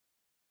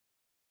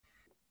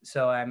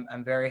So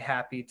I'm very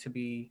happy to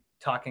be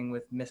talking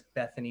with Miss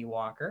Bethany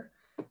Walker,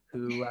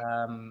 who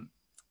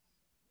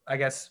I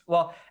guess,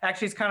 well,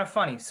 actually it's kind of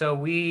funny. So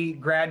we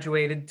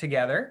graduated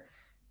together,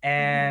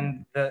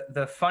 and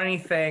the funny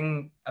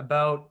thing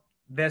about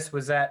this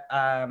was that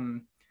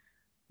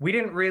we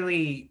didn't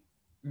really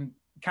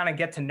kind of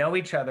get to know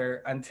each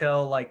other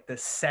until like the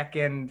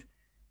second,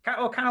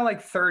 kind of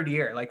like third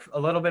year, like a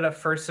little bit of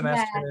first Yeah,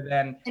 semester.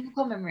 Then in the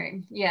common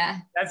room. Yeah.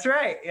 that's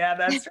right. Yeah,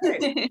 that's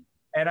right.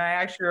 And I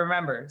actually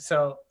remember.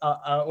 So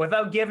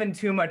without giving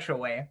too much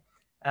away,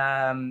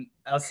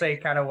 I'll say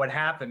kind of what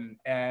happened.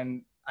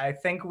 And I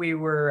think we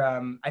were,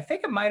 I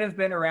think it might have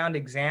been around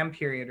exam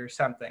period or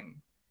something.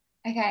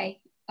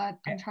 Okay, I'm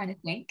trying to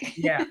think.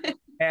 Yeah.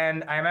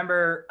 And I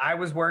remember I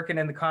was working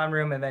in the con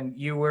room, and then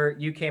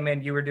you came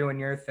in, you were doing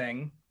your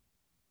thing.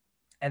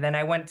 And then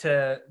I went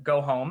to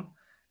go home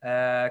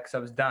because I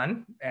was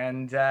done.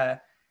 And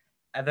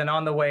then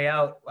on the way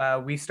out,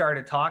 we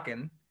started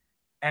talking.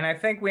 And I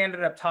think we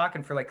ended up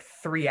talking for like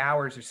 3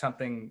 hours or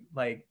something.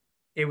 Like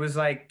it was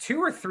like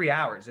 2 or 3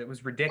 hours. It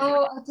was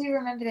ridiculous. Oh, I do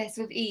remember this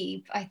with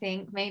Eve, I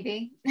think,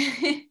 maybe.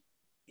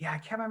 Yeah, I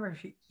can't remember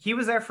if he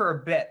was there for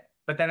a bit,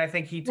 but then I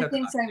think he There's took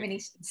been off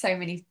too. so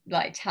many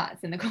like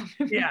chats in the common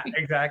room. Yeah,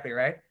 exactly,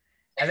 right.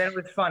 And then it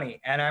was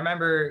funny. And I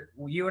remember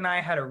you and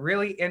I had a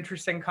really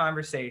interesting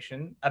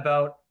conversation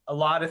about a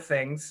lot of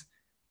things,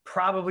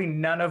 probably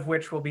none of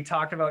which will be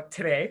talked about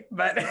today,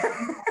 but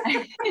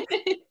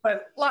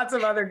but lots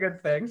of other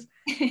good things.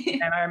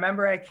 And I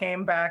remember I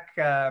came back.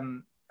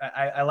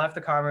 I left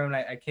the common room.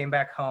 And I came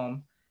back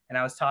home, and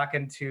I was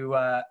talking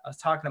to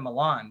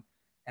Milan,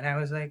 and I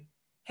was like,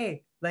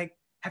 "Hey, like,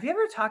 have you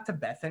ever talked to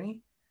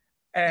Bethany?"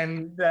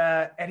 And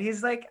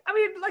he's like, "I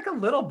mean, like a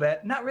little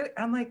bit, not really."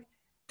 I'm like,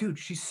 "Dude,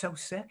 she's so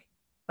sick."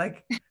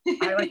 Like,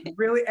 I like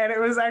really, and it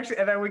was actually,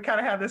 and then we kind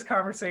of had this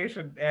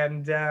conversation,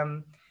 and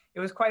it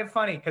was quite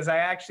funny because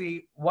I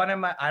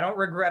don't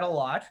regret a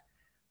lot,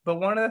 but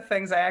one of the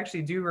things I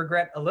actually do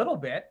regret a little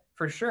bit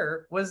for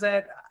sure was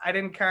that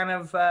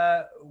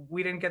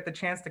we didn't get the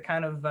chance to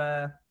kind of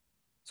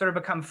sort of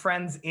become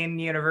friends in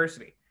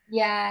university.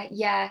 Yeah,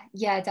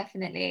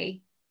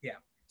 definitely. Yeah.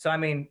 So, I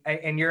mean,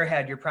 in your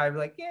head, you're probably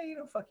like, yeah,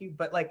 fuck you.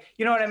 But like,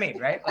 you know what I mean,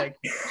 right? Like,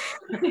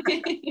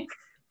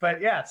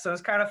 but yeah, so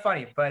it's kind of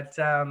funny. But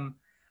I'm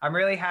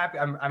really happy.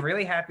 I'm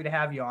really happy to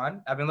have you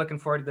on. I've been looking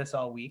forward to this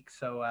all week.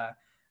 So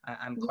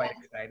I'm quite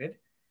Yeah, excited.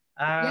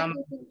 yeah, Um,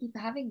 well, thank you for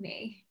having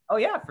me. oh,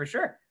 yeah, for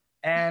sure.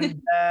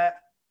 And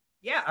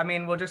yeah, I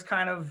mean, we'll just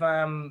kind of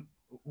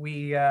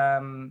we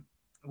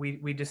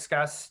we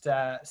discussed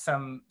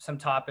some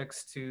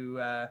topics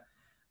to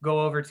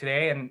go over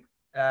today, and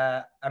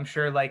I'm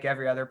sure, like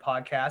every other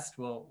podcast,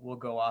 we'll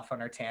go off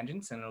on our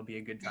tangents, and it'll be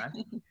a good time.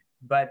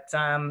 But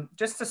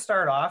just to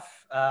start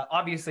off,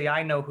 obviously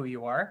I know who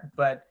you are,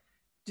 but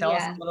tell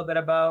us a Yeah. little bit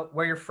about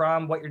where you're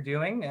from, what you're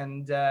doing,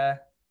 and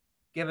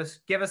give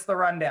us the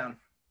rundown.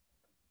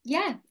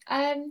 Yeah.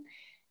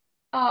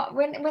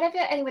 Whenever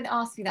anyone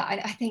asks me that,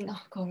 I think,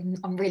 oh God,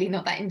 I'm really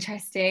not that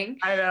interesting.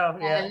 I know,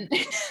 yeah. Um,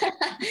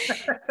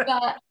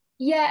 but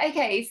yeah,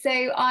 okay. So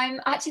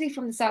I'm actually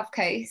from the South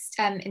Coast,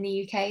 in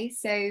the UK.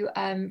 So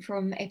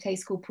from a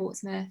place called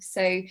Portsmouth.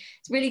 So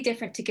it's really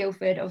different to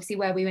Guildford, obviously,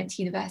 where we went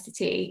to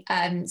university.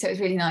 So it was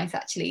really nice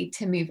actually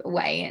to move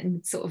away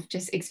and sort of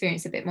just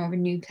experience a bit more of a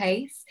new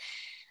place.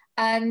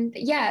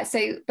 Yeah,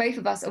 so both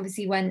of us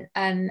obviously went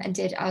and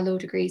did our law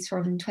degrees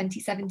from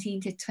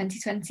 2017 to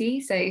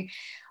 2020. So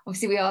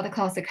obviously we are the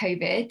class of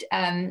COVID.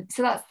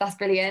 So that's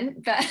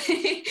brilliant. But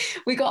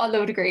we got our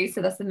law degrees,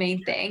 so that's the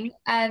main thing.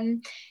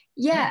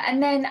 Yeah,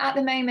 and then at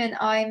the moment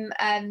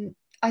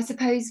I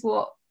suppose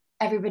what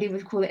everybody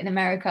would call it in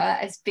America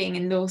as being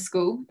in law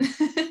school.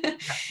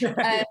 So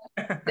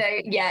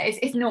yeah,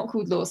 it's not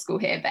called law school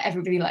here, but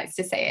everybody likes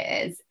to say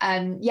it is.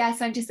 Yeah,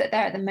 so I'm just there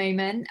at the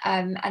moment,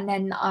 and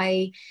then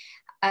I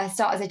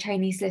start as a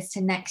trainee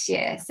solicitor next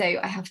year. So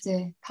I have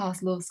to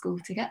pass law school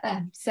to get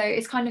there. So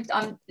it's kind of,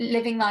 I'm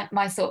living like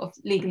my sort of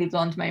Legally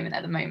Blonde moment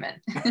at the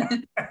moment.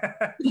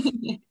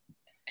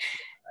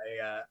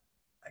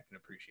 I can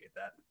appreciate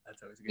that.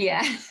 That's always good.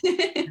 Yeah.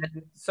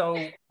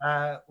 So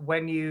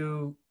when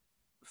you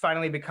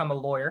finally become a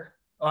lawyer,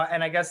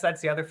 and I guess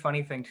that's the other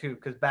funny thing too,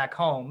 because back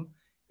home,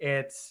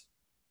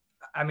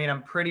 I mean,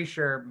 I'm pretty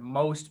sure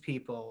most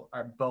people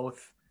are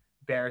both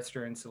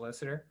barrister and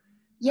solicitor.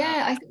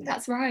 Yeah, I think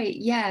that's right.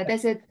 Yeah,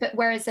 but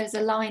whereas there's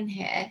a line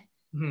here.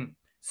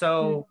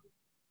 So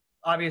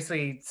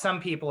obviously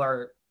some people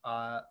are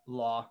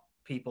law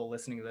people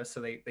listening to this,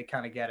 so they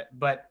kind of get it.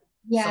 But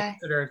Yeah.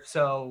 solicitor,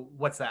 so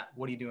what's that?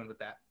 What are you doing with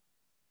that?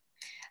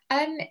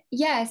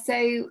 Yeah, so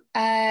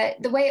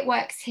the way it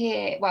works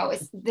here, well,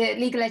 the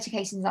legal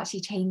education is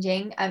actually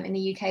changing in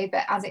the UK,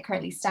 but as it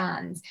currently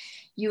stands,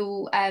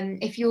 you'll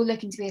if you're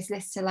looking to be a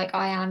solicitor like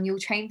I am, you'll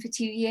train for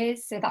 2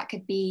 years. So that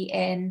could be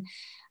in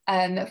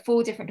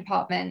 4 different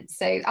departments.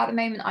 So at the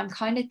moment, I'm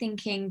kind of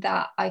thinking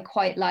that I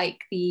quite like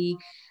the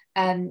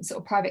sort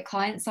of private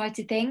client side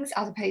of things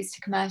as opposed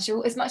to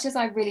commercial, as much as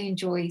I really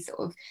enjoy sort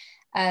of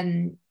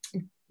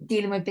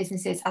dealing with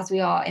businesses as we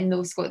are in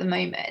law school at the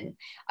moment,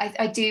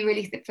 I do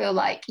really feel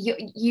like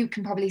you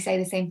can probably say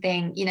the same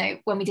thing, you know,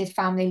 when we did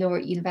family law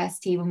at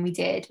university, when we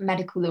did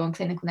medical law and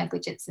clinical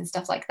negligence and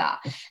stuff like that.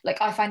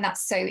 Like, I find that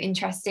so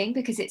interesting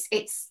because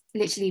it's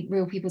literally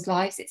real people's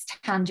lives, it's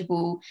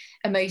tangible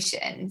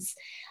emotions.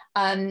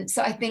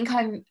 So I think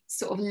I'm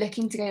sort of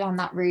looking to go down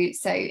that route.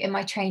 So in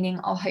my training,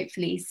 I'll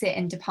hopefully sit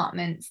in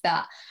departments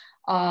that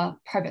are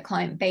private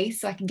client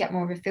based so I can get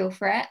more of a feel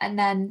for it. And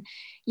then,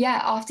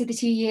 yeah, after the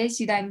 2 years,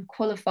 you then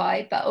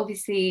qualify. But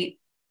obviously,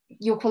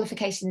 your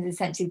qualification is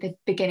essentially the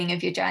beginning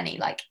of your journey.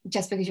 Like,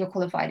 just because you're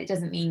qualified, it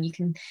doesn't mean you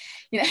can,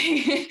 you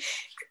know,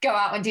 go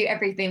out and do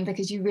everything,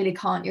 because you really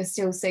can't. You're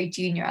still so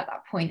junior at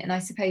that point. And I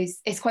suppose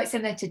it's quite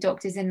similar to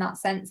doctors in that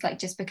sense. Like,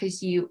 just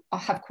because you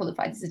have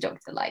qualified as a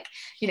doctor, like,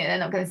 you know, they're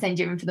not going to send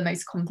you in for the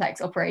most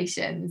complex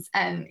operations,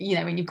 and, you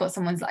know, when you've got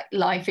someone's like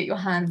life at your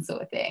hands,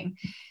 sort of thing.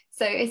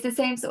 So it's the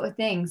same sort of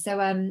thing.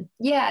 So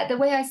yeah, the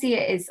way I see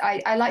it is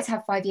I like to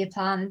have 5-year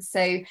plans. So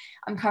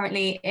I'm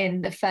currently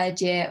in the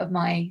 3rd year of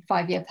my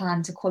 5-year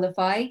plan to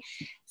qualify.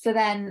 So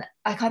then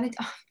I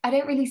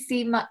don't really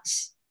see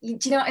much. Do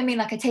you know what I mean?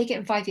 Like, I take it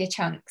in 5-year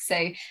chunks.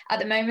 So at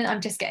the moment,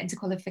 I'm just getting to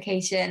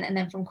qualification, and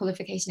then from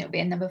qualification, it'll be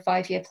another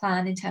 5-year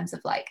plan in terms of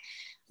like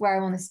where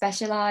I want to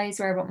specialize,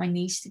 where I want my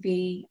niche to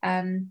be.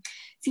 So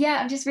yeah,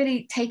 I'm just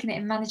really taking it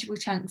in manageable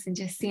chunks and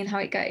just seeing how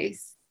it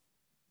goes.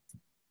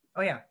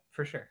 Oh yeah,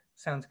 for sure.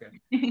 Sounds good.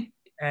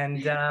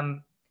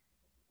 And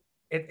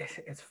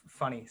it's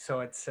funny. So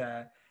it's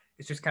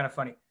just kind of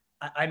funny.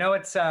 I know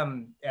it's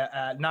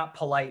not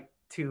polite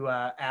to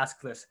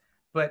ask this,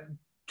 but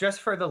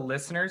just for the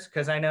listeners,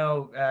 because I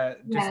know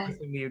just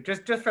listening to you,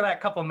 just for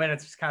that couple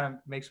minutes, just kind of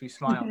makes me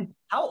smile.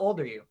 How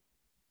old are you?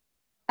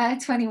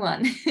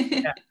 21.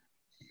 Yeah.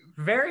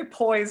 Very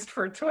poised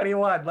for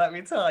 21, let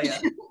me tell you.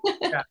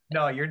 Yeah,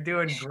 no, you're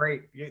doing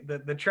great.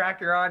 The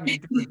track you're on, you're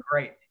doing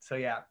great. So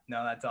yeah,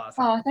 no, that's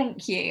awesome. Oh,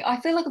 thank you. I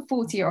feel like a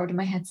 40-year-old in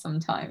my head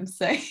sometimes.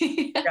 So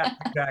yeah,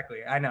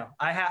 exactly. I know.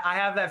 I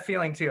have that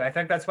feeling too. I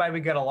think that's why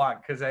we get along,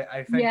 because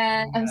I think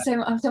I'm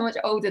so much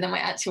older than my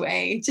actual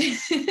age.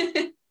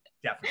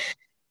 Definitely.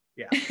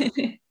 Yeah.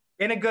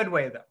 In a good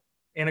way, though.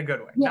 In a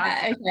good way.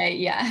 Yeah. Okay.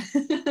 Yeah.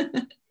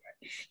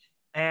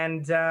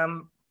 And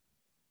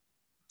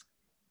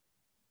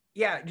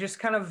yeah, just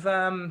kind of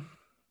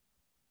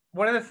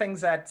one of the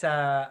things that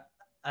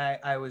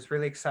I was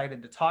really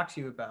excited to talk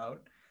to you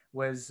about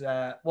was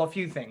well, a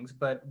few things,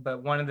 but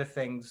one of the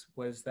things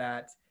was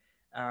that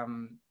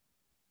the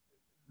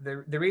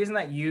reason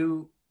that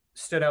you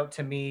stood out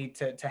to me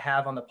to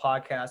have on the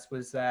podcast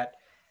was that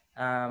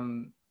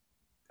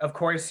of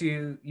course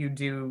you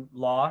do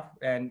law,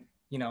 and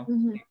you know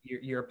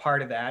you're a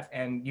part of that,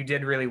 and you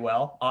did really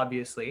well,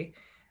 obviously,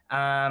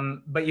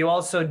 but you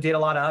also did a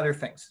lot of other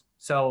things.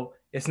 So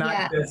it's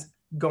not just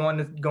going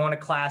to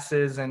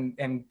classes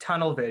and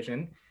tunnel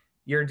vision.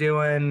 You're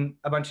doing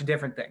a bunch of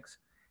different things,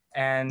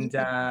 and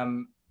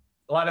a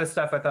lot of the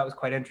stuff I thought was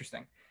quite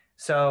interesting.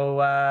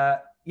 So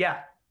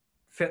yeah,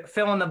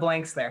 fill in the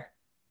blanks there.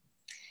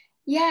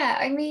 Yeah,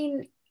 I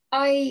mean,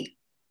 I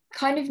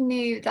kind of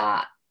knew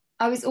that.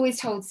 I was always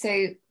told,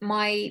 so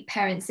my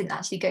parents didn't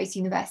actually go to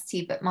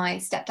university, but my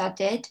stepdad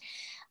did.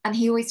 And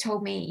he always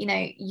told me, you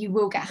know, you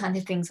will get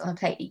handed things on a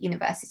plate at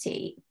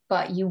university,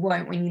 but you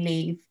won't when you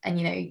leave and,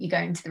 you know, you go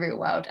into the real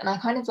world. And I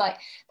kind of like,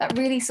 that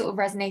really sort of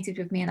resonated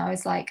with me. And I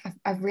was like,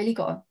 I've really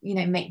got to, you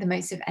know, make the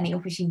most of any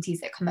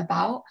opportunities that come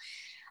about.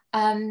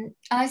 And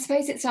I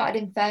suppose it started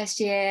in 1st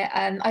year.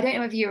 I don't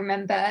know if you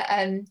remember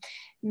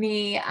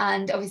me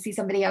and obviously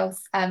somebody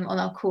else on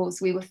our course.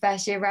 We were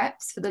 1st year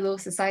reps for the Law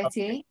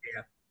Society. Okay,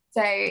 yeah.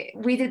 So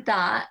we did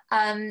that,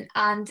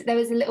 and there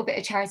was a little bit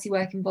of charity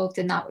work involved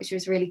in that, which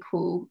was really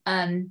cool.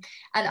 And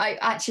I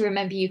actually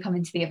remember you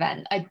coming to the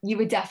event. You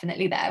were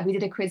definitely there. We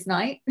did a quiz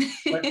night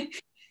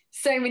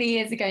so many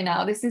years ago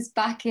now. This is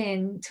back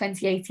in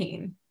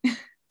 2018.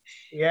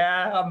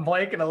 Yeah, I'm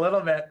blanking a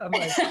little bit. I'm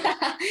like,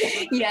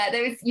 yeah,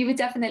 you were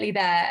definitely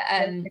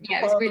there. Yeah,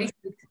 it was really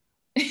cool.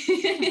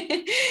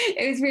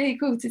 It was really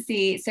cool to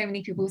see so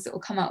many people sort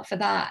of come out for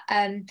that.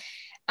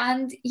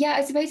 And yeah,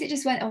 I suppose it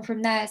just went on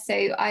from there. So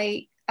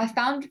I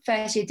found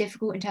 1st year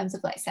difficult in terms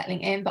of like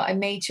settling in, but I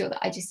made sure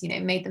that I just, you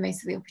know, made the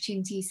most of the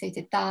opportunity. So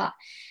did that.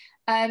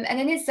 And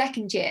then in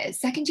 2nd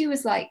year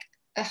was like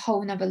a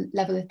whole nother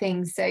level of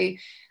things. So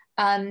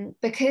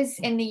because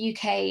in the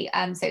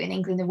UK, so in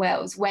England and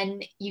Wales,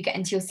 when you get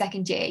into your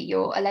 2nd year,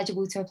 you're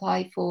eligible to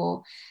apply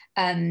for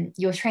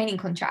your training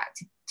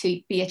contract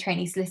to be a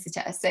trainee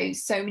solicitor.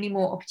 So many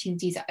more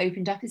opportunities are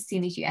opened up as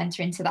soon as you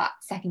enter into that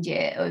 2nd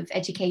year of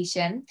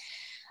education.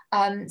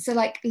 So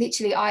like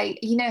literally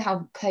you know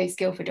how close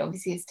Guildford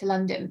obviously is to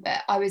London,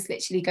 but I was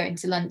literally going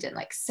to London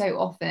like so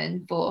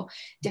often for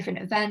different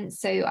events.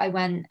 So I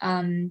went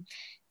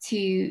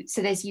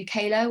so there's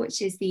UKLA,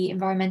 which is the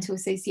Environmental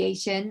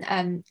Association,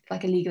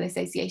 like a legal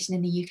association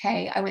in the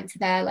UK. I went to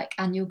their like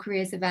annual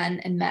careers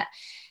event and met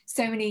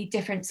so many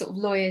different sort of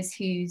lawyers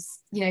whose,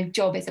 you know,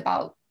 job is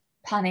about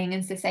planning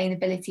and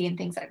sustainability and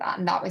things like that.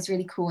 And that was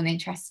really cool and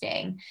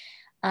interesting.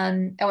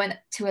 I went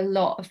to a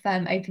lot of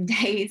firm open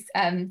days.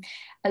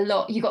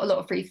 You got a lot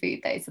of free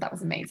food though, so that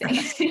was amazing.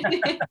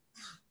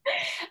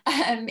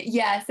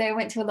 Yeah, so I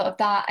went to a lot of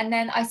that. And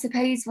then I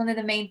suppose one of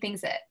the main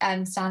things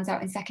that stands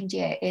out in second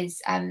year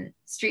is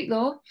street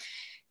law.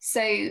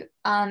 So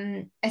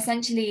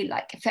essentially,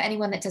 like for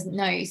anyone that doesn't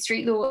know,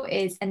 street law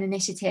is an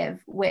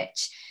initiative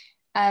which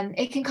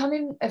it can come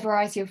in a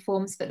variety of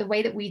forms, but the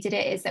way that we did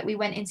it is that we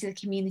went into the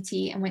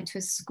community and went to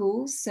a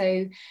school.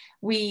 So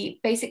we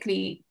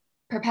basically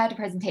prepared a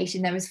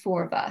presentation. There was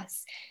 4 of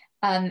us.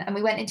 And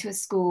we went into a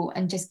school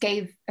and just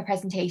gave a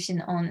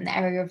presentation on an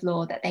area of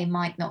law that they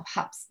might not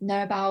perhaps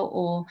know about,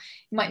 or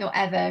might not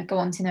ever go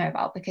on to know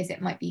about, because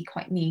it might be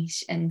quite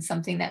niche and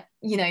something that,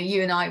 you know,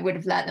 you and I would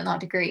have learned in our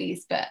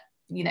degrees, but,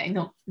 you know,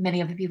 not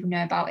many other people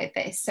know about it,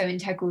 but it's so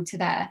integral to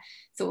their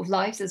sort of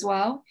lives as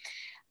well.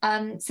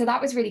 So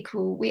that was really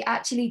cool. We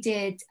actually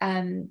did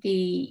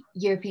the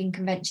European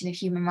Convention of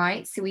Human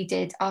Rights. So we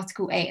did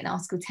Article 8 and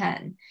Article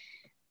 10.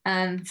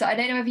 So I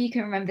don't know if you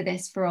can remember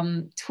this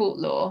from tort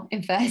law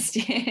in first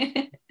year.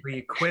 Were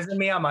you quizzing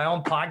me on my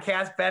own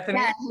podcast, Bethany?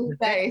 Yeah,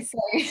 so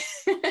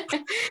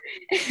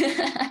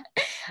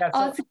That's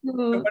article...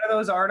 one of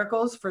those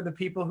articles for the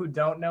people who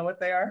don't know what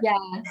they are.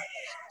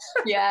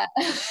 Yeah.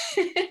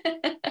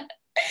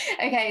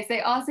 Okay, so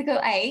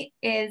Article 8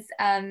 is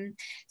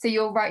so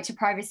your right to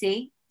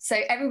privacy. So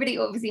everybody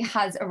obviously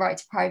has a right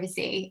to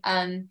privacy,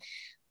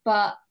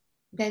 but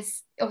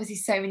there's obviously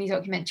so many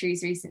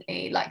documentaries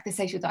recently, like The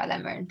Social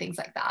Dilemma and things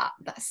like that.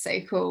 That's so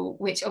cool,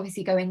 which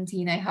obviously go into,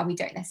 you know, how we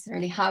don't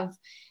necessarily have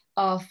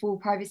our full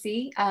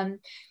privacy. And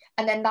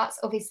then that's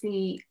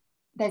obviously,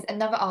 there's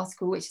another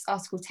article, which is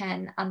Article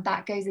 10, and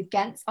that goes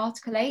against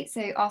Article 8.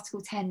 So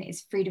Article 10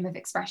 is freedom of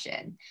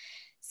expression.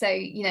 So,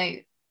 you know,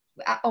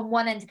 on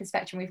one end of the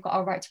spectrum, we've got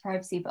our right to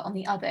privacy, but on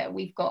the other,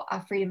 we've got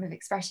our freedom of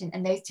expression.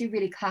 And those two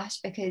really clash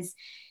because,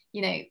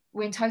 you know,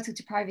 we're entitled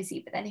to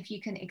privacy, but then if you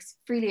can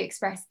freely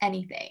express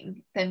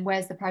anything, then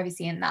where's the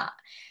privacy in that?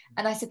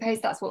 And I suppose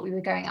that's what we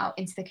were going out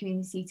into the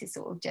community to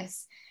sort of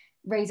just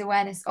raise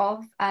awareness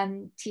of.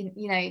 To,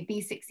 you know,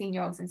 these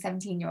 16-year-olds and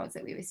 17-year-olds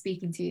that we were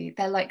speaking to,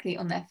 they're likely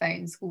on their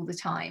phones all the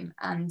time.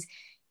 And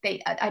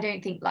I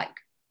don't think, like,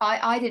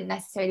 I didn't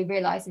necessarily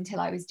realize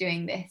until I was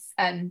doing this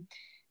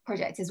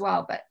project as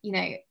well, but, you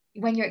know,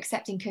 when you're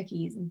accepting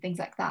cookies and things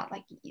like that,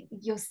 like,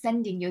 you're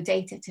sending your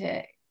data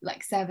to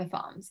like server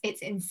farms.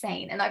 It's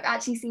insane. And I've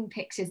actually seen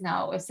pictures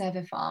now of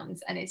server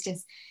farms, and it's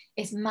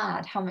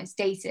mad how much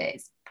data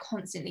is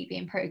constantly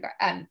being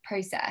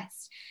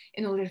processed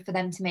in order for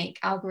them to make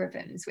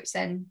algorithms, which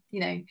then,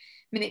 you know,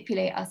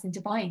 manipulate us into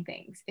buying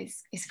things.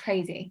 It's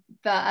crazy.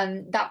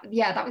 But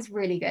that was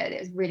really good. It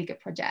was a really good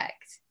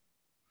project.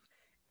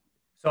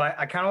 So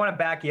I kind of want to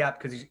back you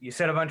up because you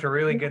said a bunch of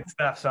really good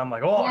stuff. So I'm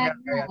like, oh, I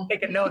gotta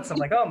taking notes. I'm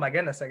like, oh my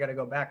goodness, I got to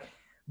go back.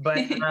 But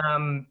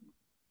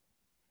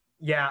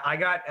yeah, I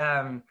got,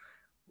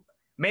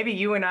 maybe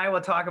you and I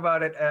will talk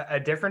about it a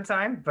different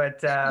time, but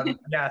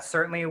yeah,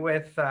 certainly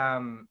with,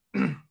 yeah,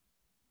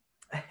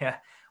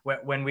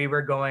 when we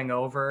were going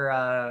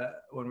over,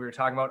 when we were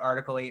talking about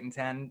Article 8 and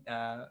 10,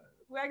 I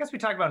guess we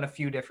talked about in a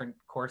few different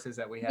courses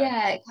that we had.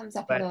 Yeah, it comes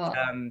up a lot.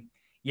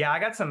 Yeah, I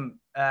got some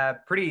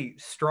pretty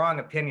strong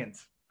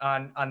opinions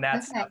on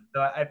that stuff. So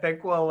I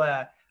think we'll,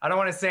 I don't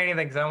want to say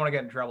anything because I don't want to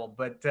get in trouble,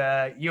 but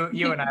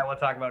you and I will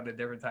talk about it at a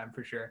different time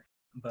for sure.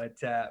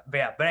 But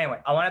anyway,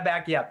 I want to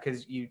back you up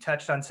because you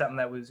touched on something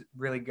that was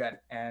really good.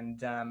 And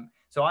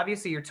so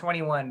obviously you're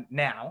 21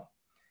 now.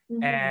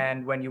 Mm-hmm.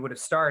 And when you would have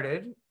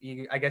started,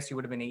 I guess you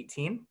would have been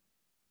 18.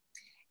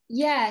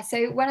 Yeah.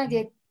 So when I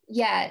did,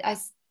 I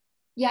was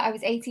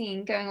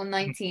 18 going on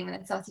 19 when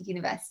I started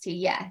university.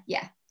 Yeah.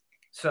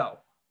 So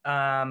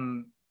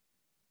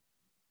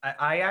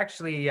I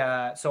actually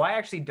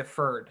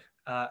deferred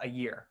a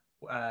year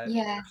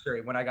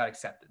when I got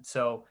accepted.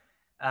 So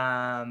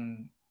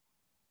I'm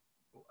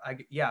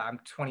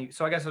 20.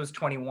 So I guess I was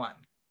 21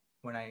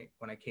 when I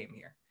came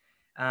here.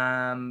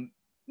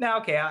 Now,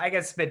 okay, I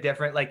guess it's a bit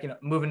different, like, you know,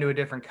 moving to a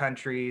different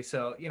country.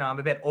 So, you know, I'm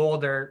a bit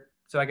older,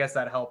 so I guess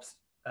that helps,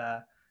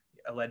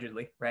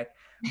 allegedly, right?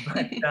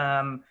 But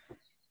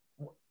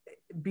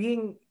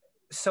being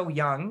so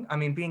young, I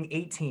mean, being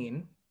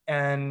 18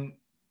 and,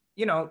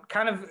 you know,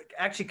 kind of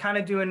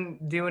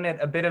doing it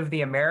a bit of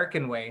the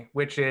American way,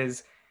 which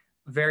is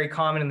very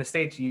common in the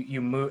States.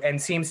 You move,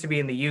 and seems to be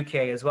in the UK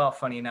as well,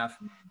 funny enough,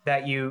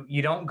 that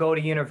you don't go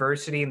to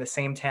university in the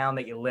same town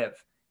that you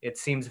live. It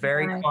seems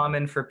very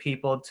common for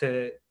people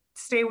to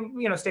stay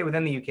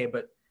within the UK,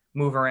 but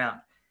move around.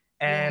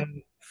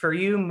 And for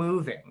you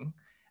moving,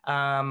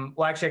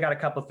 well, actually, I got a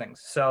couple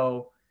things.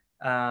 So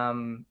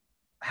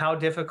how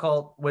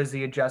difficult was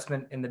the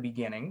adjustment in the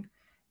beginning,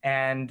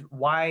 and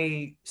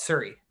why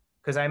Surrey?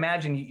 Because I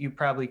imagine you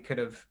probably could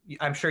have,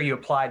 I'm sure you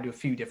applied to a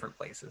few different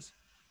places.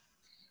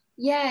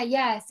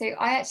 Yeah. So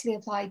I actually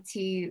applied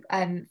to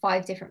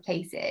 5 different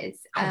places.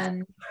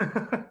 That's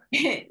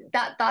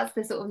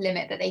the sort of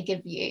limit that they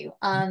give you.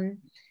 I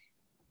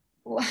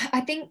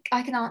think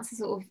I can answer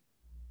sort of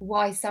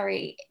why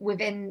Surrey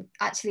within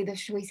actually the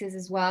choices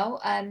as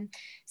well.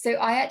 So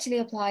I actually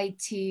applied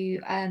to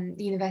the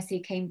University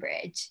of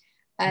Cambridge.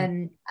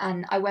 And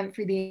I went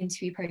through the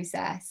interview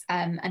process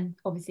and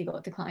obviously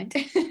got declined.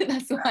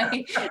 That's why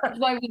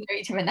we know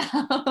each other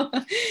now.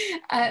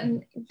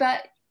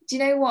 But do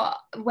you know what?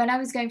 When I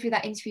was going through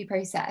that interview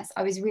process,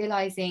 I was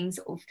realizing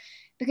sort of,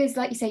 because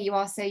like you say, you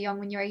are so young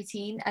when you're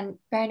 18, and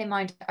bearing in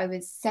mind I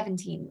was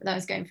 17 when I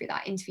was going through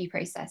that interview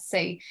process. So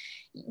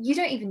you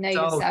don't even know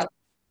yourself.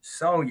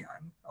 So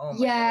young. Oh my God.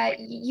 Yeah,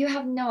 you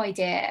have no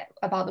idea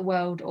about the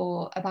world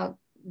or about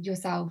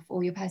yourself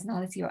or your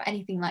personality or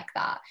anything like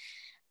that.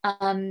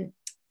 Um,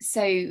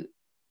 so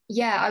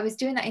yeah, I was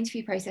doing that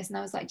interview process and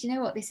I was like, do you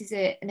know what? This is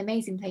an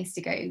amazing place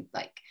to go,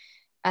 like,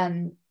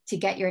 to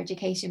get your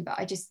education. But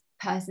I just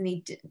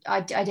personally,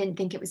 I didn't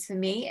think it was for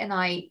me. And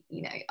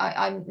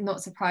I'm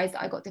not surprised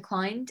that I got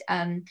declined,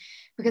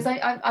 because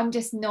I'm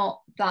just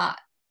not that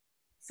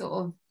sort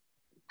of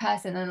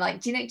person. And like,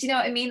 do you know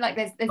what I mean? Like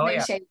there's Oh no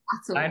yeah, shade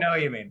at all. I know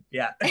what you mean.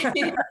 Yeah. There's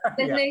Yeah.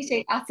 no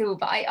shade at all,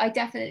 but I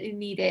definitely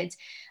needed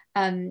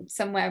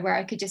somewhere where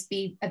I could just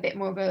be a bit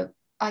more of a,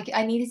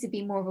 I needed to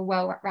be more of a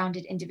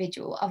well-rounded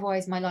individual.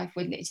 Otherwise my life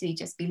would literally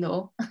just be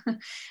law and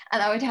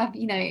I would have,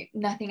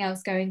 nothing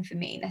else going for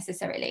me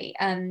necessarily.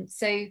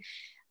 So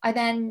I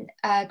then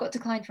got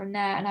declined from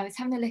there, and I was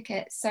having a look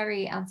at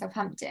Surrey and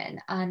Southampton,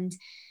 and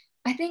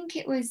I think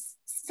it was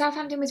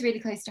Southampton was really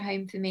close to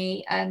home for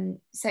me.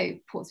 So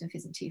Portsmouth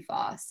isn't too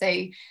far. So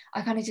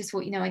I kind of just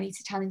thought, I need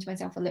to challenge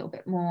myself a little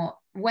bit more.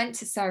 Went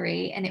to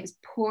Surrey and it was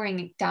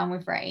pouring down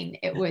with rain.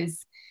 It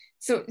was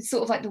sort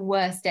of like the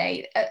worst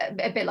day,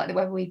 a bit like the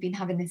weather we've been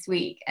having this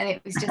week. And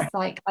it was just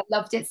like, I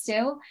loved it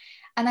still.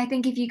 And I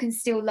think if you can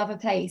still love a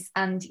place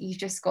and you've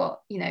just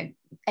got,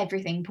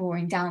 everything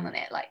pouring down on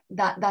it, like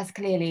that's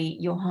clearly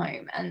your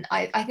home. And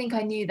I think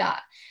I knew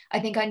that. I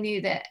think I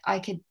knew that I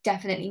could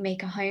definitely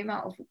make a home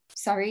out of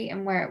Surrey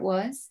and where it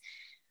was.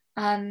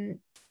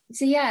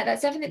 So yeah,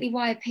 that's definitely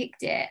why I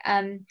picked it.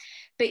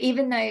 But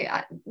even though,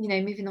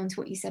 moving on to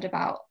what you said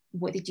about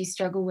what did you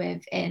struggle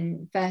with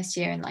in first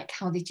year and like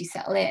how did you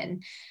settle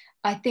in,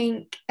 I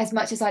think as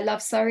much as I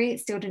love Surrey, it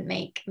still didn't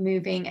make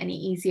moving any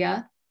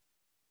easier.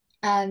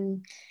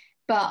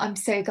 But I'm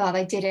so glad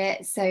I did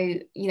it. So,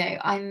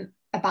 I'm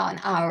about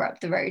an hour up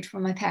the road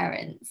from my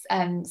parents.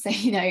 So,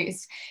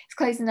 it's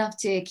close enough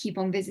to keep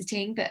on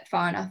visiting, but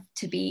far enough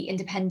to be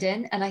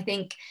independent. And I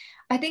think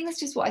that's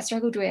just what I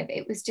struggled with.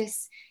 It was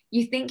just,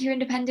 you think you're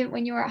independent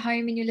when you're at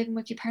home and you're living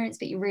with your parents,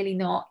 but you're really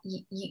not.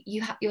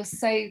 You're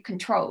so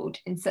controlled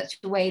in such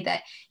a way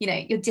that,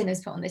 your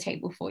dinner's put on the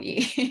table for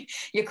you,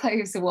 your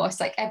clothes are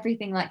washed, like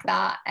everything like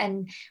that.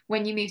 And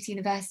when you move to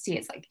university,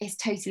 it's like, it's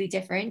totally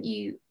different.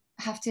 You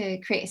have to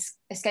create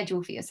a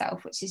schedule for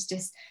yourself, which is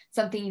just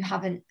something you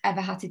haven't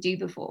ever had to do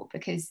before,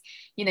 because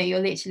you're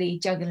literally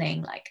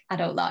juggling like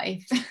adult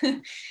life.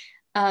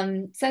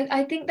 So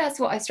I think that's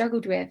what I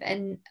struggled with,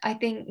 and I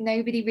think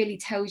nobody really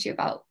tells you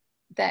about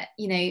that.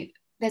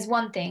 There's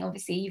one thing,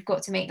 obviously you've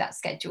got to make that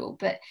schedule,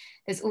 but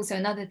there's also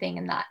another thing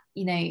in that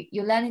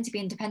you're learning to be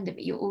independent,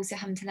 but you're also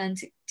having to learn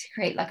to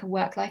create like a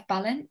work-life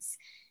balance,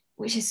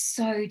 which is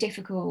so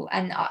difficult,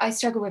 and I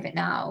struggle with it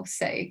now.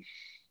 So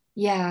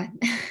yeah.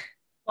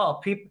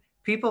 Well,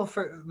 people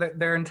for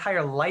their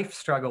entire life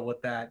struggle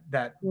with that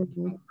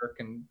Mhm. work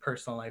and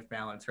personal life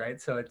balance, right?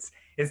 So it's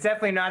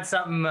definitely not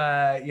something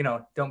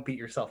don't beat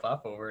yourself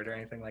up over it or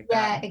anything like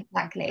that. Yeah,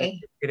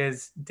 exactly. It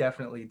is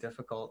definitely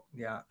difficult,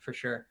 yeah, for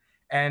sure.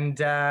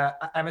 And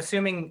I'm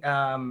assuming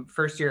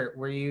first year,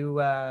 were you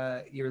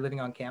were living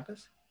on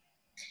campus?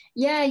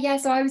 Yeah.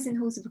 So I was in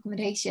halls of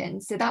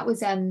accommodation. So that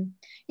was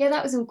yeah,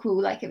 that was all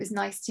cool. Like it was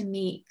nice to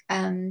meet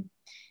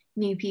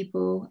new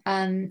people.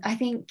 I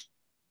think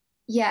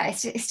yeah,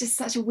 it's just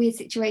such a weird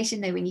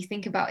situation though when you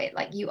think about it.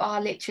 Like you are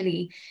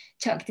literally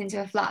chucked into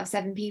a flat of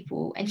 7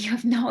 people and you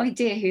have no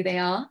idea who they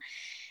are.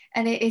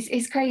 And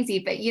it's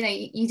crazy, but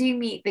you do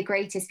meet the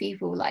greatest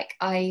people. Like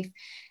I've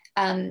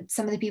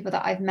some of the people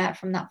that I've met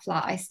from that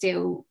flat I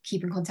still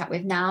keep in contact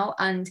with now,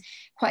 and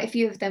quite a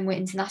few of them were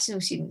international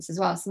students as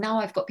well. So now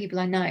I've got people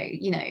I know,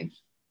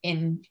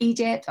 in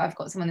Egypt. I've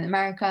got someone in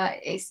America.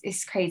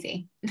 It's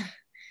crazy.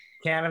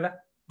 Canada?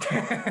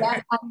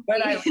 Yeah,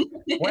 when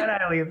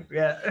I leave,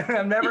 yeah,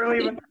 I'm never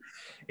leaving.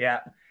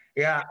 Yeah,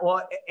 yeah.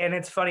 Well, and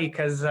it's funny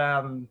because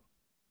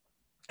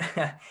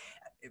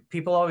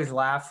people always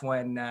laugh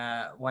when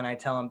I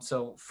tell them.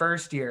 So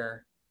first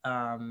year,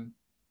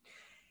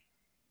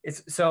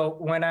 it's so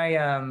when I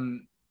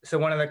so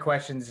one of the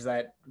questions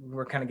that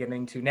we're kind of getting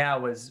into now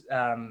was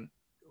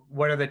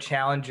what are the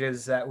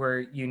challenges that were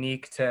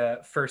unique to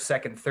first,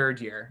 second,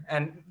 third year,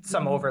 and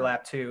some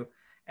overlap too.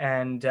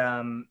 And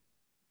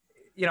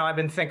I've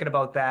been thinking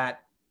about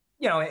that,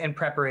 in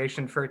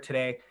preparation for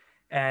today,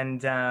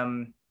 and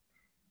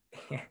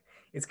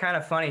it's kind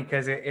of funny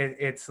because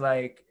it's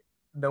like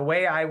the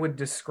way I would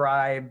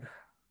describe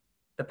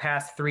the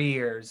past 3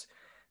 years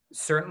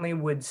certainly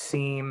would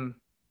seem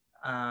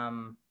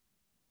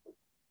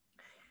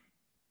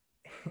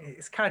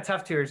it's kind of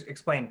tough to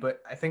explain,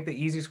 but I think the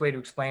easiest way to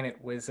explain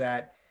it was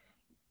that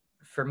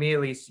for me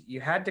at least, you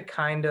had to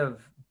kind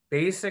of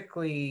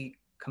basically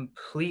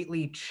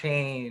completely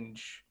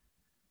change,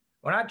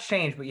 well, not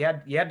change, but you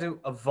had to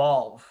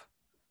evolve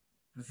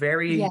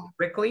very Yeah.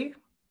 quickly.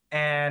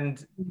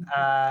 And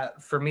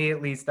for me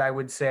at least, I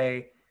would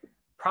say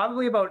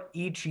probably about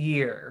each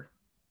year,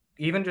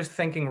 even just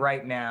thinking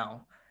right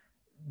now,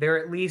 there are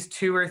at least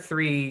two or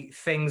three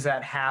things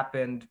that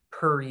happened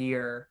per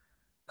year,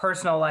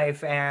 personal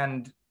life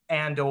and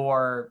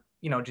or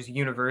just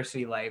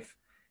university life,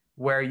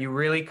 where you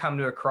really come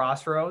to a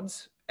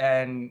crossroads,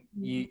 and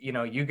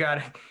you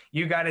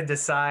gotta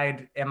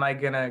decide, am I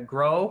gonna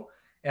grow,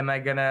 am I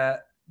gonna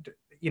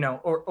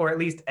or at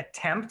least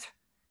attempt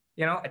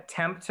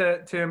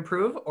to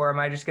improve, or am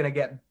I just gonna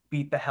get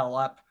beat the hell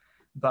up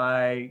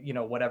by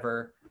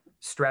whatever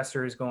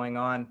stressor is going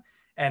on.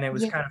 And it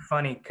was Yeah. kind of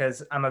funny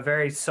because I'm a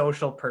very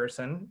social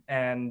person,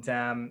 and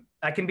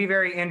I can be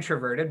very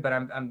introverted, but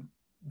I'm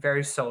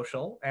very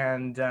social.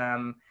 And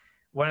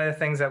one of the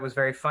things that was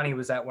very funny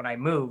was that when I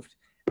moved,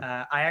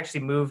 I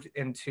actually moved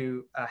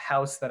into a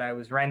house that I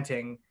was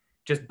renting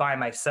just by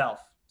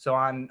myself. So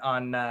on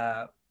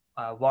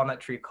Walnut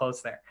Tree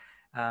Close there.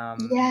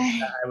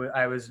 Yeah.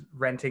 I was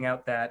renting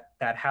out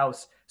that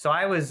house. So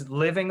I was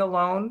living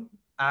alone.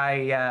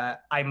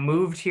 I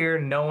moved here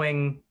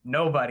knowing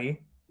nobody,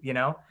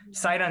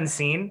 sight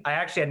unseen. I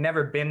actually had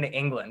never been to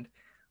England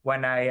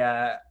when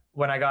I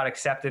got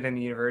accepted in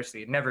the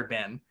university. I'd never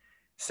been. Oh,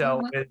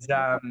 So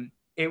wow.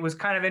 it was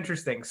kind of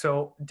interesting.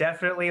 So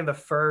definitely the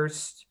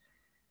first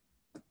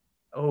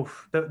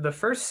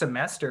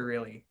semester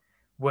really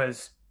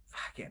was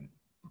fucking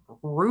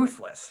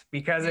ruthless,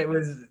 because it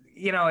was,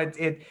 you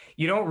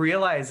don't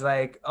realize,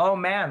 like, oh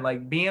man,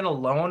 like being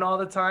alone all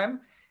the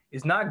time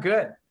is not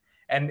good.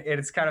 And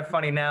it's kind of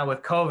funny now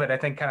with COVID. I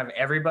think kind of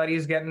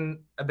everybody's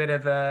getting a bit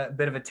of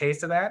a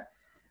taste of that.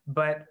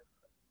 But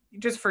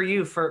just for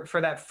you,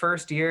 for that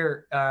first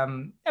year, I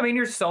mean,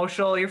 you're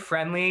social, you're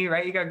friendly,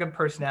 right? You got a good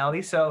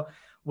personality. So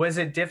was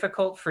it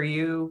difficult for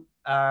you,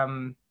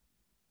 kind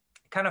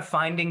of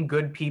finding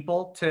good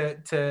people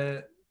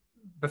to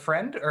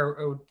befriend,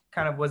 or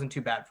kind of wasn't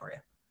too bad for you?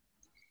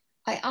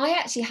 I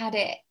actually had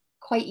it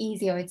quite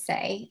easy, I would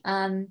say.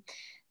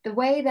 The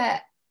way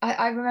that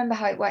I remember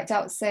how it worked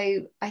out.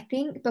 So I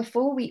think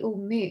before we all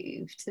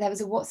moved, there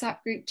was a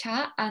WhatsApp group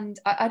chat, and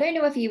I don't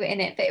know if you were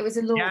in it, but it was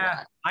a law Yeah,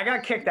 one. I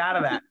got kicked out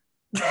of that.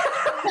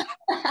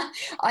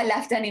 I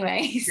left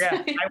anyway.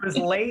 Yeah, So I was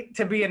late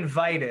to be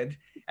invited,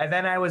 and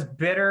then I was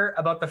bitter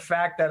about the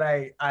fact that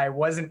I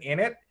wasn't in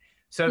it.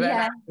 So then I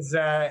yeah. was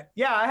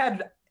yeah,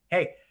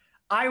 hey,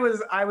 I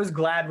was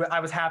glad,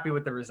 I was happy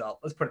with the result.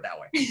 Let's put it that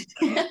way.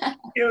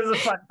 It was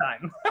a fun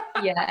time.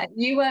 Yeah,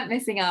 you weren't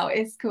missing out.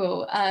 It's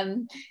cool.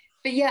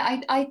 But yeah,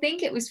 I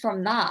think it was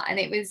from that. And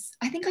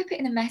I think I put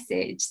in a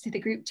message to the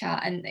group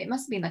chat, and it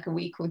must have been like a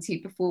week or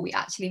two before we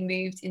actually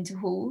moved into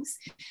halls.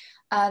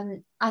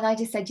 And I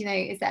just said,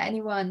 is there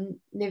anyone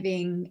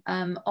living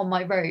on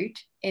my road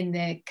in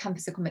the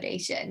campus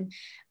accommodation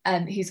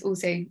who's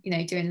also,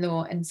 doing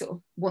law and sort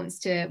of wants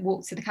to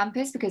walk to the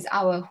campus, because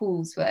our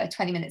halls were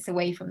 20 minutes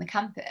away from the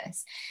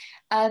campus.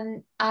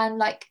 And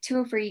like two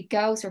or three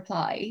girls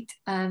replied,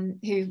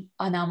 who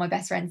are now my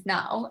best friends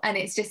now. And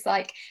it's just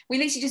like, we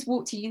literally just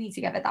walked to uni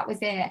together. That was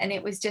it. And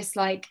it was just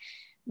like,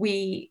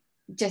 we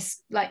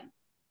just like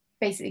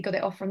basically got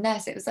it off from there.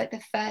 So it was like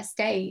the first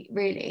day,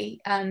 really.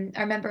 I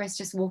remember us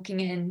just walking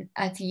in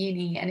to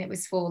uni, and it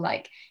was for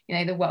like,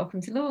 the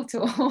welcome to law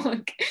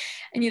talk.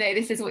 And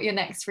this is what your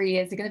next 3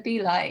 years are going to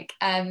be like.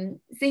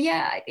 So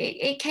yeah,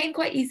 it came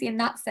quite easy in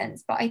that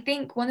sense. But I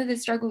think one of the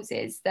struggles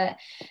is that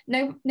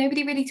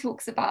nobody really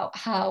talks about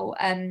how.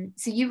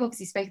 So you've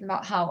obviously spoken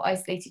about how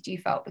isolated you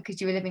felt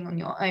because you were living on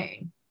your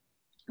own,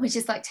 which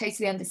is like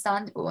totally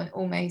understandable and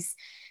almost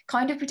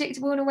kind of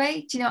predictable in a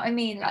way. Do you know what I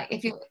mean? Like do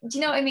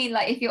you know what I mean?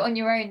 Like if you're on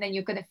your own, then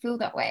you're going to feel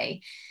that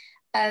way.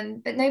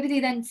 But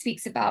nobody then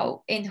speaks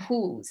about in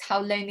halls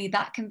how lonely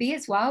that can be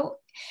as well.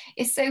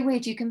 It's so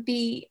weird. You can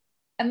be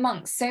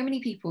amongst so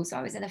many people. So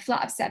I was in a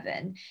flat of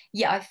 7,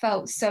 yet I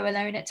felt so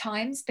alone at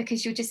times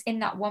because you're just in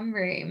that one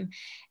room.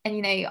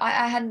 And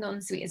I had an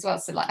ensuite as well,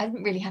 so like I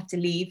didn't really have to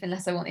leave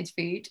unless I wanted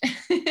food.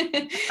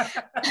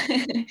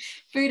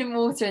 Food and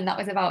water, and that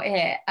was about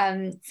it.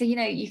 So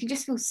you can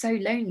just feel so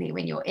lonely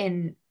when you're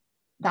in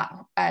that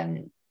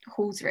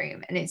halls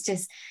room. And it's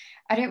just,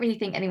 I don't really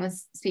think anyone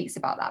speaks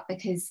about that,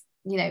 because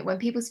when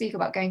people speak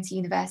about going to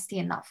university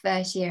in that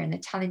first year and the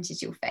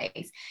challenges you'll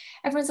face,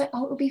 everyone's like,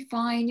 oh, it'll be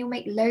fine, you'll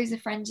make loads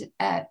of friends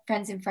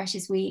in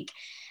freshers week.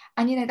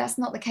 And that's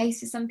not the case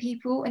for some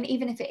people. And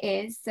even if it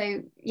is,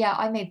 so yeah,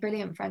 I made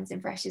brilliant friends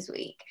in freshers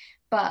week,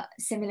 but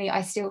similarly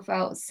I still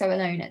felt so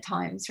alone at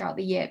times throughout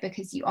the year,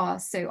 because you are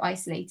so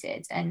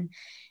isolated. And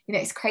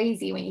it's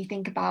crazy when you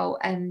think about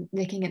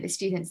looking at the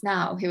students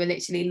now who are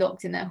literally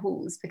locked in their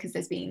halls because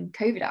there's been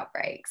COVID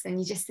outbreaks, and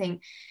you just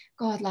think,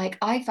 God, like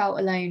I felt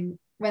alone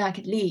when I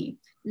could leave,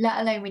 let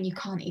alone when you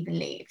can't even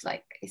leave.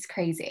 Like it's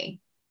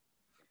crazy.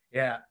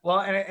 Yeah. Well,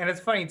 and it's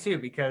funny too,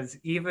 because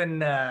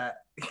even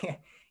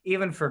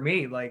even for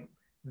me, like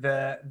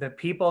the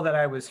people that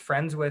I was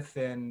friends with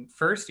in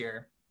first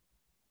year,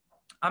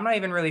 I'm not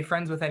even really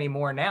friends with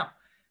anymore now.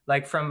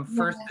 Like from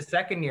first Yeah. to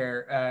second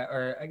year,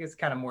 or I guess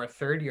kind of more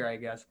third year, I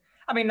guess.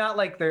 I mean, not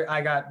like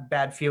I got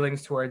bad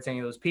feelings towards any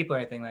of those people or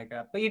anything like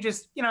that, but you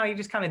just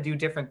kind of do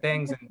different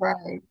things Right.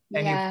 and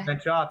you Yeah.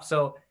 branch off.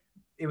 So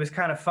it was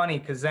kind of funny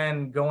because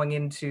then going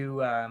into,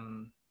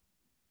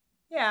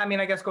 yeah, I mean,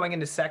 I guess going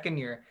into second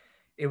year,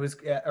 it was,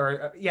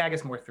 yeah, I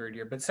guess more third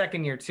year, but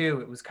second year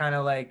too, it was kind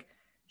of like,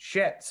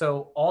 shit.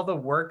 So all the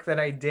work that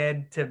I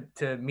did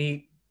to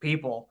meet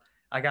people,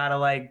 I gotta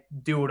like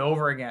do it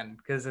over again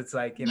because it's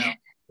like,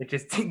 it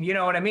just, you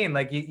know what I mean?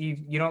 Like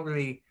you don't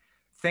really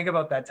think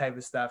about that type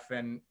of stuff,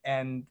 and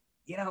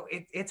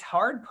it's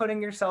hard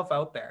putting yourself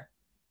out there.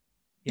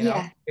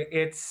 Yeah.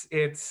 It's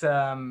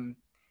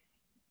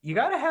you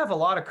got to have a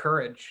lot of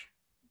courage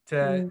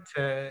to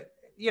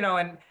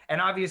Mm.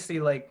 and obviously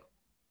like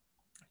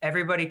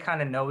everybody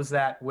kind of knows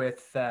that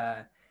with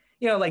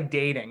like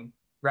dating,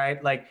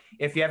 right? Like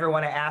if you ever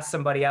want to ask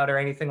somebody out or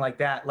anything like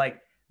that, like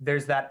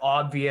there's that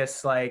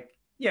obvious like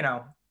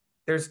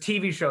there's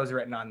TV shows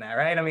written on that,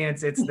 right? I mean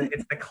it's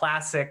the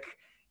classic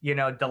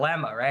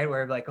dilemma, right?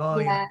 Where like, oh,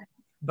 Yeah.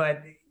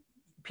 but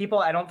people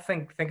I don't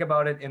think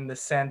about it in the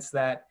sense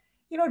that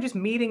just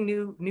meeting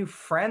new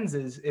friends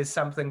is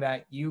something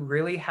that you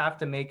really have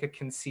to make a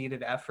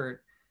conceited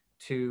effort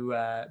to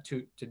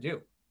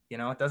do.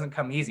 It doesn't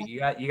come easy. You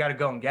got to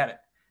go and get it,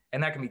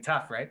 and that can be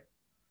tough, right?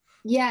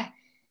 Yeah.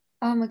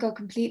 Oh my God,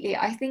 completely.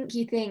 I think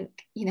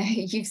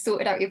you've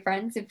sorted out your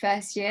friends in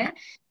first year.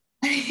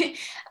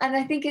 And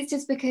I think it's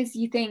just because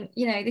you think,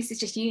 this is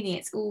just uni,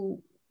 it's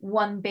all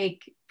one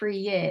big 3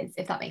 years,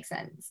 if that makes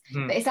sense.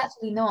 Hmm. But it's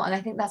actually not. And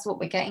I think that's what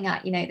we're getting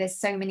at. There's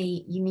so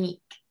many unique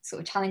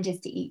sort of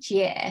challenges to each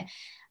year.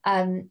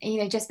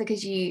 Just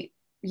because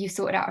you've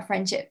sorted out a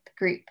friendship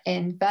group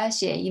in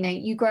first year,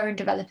 you grow and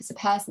develop as a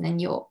person, and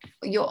you're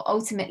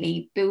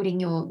ultimately building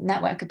your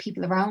network of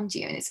people around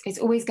you. And it's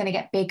always going to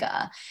get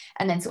bigger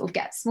and then sort of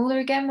get smaller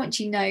again once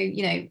who's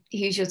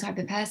your type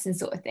of person,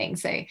 sort of thing.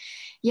 So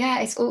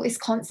yeah, it's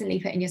constantly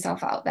putting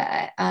yourself out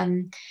there.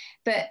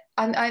 But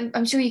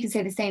I'm sure you can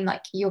say the same,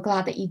 like you're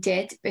glad that you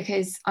did,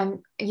 because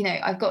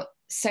I've got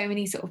so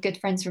many sort of good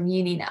friends from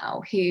uni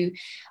now who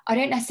I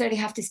don't necessarily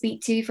have to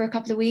speak to for a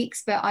couple of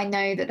weeks, but I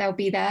know that they'll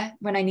be there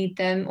when I need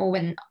them, or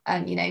when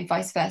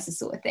vice versa,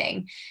 sort of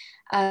thing.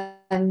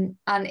 And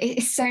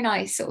it's so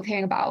nice sort of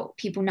hearing about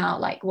people now,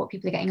 like what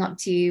people are getting up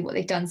to, what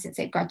they've done since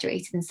they've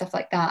graduated and stuff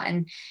like that.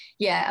 And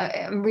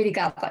yeah, I'm really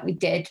glad that we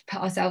did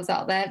put ourselves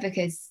out there,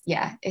 because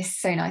yeah, it's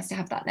so nice to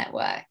have that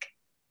network.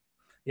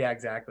 Yeah,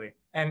 exactly.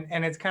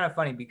 And it's kind of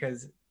funny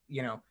because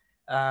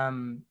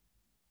um,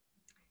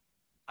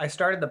 I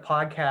started the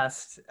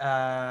podcast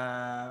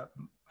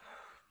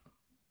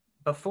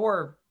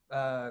before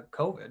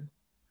COVID.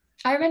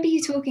 I remember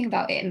you talking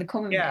about it in the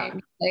common Yeah.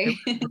 room.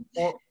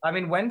 Well, I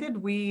mean, when did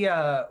we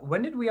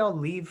all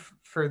leave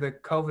for the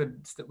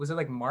COVID? Was it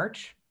like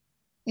March?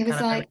 It was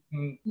Kind of like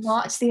everything.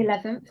 March the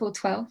 11th or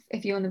 12th,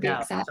 if you want to be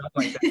Yeah, exact.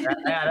 something like that.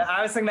 Yeah,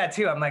 I was thinking that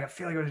too. I'm like, I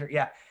feel like it was,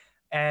 yeah.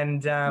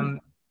 And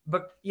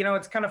but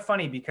it's kind of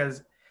funny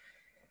because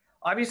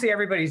obviously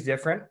everybody's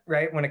different,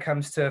 right? When it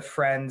comes to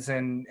friends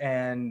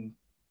and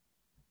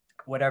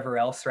whatever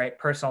else, right?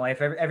 Personal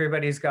life.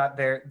 Everybody's got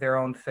their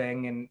own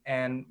thing,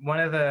 and one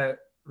of the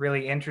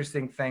really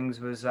interesting things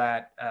was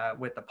that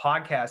with the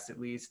podcast, at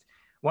least,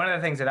 one of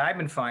the things that I've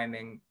been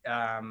finding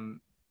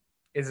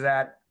is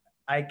that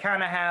I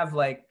kind of have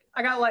like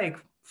I got like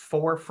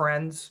 4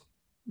 friends,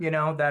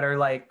 that are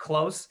like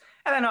close,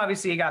 and then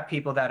obviously you got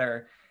people that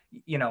are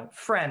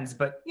friends,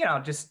 but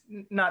just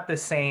not the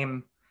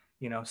same.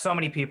 So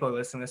many people are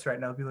listening to this right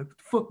now be like, what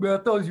the fuck, man, I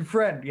thought it was your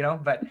friend,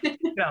 but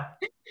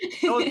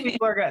those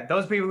people are good.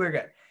 Those people are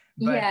good.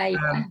 But Yeah,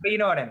 yeah, but you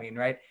know what I mean,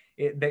 right?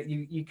 That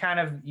you kind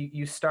of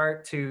you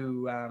start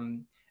to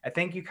I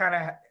think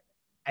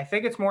I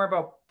think it's more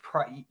about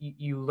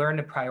you learn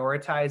to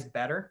prioritize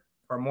better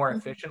or more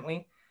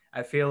efficiently.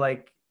 I feel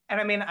like,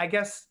 and I mean, I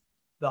guess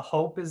the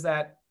hope is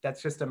that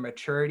that's just a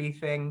maturity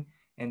thing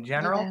in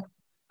general.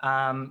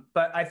 yeah,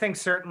 But I think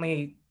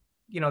certainly,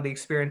 the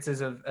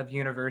experiences of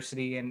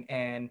university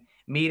and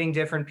meeting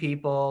different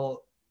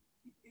people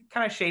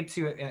kind of shapes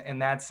you in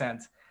that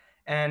sense.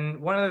 And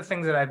one of the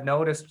things that I've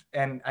noticed,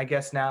 and I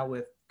guess now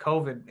with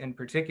COVID in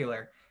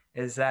particular,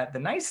 is that the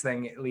nice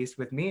thing, at least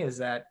with me, is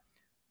that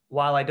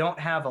while I don't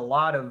have a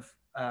lot of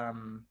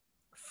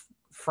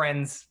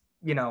friends,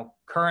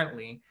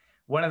 currently,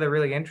 one of the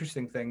really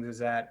interesting things is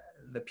that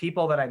the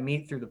people that I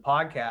meet through the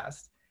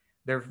podcast,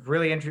 they're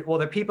really interesting. Well,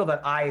 they're people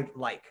that I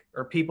like,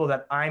 or people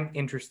that I'm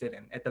interested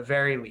in at the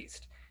very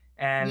least.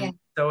 yeah, And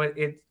so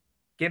it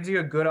gives you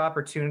a good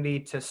opportunity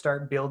to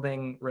start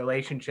building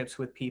relationships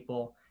with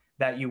people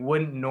that you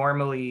wouldn't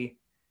normally,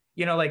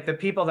 like the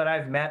people that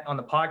I've met on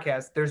the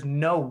podcast, there's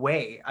no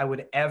way I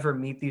would ever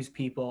meet these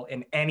people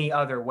in any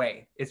other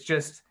way. It's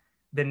just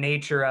the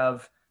nature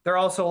of, they're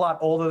also a lot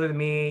older than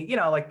me,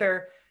 like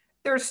they're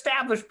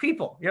established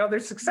people, they're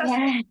successful,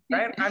 yeah,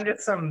 right? I'm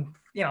just some,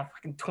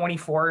 fucking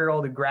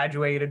 24-year-old who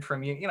graduated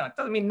from it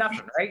doesn't mean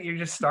nothing, right? You're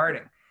just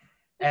starting.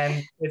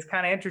 And it's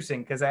kind of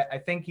interesting because I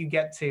think you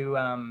get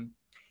to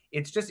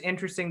it's just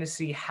interesting to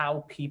see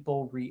how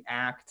people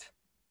react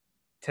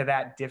to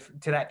that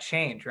to that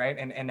change, right?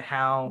 And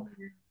how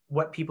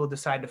what people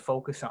decide to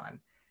focus on.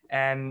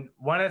 And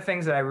one of the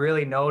things that I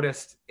really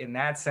noticed in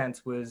that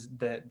sense was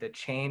the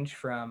change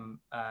from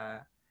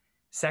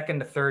second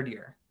to third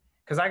year.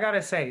 Because I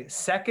gotta say,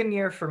 second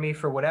year for me,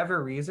 for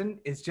whatever reason,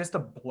 is just a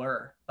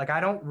blur. Like I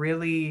don't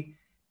really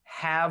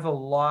have a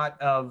lot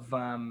of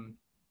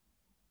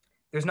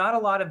there's not a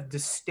lot of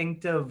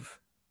distinctive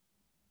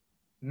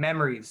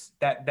memories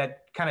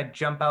that kind of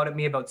jump out at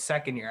me about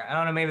second year. I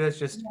don't know, maybe that's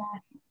just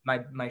my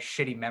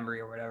shitty memory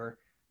or whatever.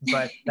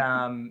 But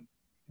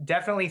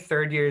definitely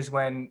third year is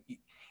when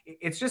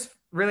it's just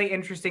really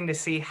interesting to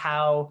see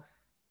how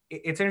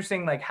it's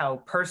interesting, like how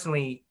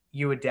personally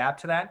you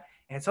adapt to that.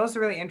 And it's also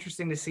really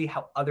interesting to see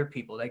how other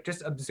people, like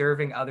just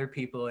observing other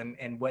people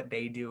and what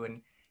they do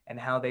and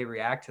how they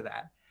react to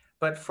that.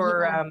 But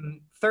for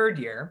third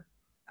year,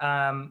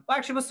 well,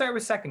 actually, we'll start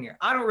with second year.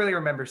 I don't really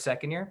remember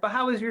second year, but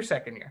how was your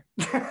second year?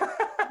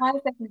 My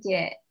second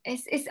year,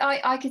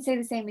 I could say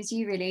the same as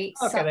you, really.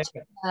 Okay,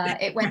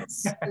 It went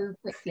so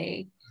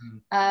quickly.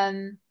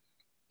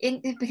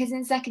 Because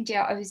in second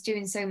year I was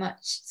doing so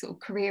much sort of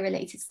career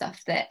related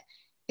stuff that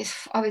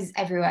if I was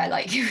everywhere,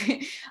 like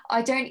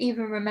I don't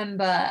even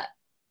remember.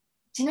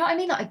 Do you know what I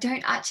mean? Like, I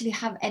don't actually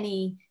have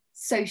any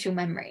social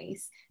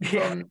memories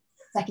from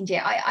second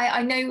year.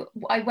 I know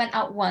I went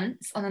out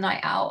once on a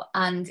night out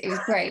and it was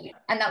great,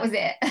 and that was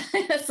it.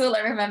 That's all I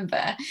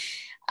remember.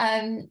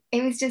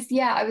 It was just,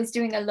 I was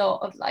doing a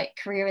lot of like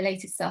career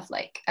related stuff,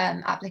 like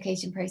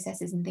application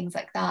processes and things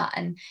like that.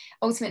 And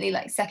ultimately,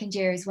 like second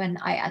year is when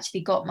I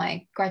actually got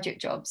my graduate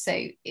job.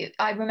 So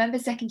I remember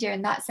second year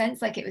in that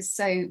sense, like it was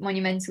so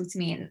monumental to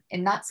me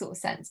in that sort of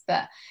sense.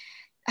 But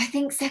I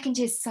think second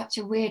year is such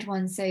a weird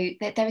one. So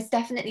there is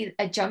definitely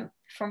a jump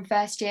from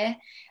first year,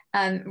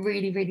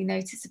 really, really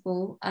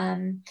noticeable.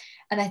 And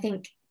I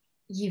think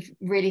you've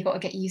really got to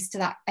get used to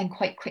that, and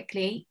quite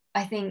quickly.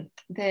 I think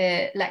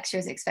the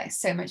lecturers expect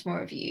so much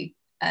more of you,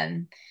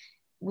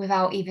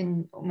 without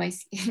even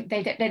almost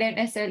they don't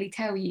necessarily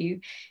tell you,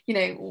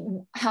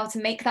 how to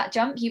make that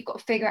jump. You've got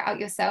to figure it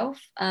out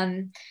yourself.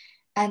 And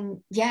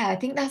I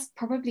think that's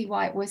probably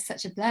why it was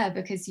such a blur,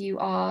 because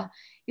you're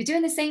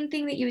doing the same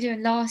thing that you were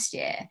doing last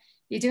year.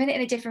 You're doing it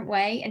in a different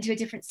way and to a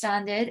different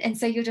standard, and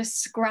so you're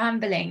just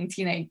scrambling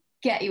to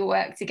get your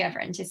work together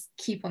and just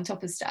keep on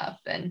top of stuff.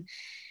 And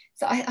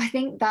so I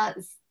think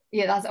that's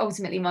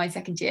ultimately my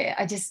second year.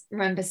 I just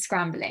remember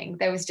scrambling.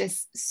 There was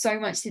just so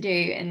much to do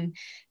and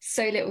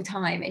so little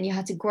time, and you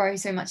had to grow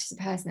so much as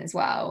a person as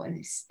well.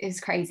 And it's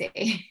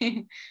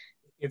crazy.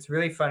 It's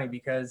really funny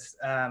because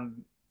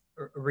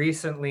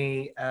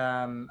recently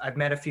I've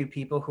met a few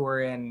people who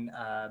are in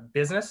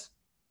business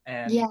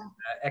and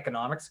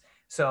economics,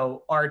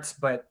 so arts,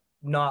 but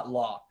not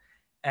law.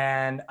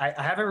 And I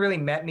haven't really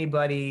met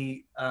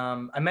anybody.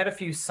 I met a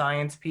few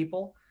science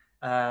people,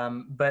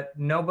 but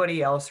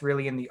nobody else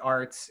really in the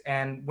arts.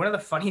 And one of the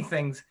funny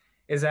things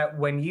is that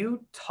when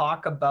you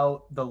talk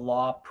about the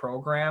law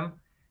program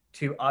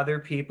to other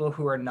people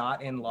who are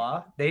not in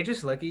law, they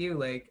just look at you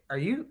like, are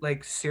you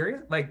like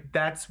serious? Like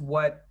that's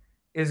what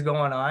is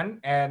going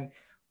on. And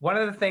one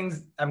of the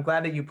things I'm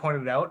glad that you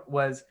pointed out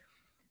was,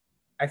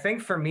 I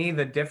think for me,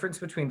 the difference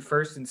between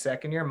first and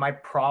second year, my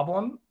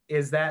problem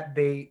is that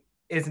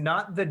is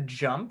not the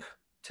jump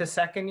to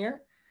second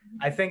year.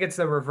 I think it's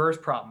the reverse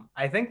problem.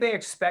 I think they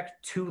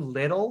expect too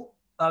little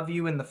of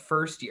you in the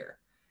first year.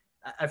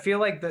 I feel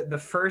like the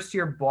first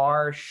year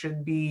bar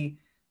should be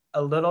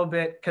a little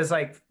bit, because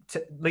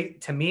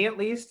like to me at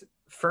least,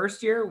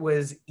 first year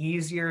was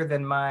easier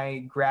than my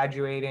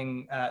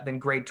graduating than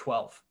grade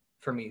 12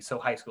 for me. So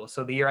high school.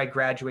 So the year I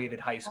graduated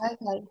high school.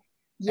 Okay.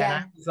 Yeah.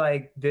 And I was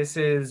like, this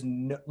is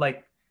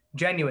like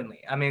genuinely.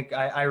 I mean,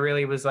 I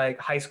really was like,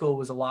 high school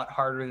was a lot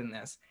harder than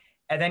this.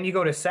 And then you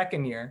go to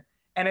second year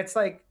and it's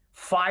like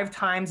 5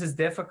 times as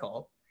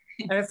difficult.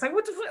 And it's like,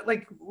 what the fuck?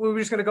 Like, we're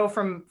just gonna go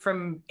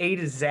from A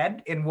to Z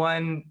in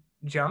one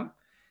jump.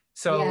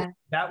 So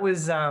that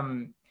was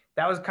kind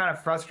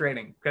of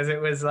frustrating, because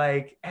it was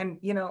like, and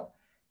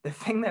the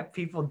thing that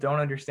people don't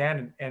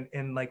understand,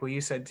 and like what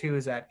you said too,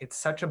 is that it's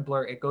such a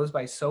blur. It goes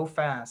by so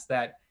fast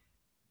that,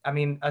 I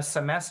mean, a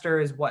semester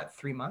is what,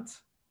 3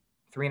 months,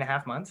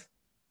 3.5 months?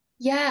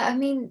 Yeah, I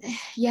mean,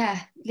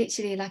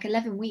 literally like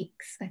 11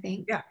 weeks, I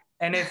think. Yeah.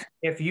 And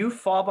if you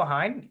fall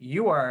behind,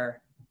 you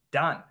are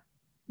done.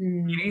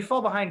 You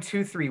fall behind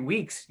 2-3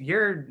 weeks,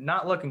 you're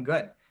not looking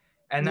good.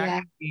 And that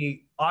can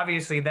be,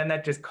 obviously, then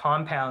that just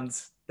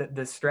compounds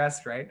the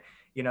stress, right?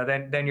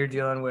 Then you're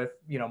dealing with,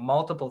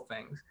 multiple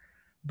things.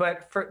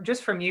 But from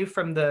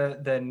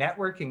the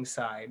networking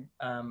side,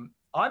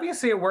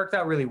 obviously it worked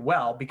out really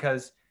well,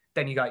 because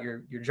then you got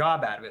your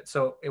job out of it.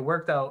 So it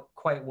worked out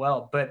quite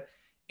well. But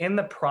in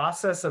the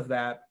process of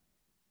that,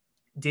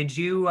 did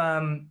you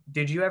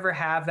ever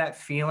have that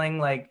feeling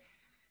like,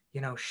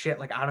 shit,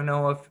 like, I don't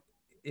know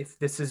if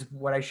this is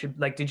what I should,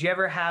 like, did you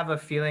ever have a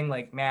feeling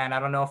like, man, I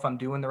don't know if I'm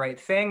doing the right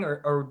thing,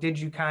 or did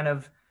you kind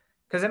of,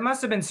 because it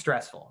must have been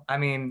stressful. I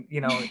mean,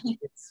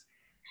 it's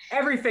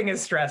everything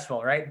is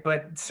stressful, right?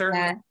 But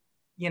certainly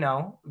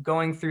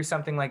going through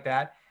something like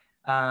that.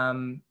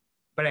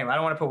 But anyway, I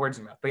don't want to put words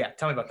in your mouth, but yeah,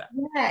 tell me about that.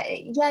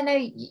 Yeah,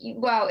 no,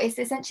 well, it's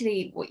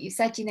essentially what you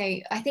said.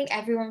 I think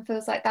everyone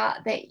feels like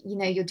that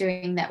you're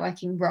doing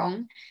networking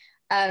wrong.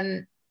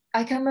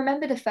 I can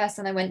remember the first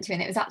one I went to,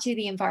 and it was actually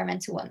the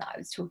environmental one that I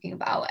was talking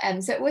about.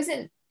 So it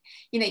wasn't,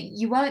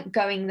 you weren't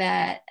going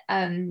there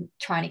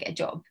trying to get a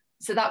job.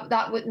 So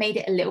that would made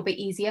it a little bit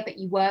easier, but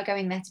you were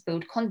going there to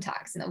build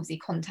contacts, and obviously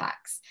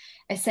contacts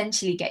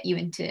essentially get you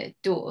into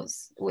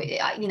doors.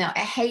 I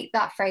hate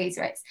that phrase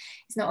where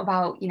it's not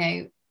about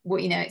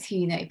what it's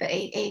who but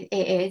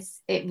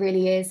it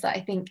really is. Like, I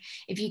think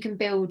if you can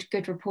build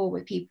good rapport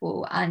with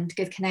people and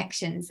good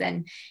connections,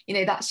 then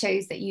that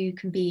shows that you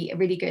can be a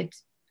really good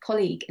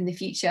colleague in the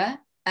future,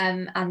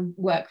 and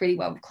work really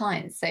well with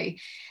clients. So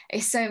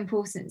it's so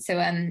important. So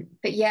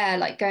but yeah,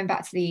 like going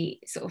back to the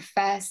sort of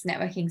first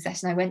networking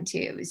session I went to,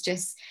 it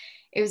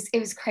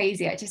was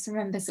crazy. I just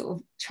remember sort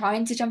of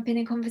trying to jump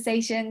in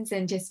conversations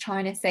and just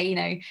trying to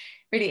say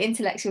really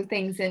intellectual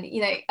things. And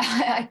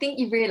I think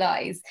you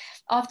realize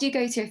after you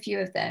go to a few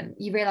of them,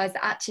 you realize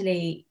that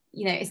actually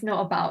it's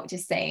not about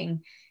just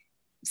saying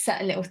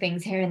certain little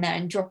things here and there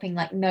and dropping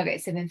like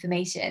nuggets of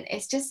information.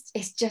 It's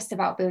just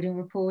about building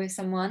rapport with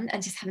someone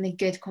and just having a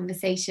good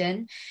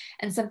conversation,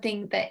 and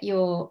something that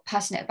you're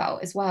passionate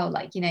about as well.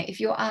 Like, if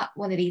you're at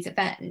one of these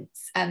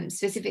events,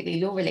 specifically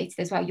law related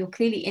as well, you're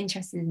clearly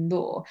interested in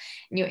law,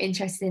 and you're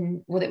interested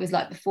in what it was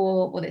like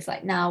before, what it's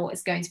like now, what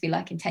it's going to be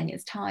like in 10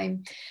 years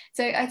time.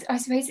 So I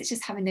suppose it's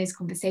just having those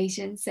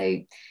conversations. So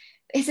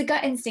it's a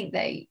gut instinct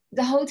though.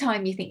 The whole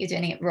time you think you're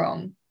doing it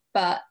wrong,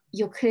 but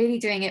you're clearly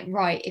doing it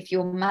right if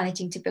you're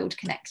managing to build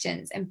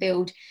connections and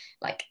build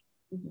like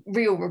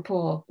real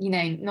rapport,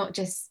 not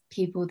just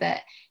people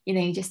that,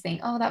 you just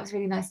think, oh, that was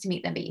really nice to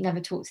meet them, but you never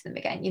talk to them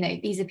again.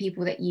 These are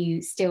people that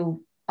you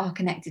still are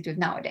connected with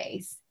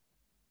nowadays.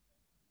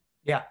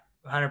 Yeah,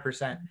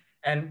 100%.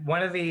 And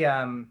one of the,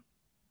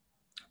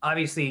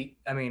 obviously,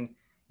 I mean,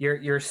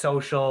 you're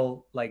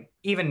social, like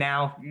even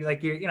now,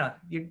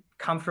 you're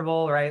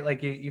comfortable, right?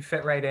 Like you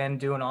fit right in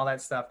doing all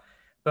that stuff.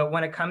 But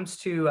when it comes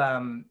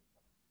to,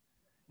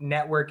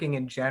 networking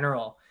in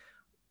general,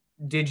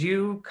 did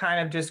you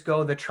kind of just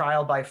go the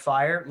trial by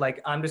fire?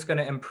 Like, I'm just going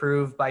to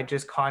improve by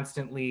just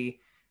constantly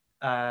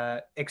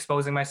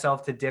exposing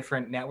myself to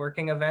different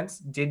networking events?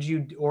 Did you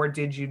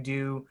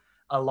do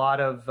a lot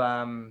of,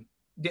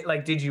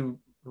 did you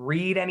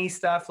read any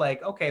stuff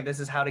like, okay, this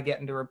is how to get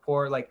into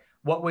rapport? Like,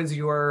 what was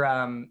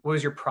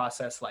your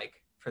process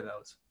like for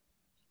those?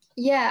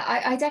 Yeah,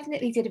 I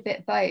definitely did a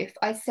bit both.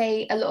 I'd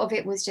say a lot of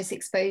it was just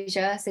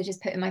exposure. So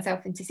just putting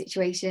myself into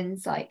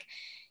situations like,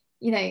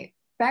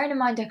 bearing in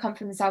mind I come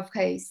from the South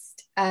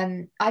Coast,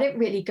 I don't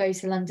really go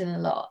to London a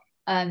lot.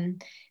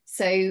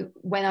 So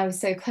when I was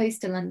so close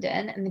to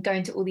London and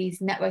going to all these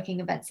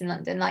networking events in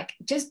London, like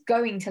just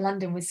going to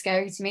London was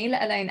scary to me,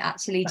 let alone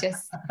actually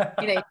just,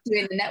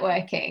 doing the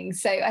networking.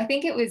 So I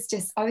think I was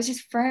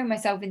just throwing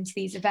myself into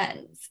these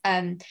events.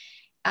 And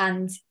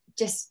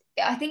just,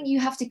 I think you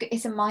have to,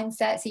 it's a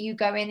mindset. So you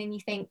go in and you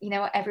think,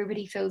 what,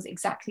 everybody feels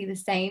exactly the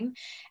same.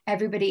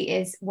 Everybody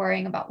is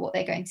worrying about what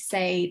they're going to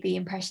say, the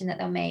impression that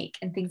they'll make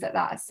and things like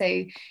that.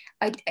 So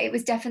it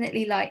was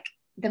definitely like,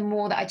 the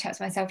more that I chucked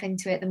myself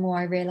into it, the more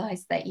I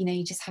realized that,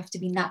 you just have to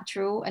be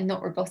natural and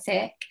not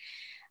robotic,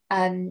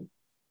 and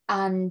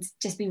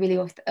just be really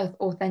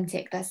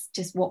authentic. That's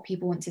just what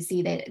people want to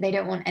see. They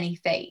don't want any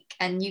fake,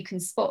 and you can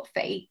spot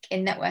fake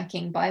in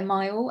networking by a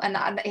mile, and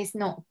it's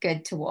not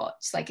good to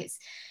watch. Like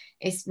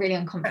it's really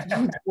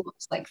uncomfortable to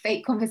watch like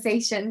fake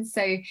conversations.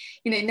 So,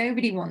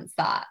 nobody wants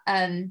that.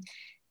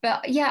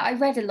 But yeah, I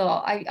read a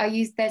lot.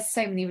 There's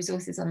so many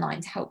resources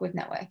online to help with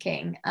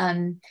networking.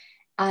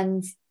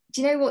 And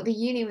do you know what? The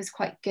uni was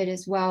quite good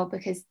as well,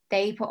 because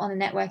they put on a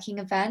networking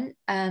event.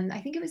 I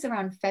think it was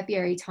around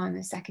February time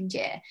of second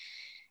year.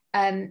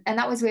 And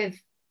that was with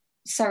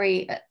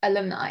Surrey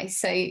alumni.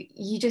 So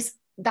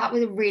that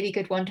was a really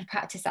good one to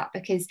practice at,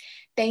 because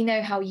they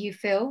know how you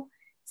feel.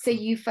 So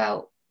you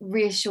felt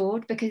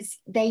reassured because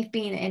they've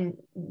been in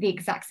the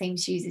exact same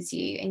shoes as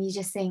you, and you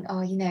just think,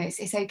 oh,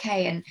 it's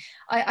okay. And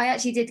I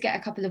actually did get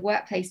a couple of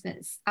work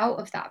placements out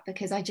of that,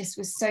 because I just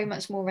was so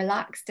much more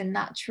relaxed and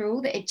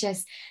natural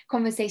that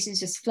conversations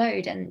just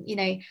flowed. And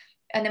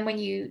and then when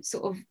you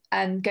sort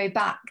of go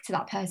back to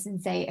that person,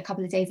 say a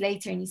couple of days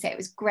later, and you say it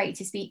was great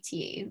to speak to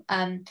you,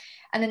 and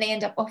then they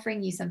end up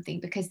offering you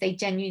something because they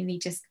genuinely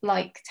just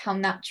liked how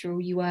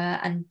natural you were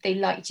and they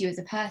liked you as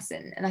a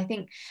person. And I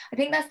think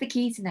that's the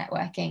key to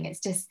networking. It's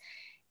just,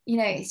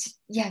 it's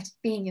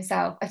just being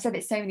yourself. I've said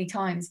it so many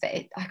times, but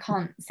I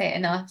can't say it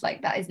enough.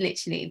 Like, that is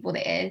literally what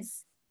it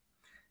is.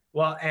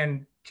 Well,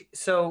 and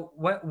so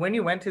when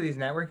you went to these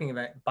networking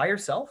events by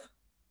yourself,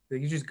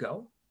 did you just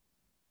go?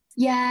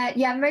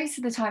 Yeah, most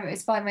of the time it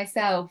was by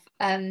myself.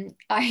 There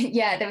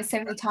were so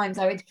many times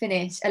I would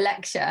finish a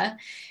lecture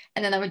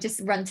and then I would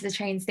just run to the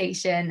train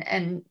station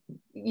and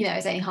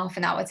it's only half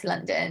an hour to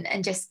London,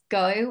 and just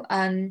go.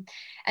 And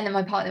then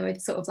my partner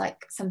would sort of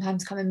like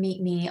sometimes come and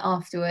meet me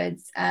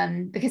afterwards,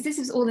 because this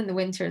was all in the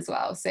winter as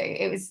well. So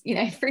it was,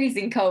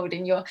 freezing cold,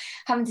 and you're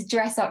having to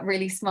dress up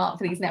really smart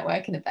for these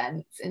networking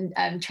events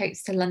and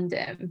trips to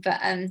London. But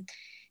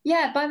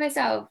yeah, by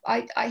myself,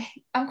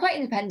 I'm quite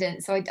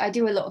independent. So I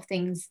do a lot of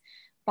things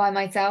by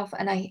myself,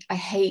 and I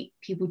hate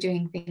people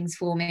doing things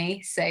for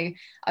me. So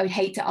I would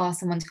hate to ask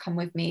someone to come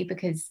with me,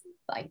 because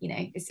like,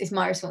 it's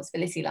my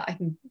responsibility. Like I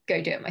can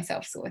go do it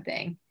myself, sort of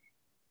thing.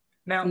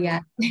 Now,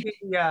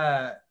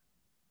 yeah.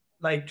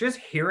 Like just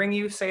hearing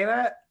you say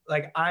that,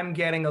 like I'm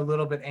getting a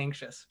little bit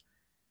anxious,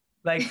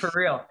 like for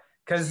real.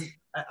 Because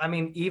I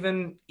mean,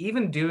 even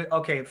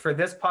okay, for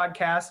this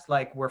podcast,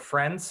 like we're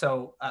friends,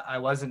 so I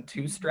wasn't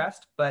too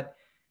stressed. But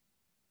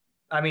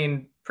I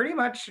mean, pretty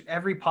much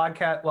every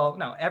podcast, well,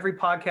 no, every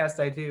podcast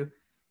I do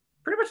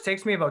pretty much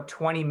takes me about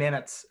 20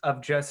 minutes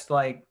of just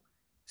like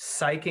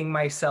psyching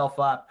myself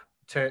up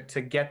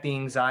to get the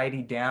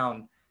anxiety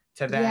down,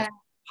 to then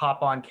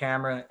hop on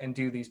camera and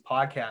do these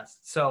podcasts.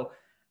 So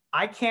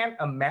I can't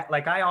imagine,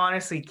 like I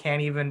honestly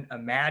can't even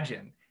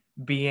imagine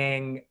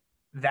being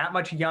that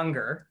much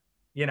younger.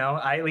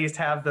 I at least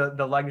have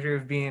the luxury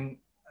of being,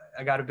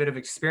 I got a bit of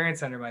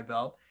experience under my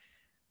belt,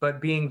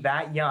 but being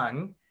that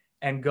young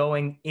and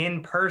going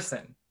in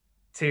person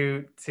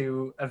to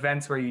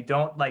events where you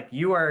don't, like,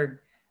 you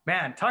are,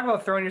 man, talk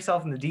about throwing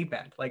yourself in the deep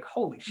end. Like,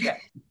 holy shit.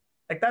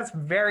 Like, that's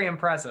very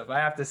impressive, I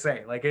have to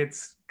say. Like,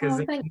 it's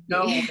because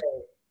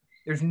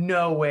there's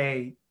no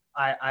way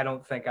I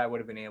don't think I would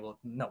have been able.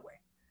 No way,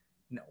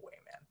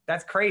 man.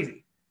 That's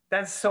crazy.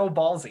 That's so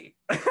ballsy.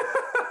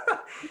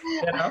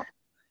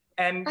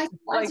 And I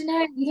don't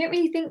know. You don't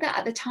really think that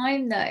at the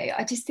time, though.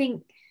 I just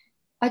think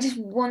I just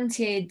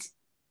wanted,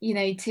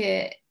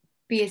 to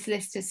be a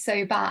solicitor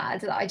so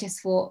bad that I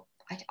just thought,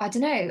 I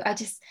don't know. I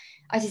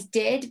just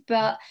did.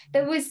 But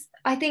there was,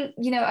 I think,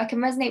 I can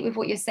resonate with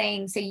what you're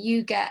saying. So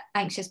you get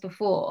anxious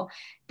before.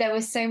 There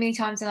were so many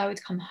times when I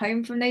would come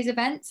home from those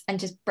events and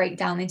just break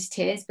down into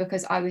tears,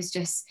 because I was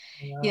just,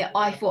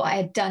 I thought I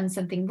had done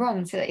something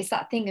wrong. So it's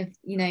that thing of,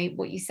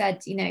 what you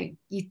said,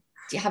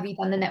 have you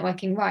done the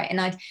networking right? And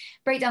I'd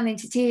break down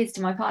into tears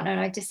to my partner, and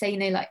I'd just say,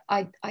 like,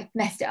 I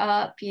messed it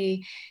up.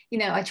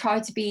 I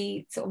tried to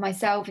be sort of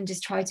myself and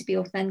just tried to be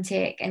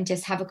authentic and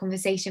just have a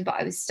conversation, but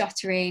I was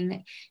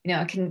stuttering.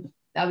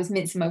 I was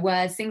mincing my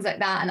words, things like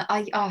that.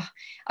 And I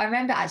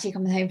remember actually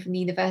coming home from the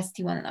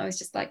university one, and I was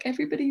just like,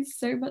 everybody's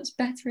so much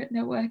better at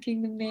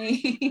networking than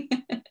me.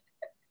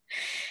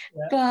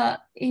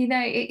 But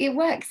it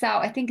works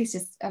out. I think it's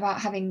just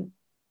about having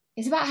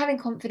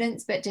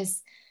confidence, but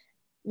just,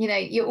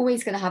 you're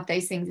always going to have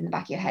those things in the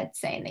back of your head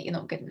saying that you're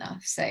not good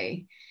enough. So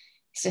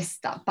it's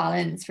just that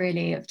balance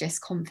really of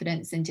just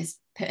confidence and just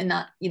putting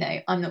that,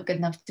 I'm not good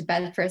enough to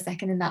bed for a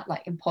second, and that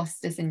like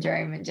imposter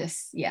syndrome, and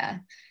just,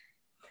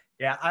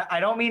 I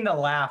don't mean to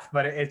laugh,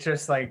 but it's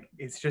just like,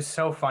 it's just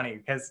so funny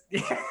because,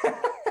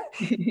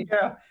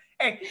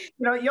 hey,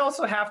 you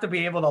also have to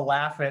be able to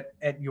laugh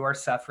at your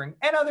suffering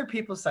and other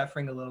people's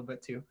suffering a little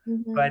bit too.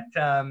 Mm-hmm. But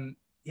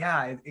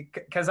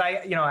because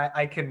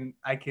I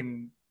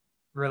can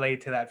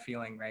relate to that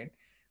feeling, right?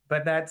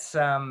 But that's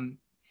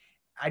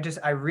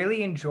I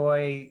really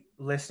enjoy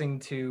listening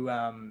to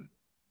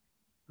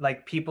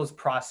like people's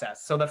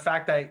process. So the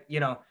fact that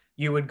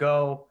you would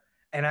go,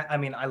 and I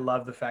mean I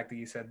love the fact that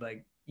you said,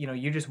 like,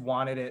 you just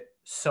wanted it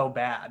so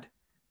bad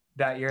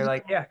that you're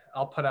like, yeah,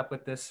 I'll put up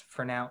with this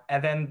for now.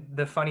 And then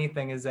the funny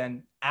thing is,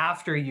 then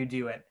after you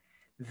do it,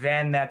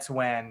 then that's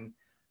when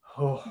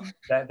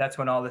that's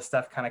when all this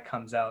stuff kind of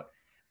comes out.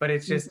 But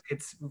it's just,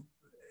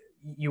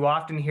 you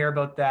often hear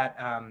about that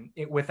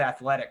with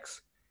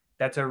athletics.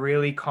 That's a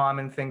really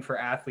common thing for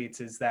athletes,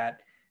 is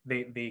that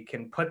they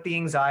can put the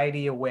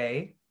anxiety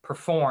away,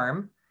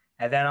 perform,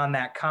 and then on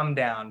that come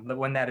down,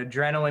 when that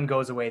adrenaline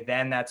goes away,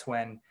 then that's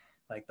when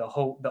like the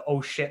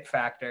oh shit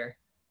factor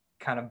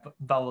kind of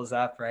bubbles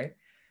up, right?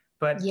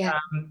 But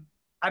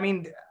I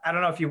mean, I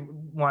don't know if you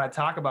want to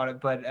talk about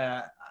it, but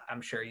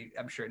I'm sure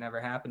it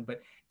never happened.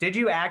 But did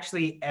you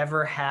actually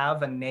ever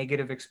have a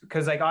negative experience?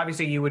 Because like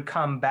obviously you would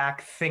come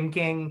back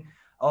thinking,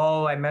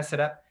 oh, I messed it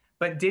up.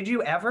 But did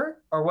you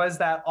ever, or was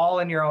that all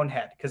in your own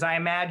head? Because I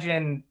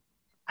imagine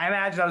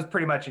that was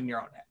pretty much in your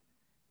own head,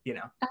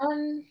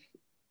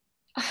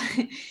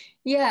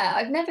 Yeah,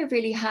 I've never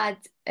really had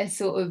a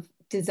sort of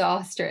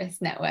disastrous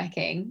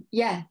networking.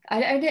 Yeah,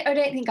 I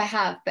don't think I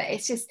have, but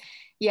it's just,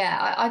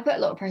 I put a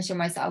lot of pressure on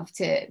myself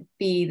to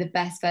be the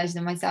best version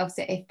of myself.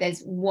 So if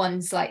there's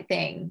one slight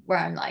thing where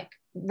I'm like,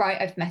 right,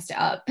 I've messed it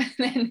up,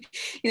 then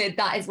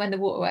that is when the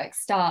waterworks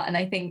start. And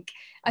I think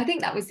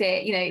that was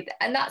it,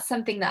 and that's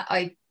something that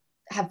I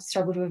have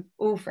struggled with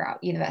all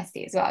throughout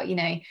university as well.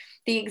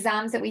 The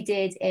exams that we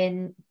did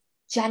in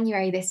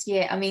January this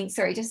year. I mean,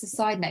 sorry, just a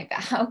side note, but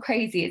how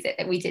crazy is it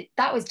that we did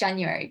that? Was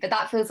January, but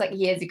that feels like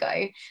years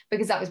ago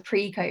because that was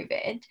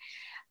pre-COVID.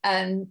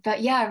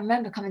 But yeah, I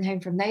remember coming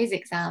home from those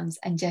exams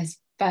and just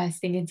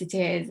bursting into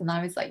tears, and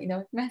I was like,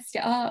 I've messed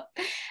it up.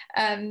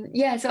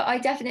 Yeah, so I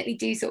definitely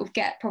do sort of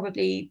get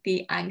probably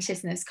the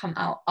anxiousness come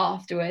out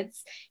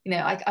afterwards.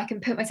 I can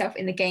put myself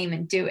in the game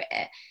and do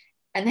it,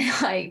 and then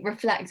I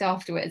reflect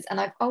afterwards, and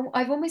I've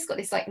almost got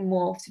this like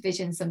morphed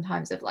vision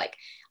sometimes of like,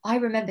 I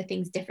remember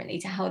things differently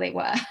to how they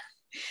were.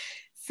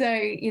 So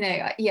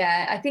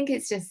yeah, I think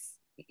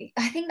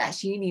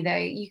that's uni though.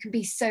 You can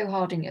be so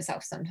hard on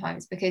yourself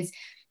sometimes because,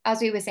 as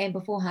we were saying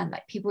beforehand,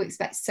 like people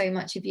expect so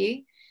much of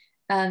you,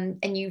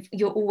 and you've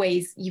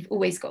always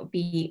got to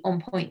be on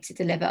point to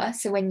deliver.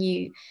 So when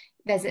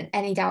there's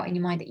any doubt in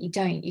your mind that you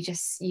don't,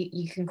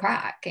 you can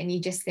crack, and you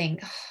just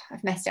think, oh,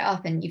 I've messed it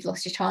up, and you've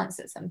lost your chance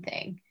at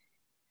something.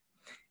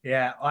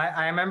 Yeah,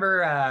 I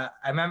remember.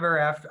 I remember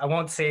after. I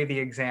won't say the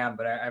exam,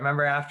 but I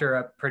remember after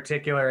a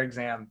particular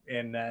exam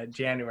in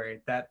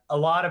January that a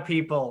lot of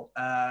people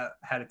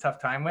had a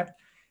tough time with,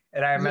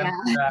 and I remember.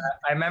 Yeah.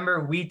 I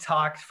remember we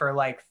talked for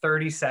like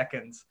 30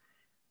 seconds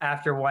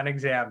after one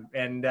exam,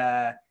 and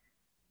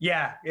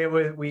yeah, we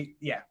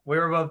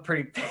were both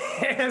pretty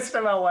pissed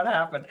about what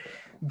happened,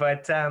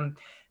 but and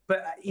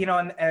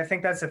I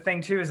think that's the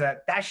thing too, is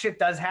that shit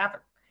does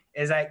happen,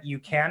 is that you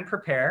can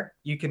prepare,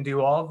 you can do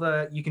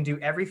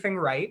everything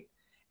right,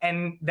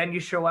 and then you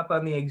show up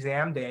on the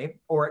exam day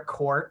or at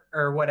court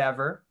or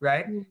whatever,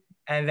 right? Mm.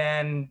 And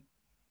then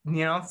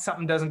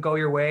something doesn't go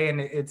your way and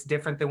it's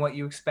different than what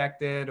you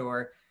expected,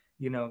 or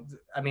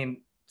I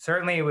mean,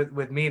 certainly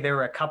with me there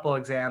were a couple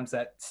exams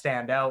that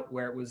stand out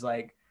where it was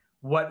like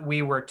what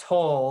we were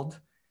told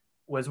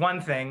was one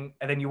thing,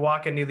 and then you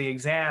walk into the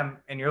exam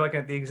and you're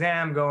looking at the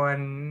exam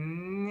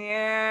going,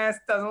 yeah, this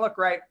doesn't look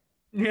right,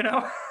 you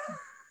know.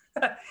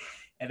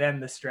 And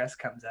then the stress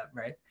comes up,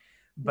 right?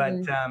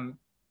 But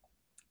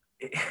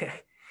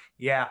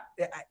yeah,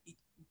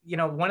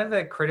 one of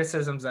the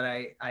criticisms that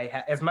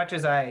I as much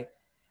as I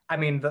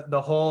mean,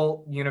 the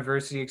whole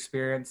university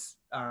experience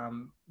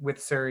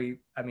with Surrey,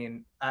 I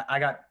mean, I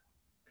got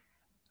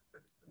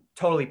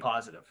totally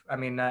positive. I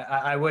mean,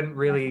 I wouldn't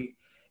really,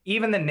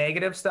 even the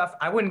negative stuff,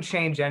 I wouldn't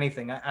change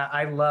anything.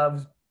 I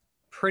loved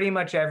pretty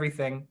much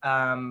everything.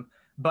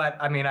 But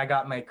I mean, I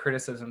got my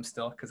criticism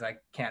still because I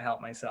can't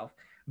help myself.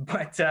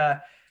 But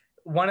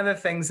one of the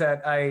things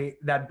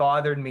that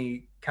bothered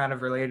me, kind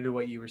of related to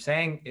what you were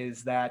saying,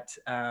 is that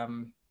at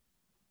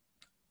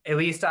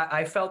least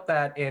I felt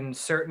that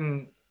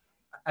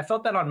I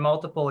felt that on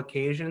multiple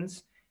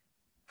occasions,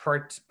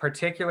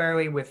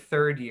 particularly with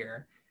third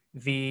year,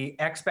 the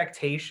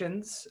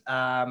expectations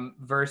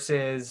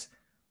versus,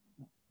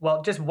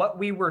 well, just what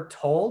we were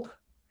told,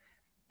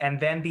 and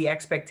then the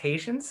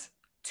expectations,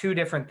 two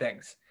different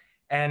things.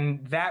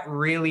 And that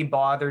really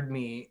bothered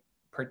me,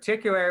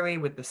 particularly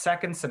with the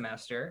second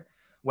semester,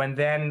 when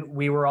then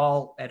we were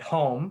all at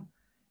home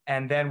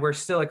and then we're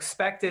still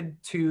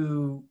expected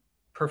to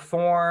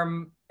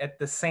perform at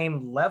the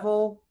same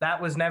level.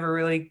 That was never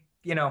really,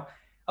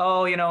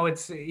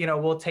 it's,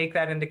 we'll take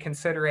that into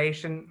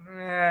consideration.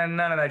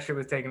 None of that shit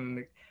was taken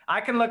into.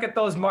 I can look at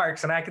those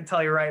marks and I can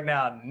tell you right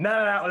now, none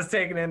of that was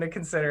taken into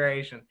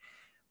consideration.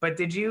 But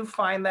did you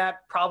find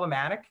that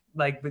problematic?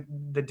 Like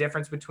the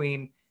difference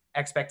between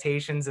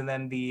expectations and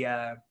then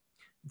the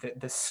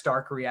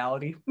stark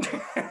reality?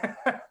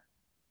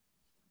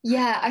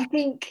 Yeah, I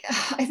think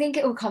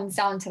it all comes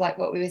down to like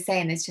what we were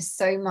saying. There's just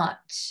so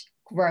much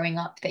growing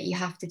up that you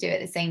have to do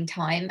at the same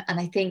time. And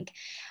I think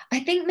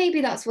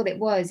maybe that's what it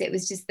was. It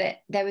was just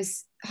that there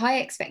was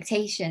high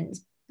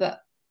expectations,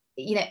 but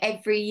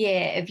every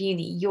year of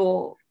uni,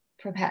 you're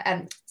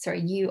prepared.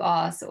 You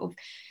are sort of,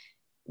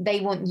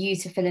 they want you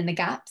to fill in the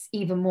gaps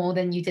even more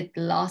than you did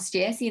the last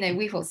year. So,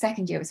 we thought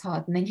second year was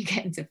hard, and then you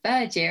get into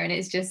third year and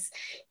it's just,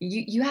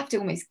 you have to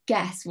almost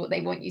guess what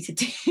they want you to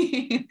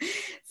do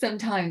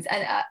sometimes.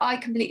 And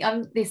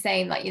I'm the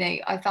same, like,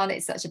 I found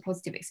it such a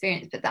positive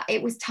experience, but that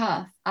it was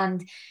tough.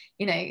 And,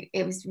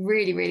 it was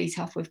really, really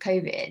tough with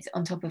COVID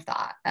on top of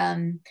that.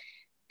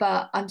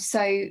 But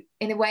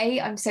in a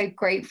way, I'm so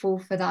grateful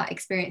for that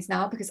experience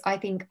now, because I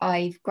think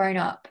I've grown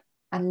up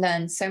and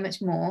learned so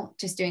much more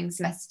just doing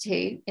semester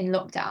 2 in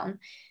lockdown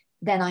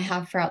than I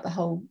have throughout the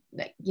whole,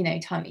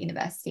 time at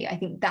university. I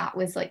think that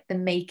was like the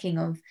making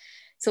of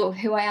sort of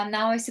who I am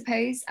now, I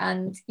suppose.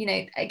 And,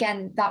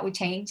 again, that would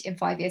change in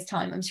 5 years'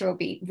 time. I'm sure it'll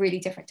be really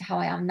different to how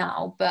I am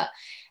now. But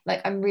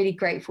like, I'm really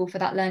grateful for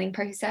that learning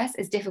process,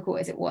 as difficult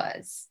as it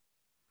was.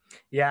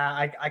 Yeah,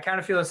 I kind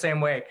of feel the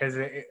same way, because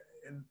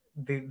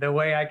the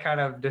way I kind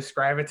of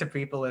describe it to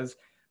people is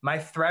my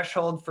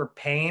threshold for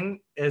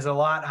pain is a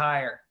lot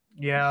higher.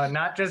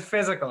 Not just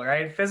physical,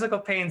 right? Physical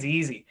pain's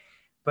easy,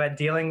 but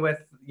dealing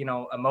with,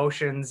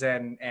 emotions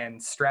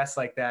and stress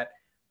like that.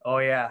 Oh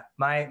yeah.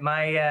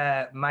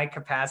 My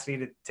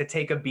capacity to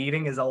take a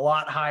beating is a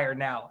lot higher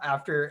now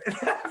after,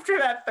 after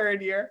that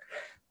third year.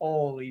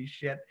 Holy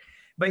shit.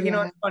 But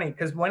Yeah. it's funny,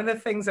 because one of the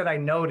things that I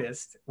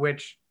noticed,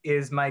 which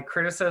is my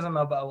criticism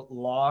about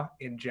law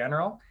in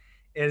general,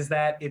 is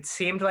that it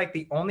seemed like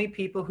the only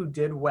people who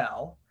did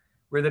well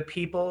were the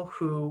people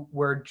who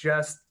were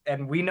just,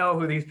 and we know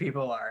who these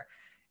people are,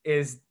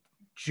 is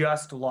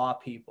just law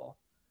people.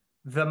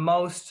 the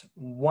most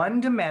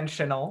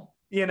one-dimensional,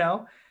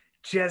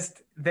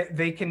 just that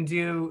they can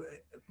do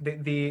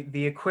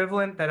the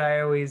equivalent that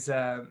I always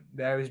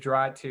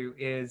draw it to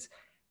is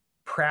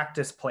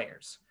practice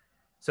players.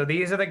 So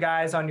these are the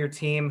guys on your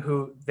team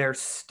who they're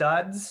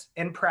studs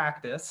in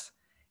practice,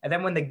 and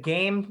then when the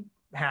game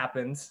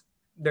happens,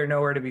 they're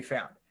nowhere to be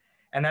found.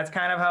 And that's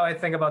kind of how I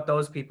think about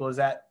those people, is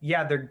that,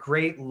 yeah, they're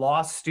great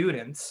law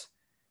students,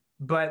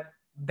 but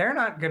they're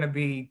not going to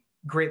be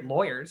great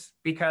lawyers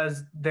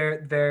because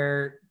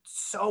they're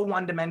so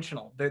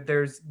one-dimensional.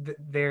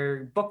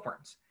 They're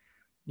bookworms.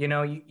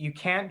 You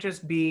can't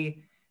just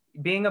being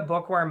a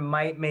bookworm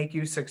might make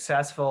you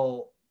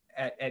successful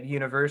at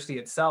university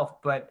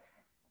itself, but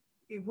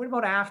what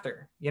about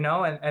after,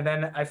 and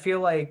then I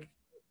feel like,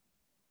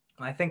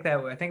 I think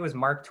it was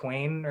Mark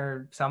Twain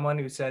or someone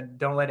who said,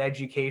 don't let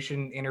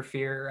education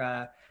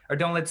interfere, or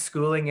don't let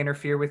schooling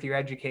interfere with your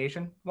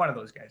education. One of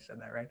those guys said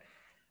that, right?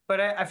 But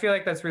I feel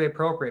like that's really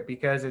appropriate,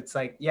 because it's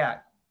like, yeah,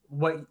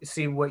 what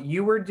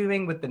you were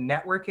doing with the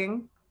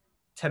networking,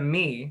 to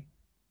me,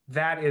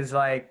 that is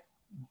like,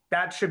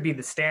 that should be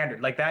the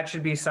standard. Like, that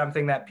should be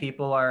something that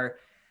people are,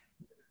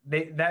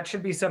 that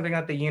should be something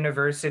that the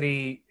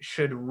university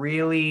should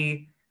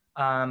really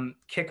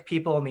kick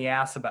people in the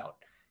ass about,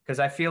 because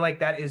I feel like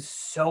that is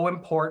so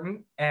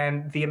important.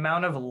 And the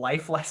amount of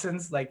life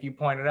lessons, like you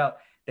pointed out,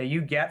 that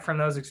you get from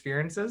those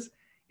experiences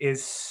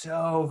is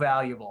so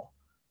valuable.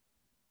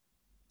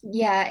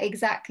 Yeah,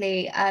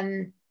 exactly.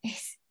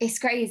 It's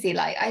crazy.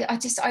 Like I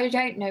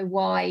don't know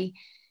why.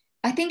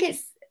 I think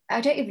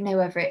I don't even know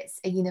whether it's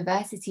a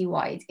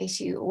university-wide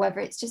issue or whether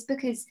it's just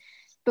because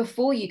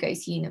before you go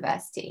to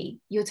university,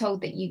 you're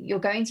told that you're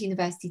going to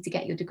university to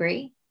get your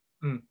degree.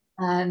 Mm.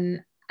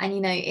 And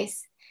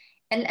it's,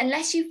 and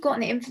unless you've got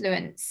an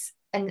influence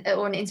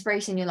or an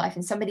inspiration in your life,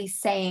 and somebody's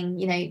saying,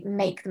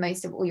 make the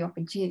most of all your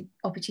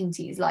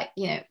opportunities, like,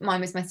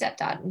 mine was my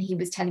stepdad, and he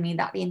was telling me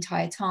that the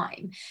entire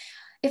time.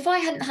 If I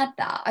hadn't had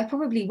that, I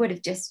probably would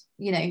have just,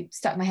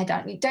 stuck my head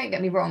down. I mean, don't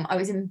get me wrong, I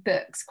was in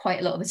books quite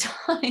a lot of the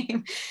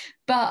time,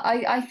 but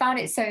I found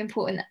it so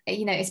important,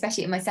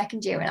 especially in my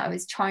second year when I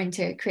was trying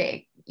to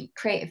create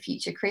a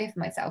future career for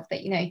myself,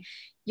 that,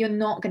 you're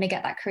not going to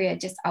get that career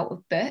just out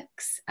of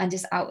books and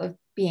just out of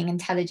being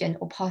intelligent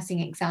or passing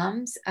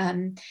exams.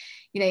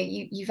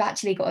 You've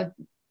actually got to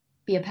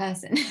be a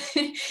person.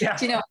 Yeah.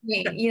 Do you know what I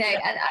mean?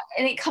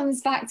 And it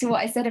comes back to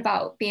what I said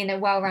about being a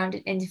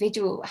well-rounded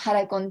individual. Had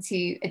I gone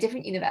to a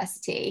different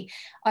university,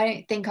 I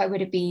don't think I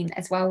would have been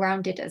as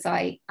well-rounded as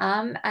I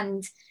am.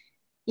 And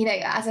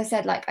as I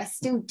said, like, I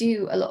still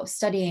do a lot of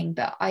studying,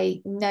 but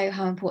I know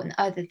how important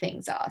other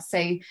things are.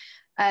 So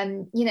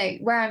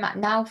where I'm at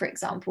now, for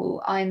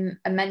example, I'm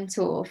a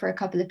mentor for a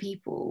couple of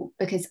people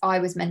because I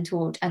was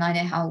mentored and I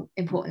know how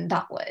important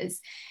that was.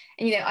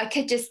 And I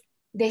could just,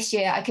 this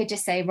year I could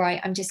just say,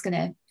 right, I'm just going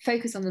to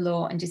focus on the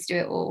law and just do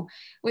it all,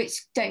 which,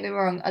 don't get me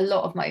wrong, a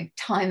lot of my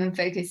time and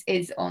focus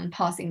is on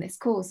passing this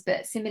course.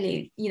 But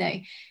similarly,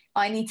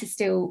 I need to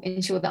still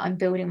ensure that I'm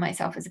building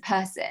myself as a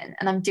person,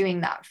 and I'm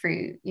doing that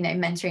through,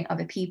 mentoring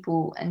other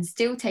people and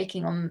still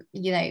taking on,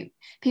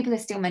 people are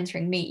still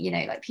mentoring me,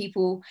 like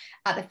people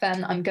at the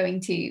firm that I'm going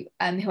to,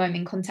 who I'm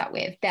in contact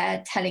with,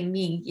 they're telling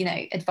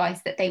me,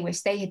 advice that they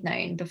wish they had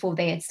known before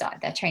they had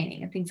started their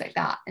training and things like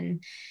that.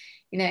 And,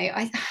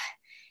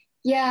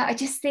 I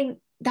just think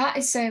that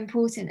is so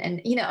important. And,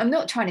 I'm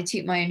not trying to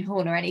toot my own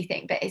horn or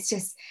anything, but it's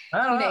just,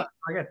 but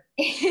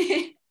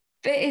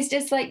it's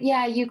just like,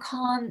 yeah, you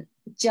can't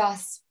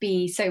just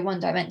be so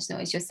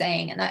one-dimensional, as you're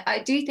saying. And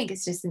I do think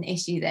it's just an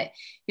issue that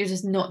you're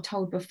just not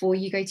told before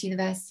you go to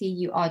university.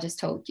 You are just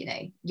told,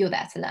 you're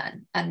there to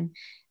learn, and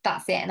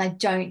that's it. And I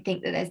don't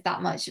think that there's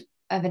that much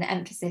of an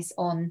emphasis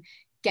on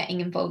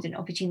getting involved in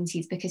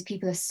opportunities, because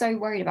people are so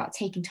worried about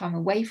taking time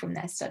away from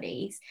their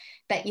studies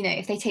that,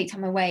 if they take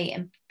time away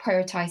and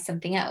prioritize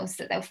something else,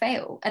 that they'll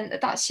fail. And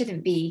that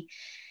shouldn't be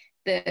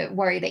the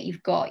worry that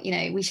you've got.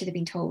 We should have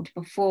been told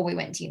before we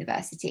went to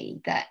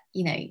university that,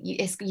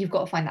 you've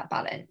got to find that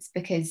balance,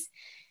 because,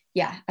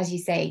 yeah, as you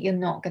say, you're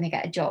not going to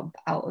get a job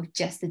out of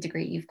just the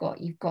degree you've got.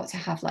 You've got to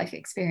have life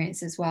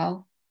experience as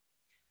well.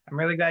 I'm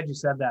really glad you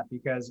said that,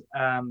 because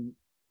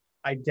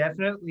I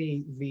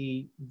definitely,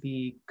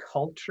 the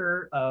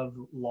culture of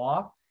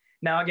law.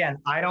 Now, again,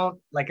 I don't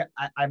like,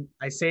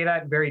 I say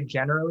that very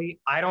generally.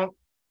 I don't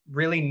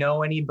really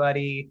know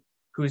anybody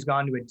who's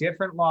gone to a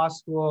different law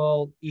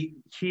school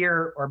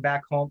here or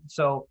back home.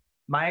 So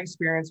my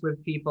experience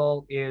with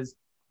people is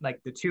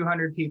like the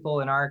 200 people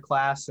in our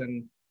class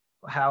and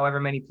however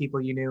many people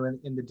you knew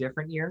in the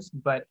different years.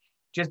 But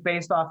just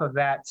based off of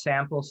that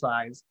sample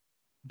size,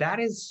 that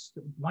is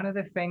one of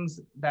the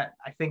things that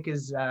I think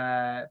is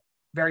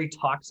very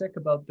toxic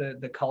about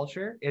the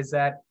culture, is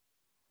that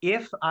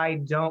if I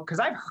don't, because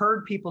I've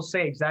heard people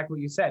say exactly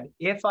what you said,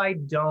 if I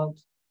don't,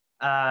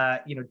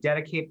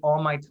 dedicate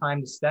all my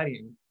time to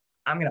studying,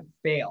 I'm going to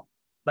fail.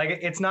 Like,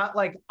 it's not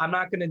like I'm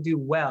not going to do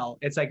well.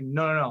 It's like,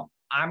 no,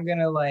 I'm going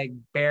to like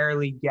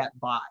barely get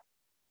by.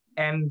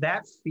 And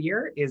that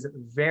fear is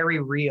very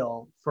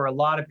real for a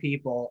lot of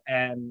people.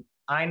 And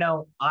I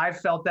know I've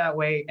felt that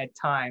way at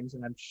times,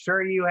 and I'm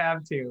sure you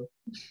have too.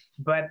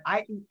 But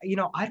I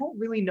don't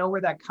really know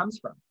where that comes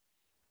from.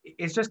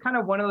 It's just kind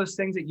of one of those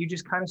things that you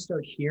just kind of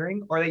start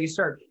hearing or that you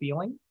start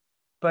feeling.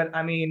 But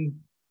I mean,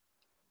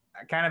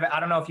 I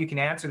don't know if you can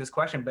answer this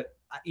question, but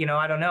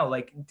I don't know.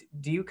 Like,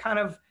 do you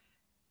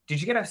did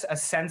you get a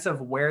sense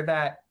of where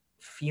that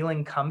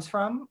feeling comes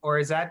from? Or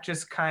is that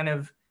just kind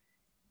of,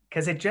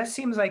 because it just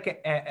seems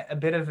like a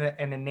bit of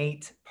an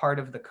innate part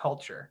of the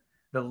culture,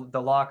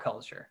 the law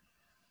culture.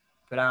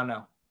 But I don't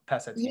know.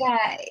 Pass that to you.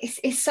 Yeah,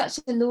 it's such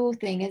a law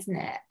thing, isn't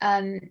it?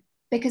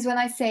 Because when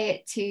I say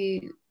it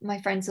to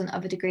my friends on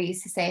other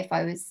degrees, to say if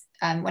I was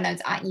when I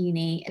was at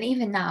uni, and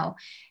even now,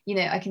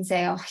 I can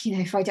say, oh,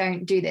 if I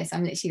don't do this,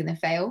 I'm literally going to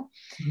fail.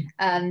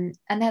 And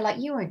they're like,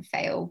 you won't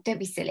fail. Don't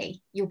be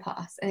silly. You'll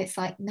pass. And it's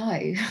like, no,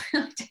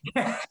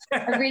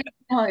 I really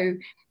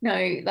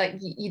no, like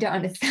you don't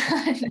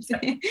understand.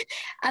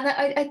 And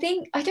I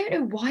think I don't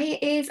know why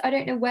it is. I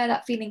don't know where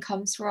that feeling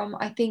comes from.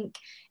 I think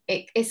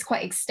it's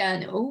quite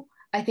external.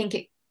 I think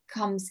it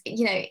comes,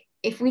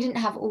 if we didn't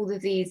have all of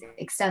these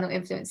external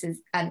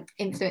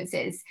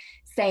influences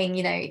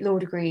saying, law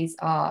degrees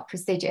are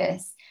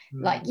prestigious.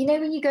 Like,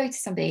 when you go to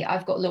somebody,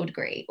 I've got a law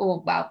degree,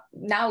 or well,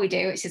 now we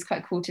do, which is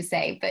quite cool to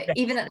say. But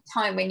even at the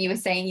time when you were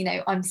saying,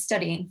 I'm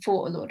studying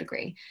for a law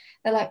degree,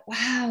 they're like,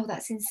 wow,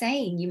 that's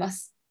insane. You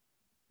must,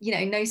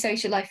 no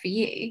social life for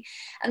you.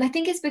 And I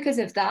think it's because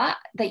of that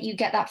you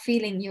get that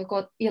feeling you're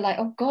like,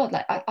 oh God,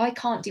 like I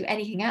can't do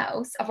anything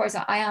else. Otherwise,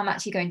 I am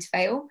actually going to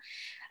fail.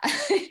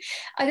 I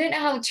don't know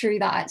how true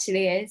that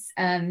actually is.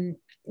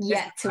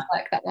 Yet to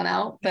work that one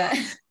out, but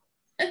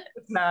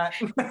it's not.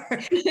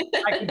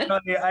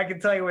 I can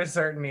tell you with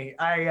certainty.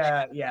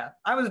 I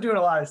was doing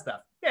a lot of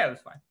stuff. Yeah, it was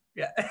fine.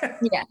 Yeah.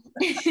 Yeah.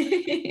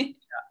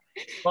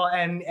 Well,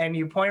 and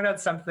you pointed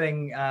out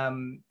something.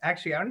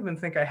 Actually, I don't even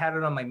think I had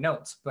it on my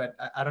notes, but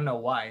I don't know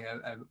why.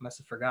 I must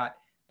have forgot.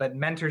 But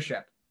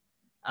mentorship.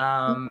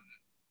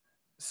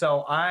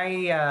 So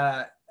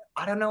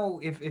I don't know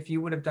if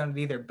you would have done it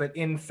either. But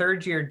in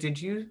third year,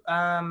 did you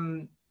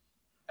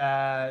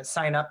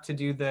sign up to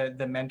do the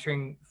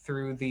mentoring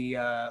through the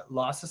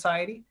Law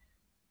Society?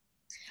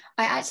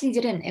 I actually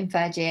didn't in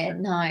third year.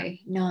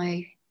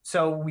 No.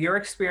 So your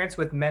experience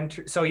with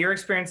your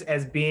experience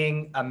as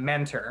being a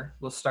mentor,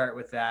 we'll start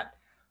with that.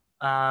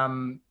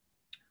 Well,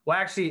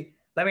 actually,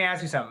 let me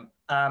ask you something.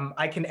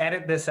 I can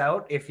edit this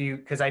out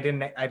because I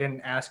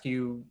didn't ask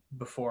you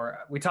before.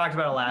 We talked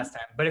about it last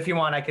time, but if you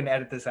want, I can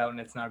edit this out and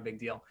it's not a big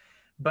deal.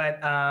 But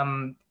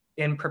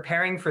in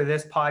preparing for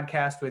this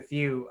podcast with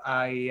you,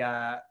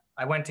 I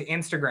went to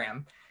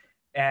Instagram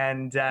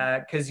and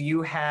because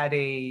you had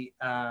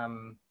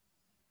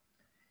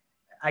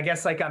I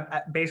guess like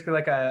basically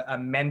like a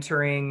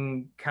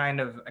mentoring kind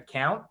of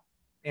account,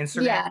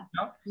 Instagram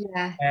account.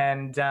 Yeah.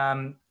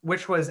 And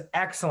which was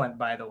excellent,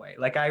 by the way.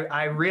 Like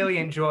I really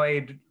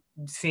enjoyed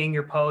seeing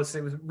your posts.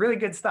 It was really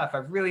good stuff. I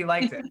really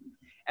liked it.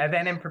 And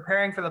then in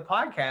preparing for the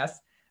podcast,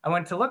 I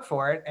went to look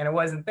for it and it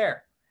wasn't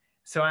there.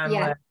 So I'm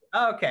like,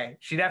 oh, okay,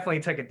 she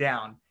definitely took it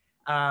down.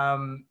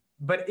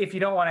 But if you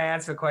don't want to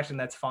answer the question,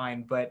 that's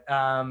fine. But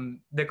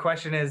the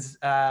question is,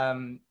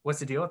 what's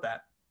the deal with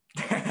that?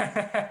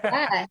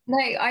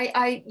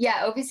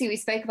 Obviously we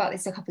spoke about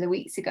this a couple of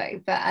weeks ago,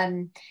 but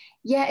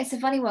it's a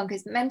funny one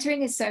because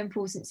mentoring is so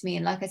important to me.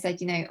 And like I said,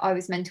 I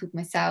was mentored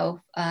myself,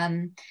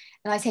 and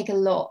I take a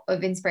lot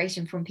of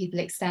inspiration from people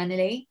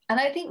externally, and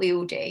I think we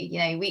all do.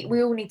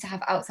 We all need to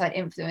have outside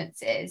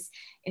influences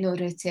in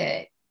order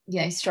to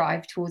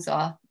strive towards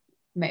our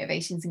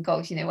motivations and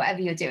goals,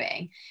 whatever you're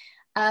doing.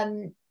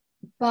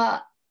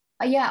 But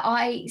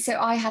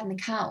I had an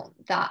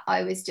account that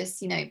I was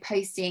just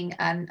posting.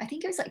 I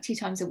think it was like 2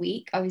 times a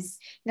week. I was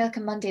like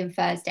a Monday and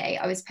Thursday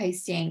I was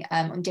posting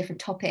on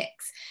different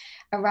topics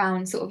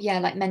around sort of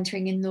like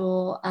mentoring in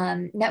law,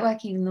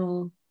 networking in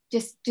law,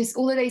 just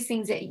all of those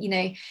things that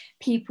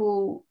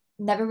people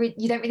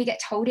you don't really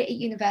get told it at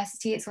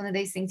university. It's one of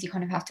those things you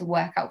kind of have to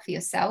work out for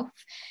yourself.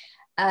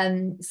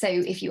 So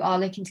if you are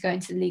looking to go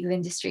into the legal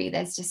industry,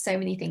 there's just so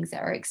many things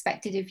that are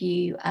expected of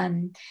you.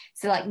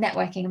 So like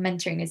networking and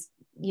mentoring is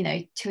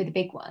 2 of the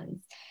big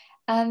ones.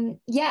 And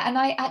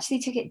I actually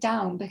took it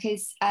down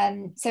because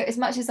so as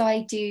much as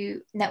I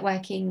do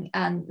networking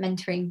and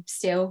mentoring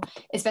still,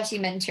 especially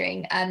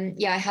mentoring,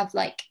 I have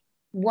like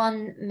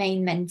one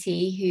main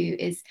mentee who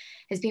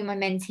has been my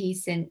mentee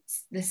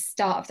since the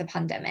start of the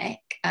pandemic,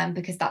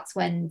 because that's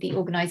when the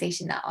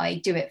organization that I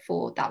do it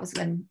for, that was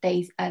when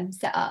they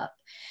set up.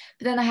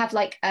 But then I have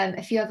like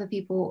a few other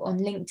people on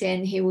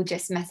LinkedIn who will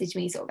just message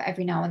me sort of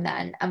every now and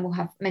then, and we'll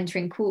have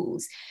mentoring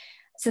calls.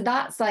 So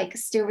that's like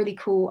still really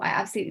cool. I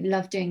absolutely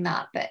love doing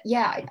that. But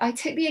I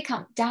took the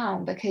account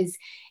down because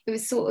it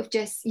was sort of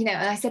just, and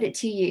I said it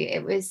to you,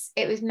 it was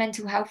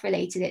mental health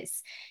related.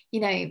 It's,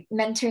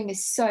 mentoring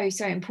is so,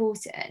 so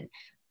important.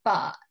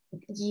 But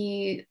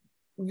you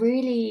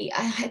really,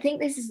 I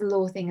think this is the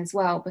law thing as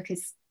well,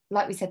 because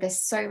like we said,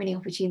 there's so many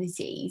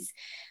opportunities,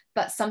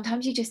 but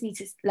sometimes you just need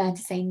to learn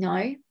to say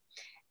no.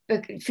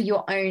 for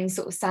your own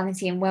sort of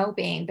sanity and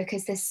well-being,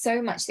 because there's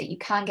so much that you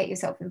can get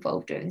yourself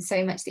involved with and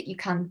so much that you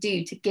can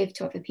do to give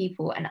to other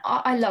people. And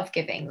I love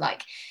giving.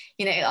 Like,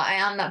 you know, I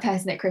am that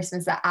person at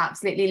Christmas that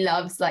absolutely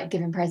loves like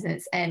giving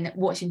presents and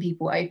watching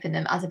people open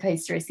them as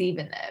opposed to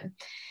receiving them.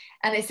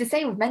 And it's the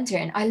same with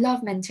mentoring. I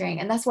love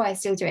mentoring, and that's why I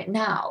still do it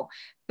now.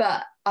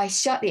 But I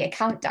shut the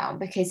account down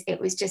because it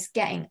was just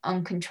getting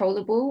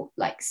uncontrollable.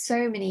 Like,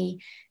 so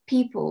many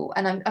people,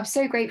 and I'm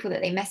so grateful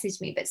that they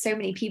messaged me, but so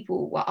many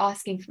people were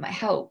asking for my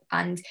help.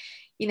 And,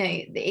 you know,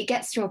 it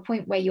gets to a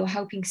point where you're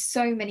helping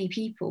so many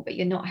people, but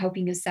you're not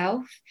helping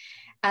yourself.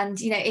 And,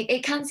 you know,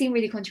 it can seem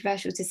really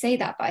controversial to say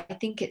that, but I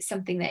think it's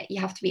something that you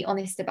have to be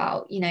honest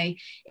about. You know,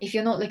 if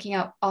you're not looking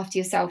out after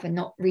yourself and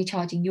not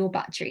recharging your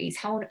batteries,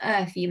 how on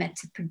earth are you meant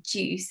to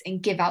produce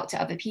and give out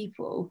to other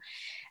people?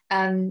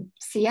 So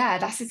yeah,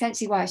 that's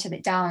essentially why I shut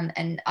it down.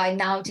 And I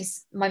now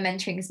just, my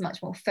mentoring is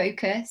much more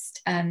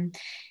focused.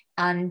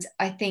 And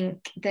I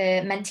think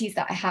the mentees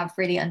that I have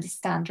really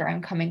understand where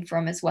I'm coming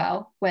from as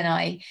well. When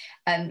I,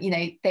 you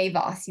know, they've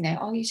asked, you know,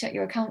 oh, you shut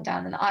your account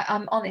down. And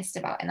I'm honest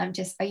about it. And I'm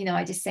just, you know,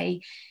 I just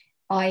say,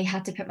 I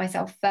had to put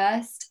myself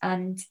first.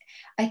 And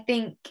I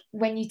think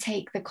when you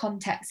take the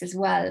context as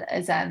well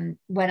as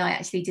when I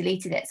actually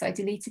deleted it. So I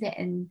deleted it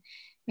in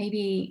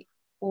maybe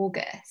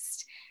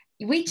August.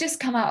 We just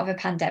come out of a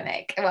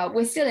pandemic. Well,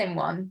 we're still in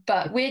one,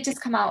 but we're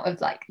just come out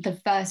of like the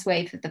first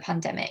wave of the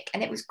pandemic,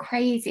 and it was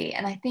crazy.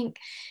 And I think,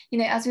 you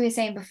know, as we were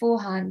saying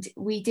beforehand,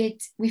 we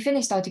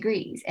finished our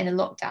degrees in a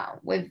lockdown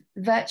with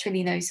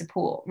virtually no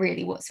support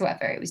really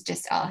whatsoever. It was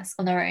just us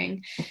on our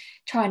own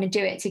trying to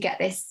do it to get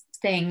this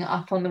thing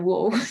up on the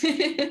wall.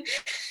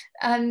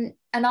 And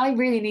I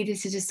really needed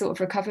to just sort of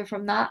recover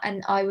from that.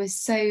 And I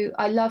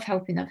love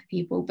helping other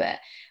people, but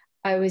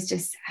I was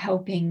just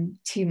helping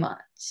too much.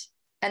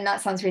 And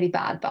that sounds really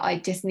bad, but I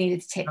just needed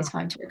to take the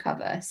time to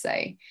recover. So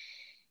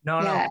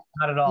No, yeah.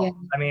 not at all. Yeah.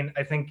 I mean,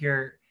 I think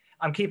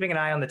I'm keeping an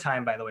eye on the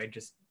time, by the way,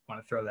 just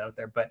want to throw that out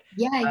there, but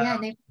Yeah, no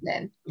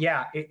problem.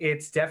 yeah,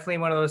 it's definitely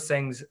one of those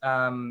things.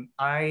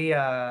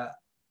 I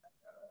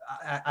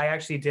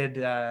actually did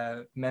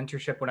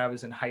mentorship when I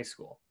was in high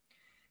school.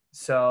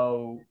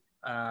 So,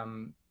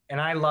 and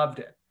I loved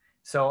it.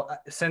 So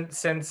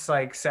since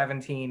like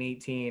 17,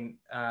 18,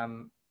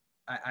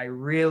 I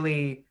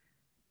really,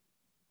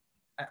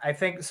 I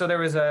think, so there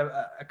was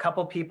a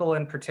couple people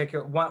in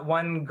particular,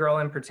 one girl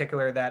in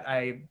particular that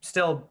I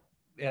still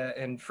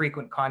in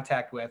frequent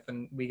contact with,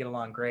 and we get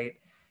along great.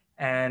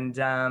 And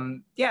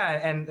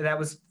yeah, and that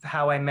was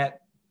how I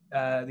met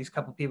these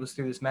couple people,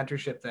 through this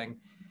mentorship thing.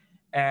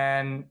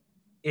 And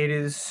it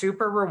is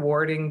super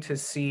rewarding to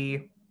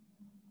see.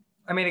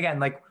 I mean, again,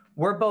 like,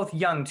 we're both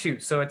young too,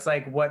 so it's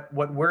like what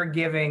we're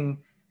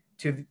giving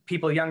to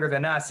people younger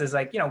than us is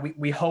like, you know,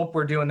 we hope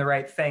we're doing the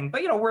right thing,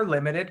 but, you know, we're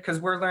limited because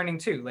we're learning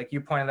too. Like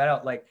you pointed that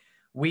out, like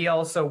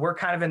we're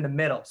kind of in the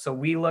middle. So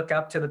we look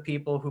up to the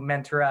people who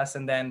mentor us,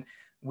 and then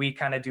we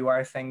kind of do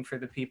our thing for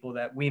the people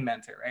that we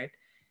mentor, right?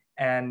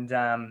 And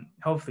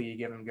hopefully you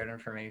give them good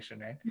information,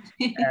 right?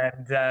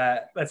 And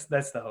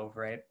that's the hope,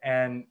 right?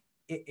 And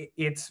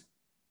it's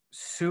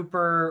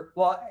super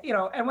well, you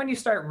know, and when you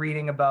start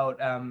reading about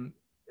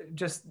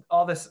just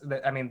all this,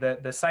 I mean,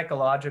 the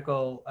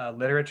psychological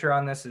literature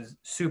on this is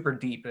super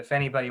deep. If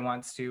anybody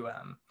wants to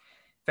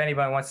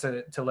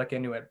look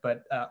into it,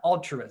 but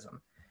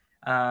altruism,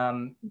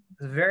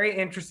 very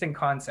interesting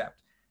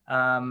concept.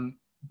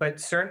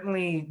 But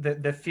certainly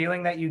the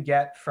feeling that you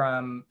get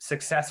from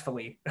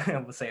successfully,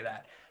 we'll say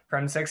that,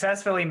 from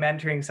successfully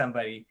mentoring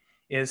somebody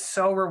is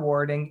so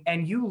rewarding.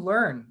 And you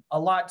learn a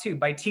lot too.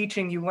 By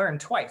teaching, you learn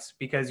twice,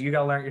 because you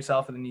got to learn it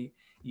yourself, and then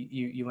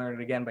you learn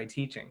it again by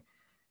teaching.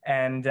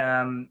 And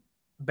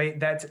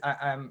but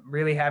I'm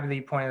really happy that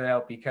you pointed it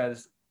out,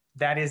 because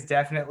that is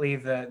definitely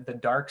the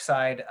dark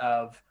side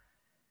of,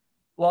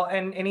 well,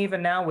 and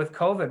even now with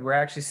COVID, we're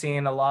actually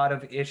seeing a lot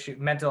of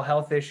mental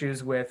health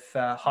issues with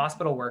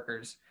hospital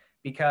workers,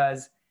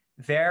 because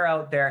they're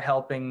out there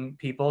helping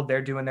people,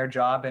 they're doing their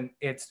job, and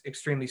it's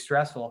extremely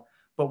stressful.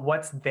 But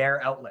what's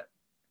their outlet?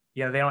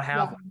 You know, they don't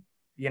have one.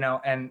 You know,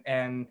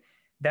 and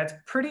that's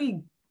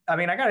pretty. I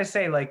mean, I gotta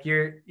say, like,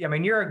 you're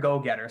a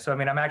go-getter. So I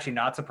mean, I'm actually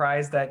not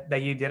surprised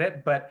that you did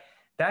it, but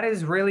that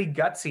is really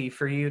gutsy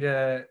for you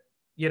to,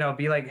 you know,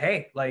 be like,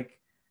 hey, like,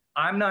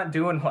 I'm not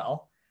doing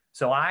well.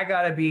 So I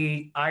gotta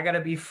be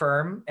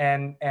firm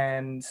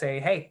and say,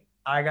 hey,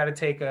 I gotta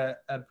take a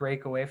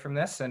break away from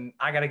this, and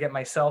I gotta get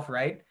myself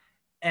right.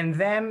 And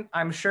then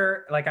I'm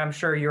sure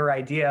your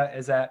idea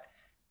is that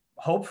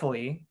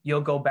hopefully you'll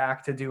go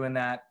back to doing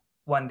that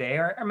one day,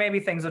 or maybe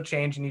things will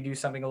change and you do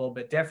something a little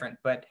bit different.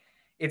 But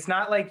it's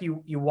not like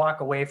you walk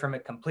away from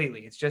it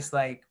completely. It's just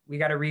like, we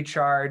got to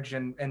recharge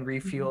and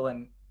refuel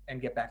and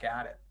get back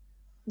at it.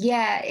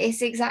 Yeah,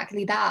 it's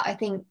exactly that. I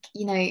think,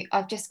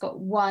 I've just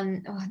got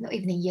not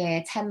even a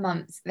year, 10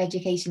 months of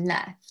education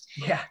left.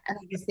 Yeah. And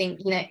I just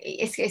think,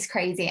 it's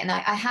crazy. And I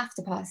have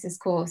to pass this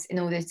course in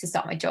order to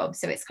start my job.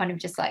 So it's kind of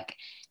just like,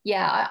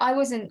 yeah, I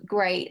wasn't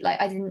great. Like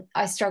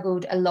I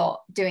struggled a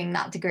lot doing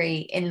that degree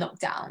in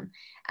lockdown.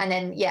 And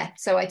then, yeah,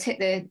 so I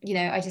took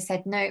I just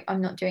said, no,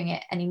 I'm not doing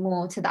it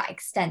anymore to that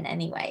extent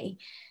anyway.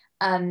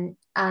 And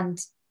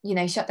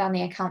shut down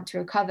the account to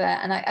recover.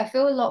 And I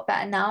feel a lot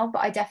better now, but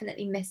I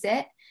definitely miss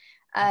it.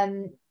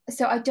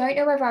 So I don't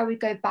know whether I would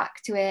go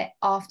back to it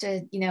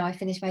after, I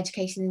finish my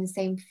education in the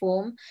same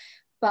form.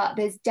 But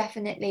there's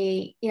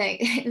definitely,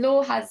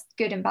 law has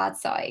good and bad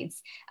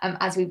sides,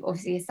 as we've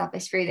obviously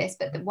established through this.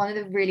 But one of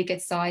the really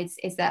good sides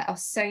is there are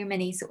so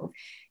many sort of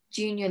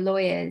junior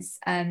lawyers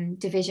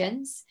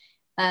divisions,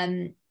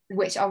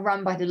 which are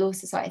run by the Law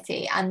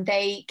Society, and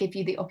they give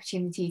you the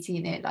opportunity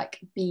to, like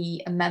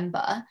be a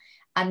member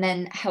and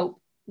then help,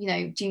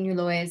 junior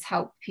lawyers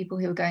help people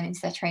who are going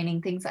into their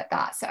training, things like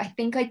that. So I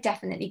think I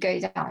definitely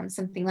go down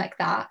something like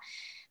that,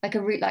 like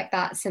a route like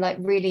that. So like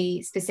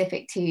really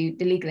specific to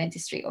the legal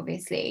industry,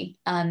 obviously.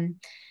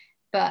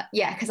 But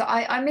yeah, because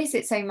I miss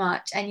it so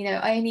much. And,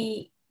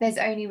 there's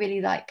only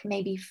really like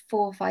maybe 4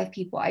 or 5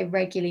 people I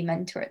regularly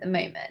mentor at the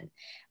moment.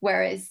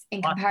 Whereas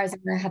in comparison,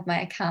 when I had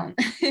my account,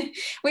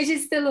 which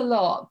is still a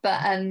lot,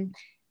 but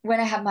when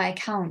I had my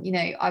account,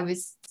 I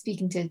was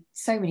speaking to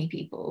so many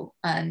people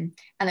and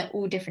at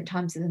all different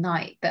times of the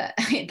night. But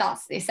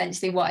that's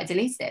essentially why I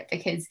deleted it,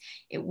 because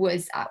it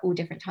was at all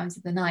different times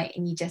of the night.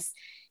 And you just,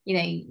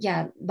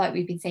 yeah, like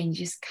we've been saying, you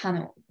just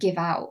cannot give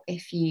out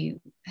if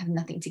you have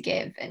nothing to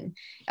give. And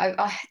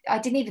I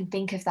didn't even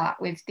think of that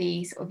with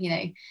the sort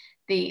of,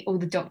 all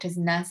the doctors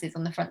and nurses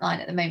on the front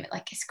line at the moment.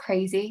 Like, it's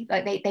crazy.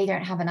 Like they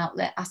don't have an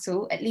outlet at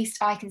all. At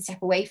least I can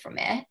step away from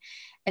it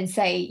and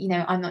say,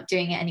 I'm not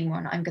doing it anymore,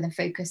 and I'm going to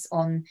focus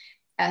on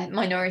a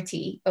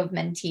minority of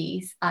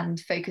mentees and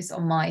focus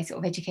on my sort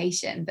of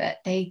education. But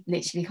they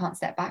literally can't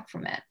step back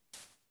from it.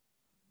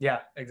 Yeah,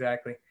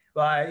 exactly.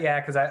 Well, yeah,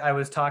 because I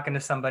was talking to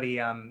somebody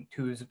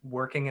who's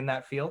working in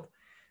that field,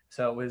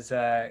 so it was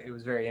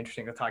very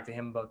interesting to talk to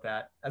him about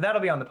that. And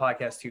that'll be on the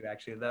podcast too.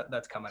 Actually,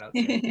 that's coming out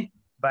soon.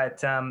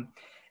 But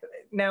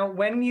now,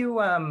 when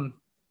you I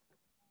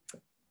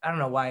don't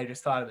know why I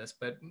just thought of this,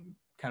 but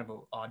kind of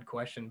an odd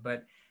question.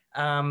 But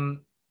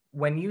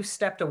when you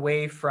stepped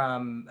away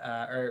from,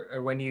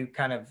 or when you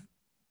kind of,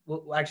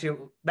 well, actually,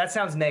 that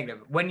sounds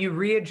negative. When you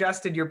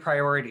readjusted your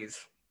priorities.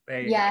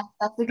 Yeah,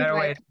 that's a good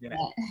way to put it.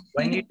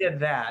 When you did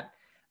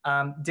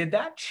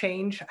that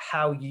change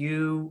how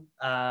you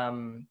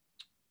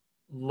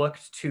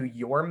looked to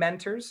your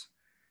mentors?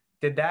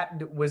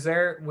 Was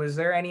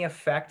there any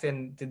effect,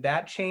 and did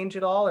that change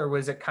at all, or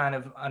was it kind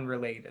of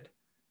unrelated?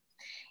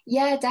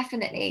 Yeah,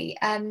 definitely.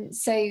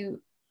 So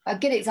a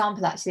good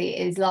example actually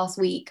is last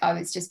week I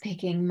was just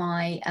picking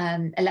my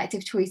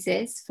elective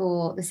choices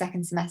for the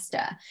second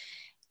semester.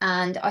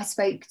 And I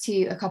spoke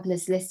to a couple of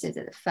solicitors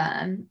at the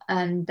firm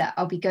that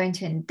I'll be going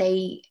to, and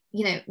they,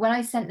 when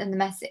I sent them the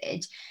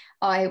message,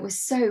 I was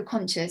so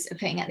conscious of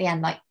putting at the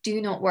end, like, do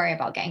not worry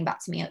about getting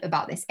back to me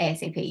about this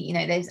ASAP.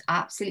 There's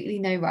absolutely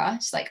no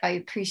rush. Like, I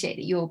appreciate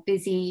that you're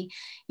busy,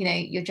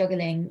 you're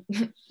juggling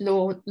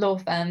law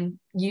firm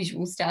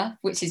usual stuff,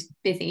 which is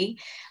busy.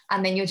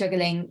 And then you're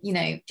juggling,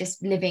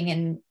 just living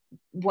in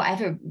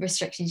whatever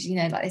restrictions,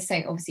 like they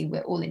say, obviously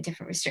we're all in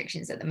different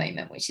restrictions at the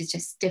moment, which is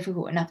just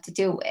difficult enough to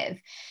deal with.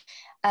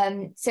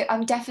 So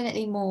I'm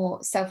definitely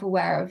more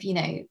self-aware of,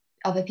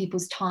 other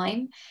people's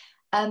time.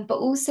 But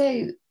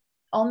also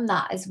on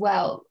that as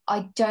well,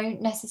 I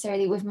don't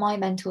necessarily, with my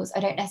mentors, I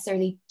don't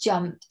necessarily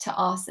jump to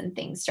ask them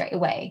things straight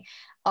away.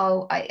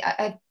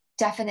 I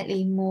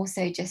definitely more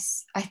so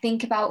just, I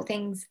think about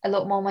things a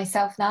lot more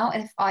myself now.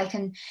 And if I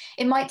can,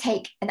 it might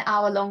take an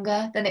hour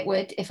longer than it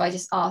would if I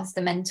just asked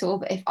the mentor,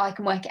 but if I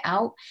can work it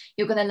out,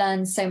 you're going to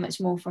learn so much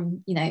more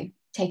from,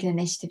 taking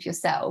initiative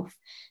yourself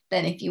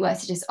than if you were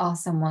to just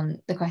ask someone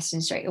the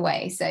question straight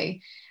away. So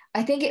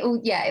I think it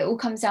all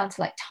comes down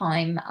to like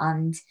time.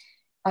 And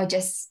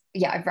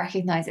I've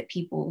recognized that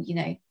people,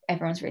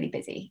 everyone's really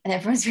busy and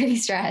everyone's really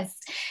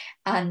stressed.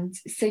 And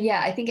so,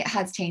 yeah, I think it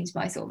has changed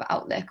my sort of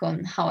outlook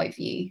on how I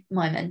view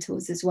my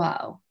mentors as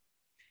well.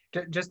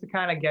 Just to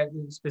kind of get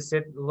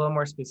specific, a little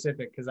more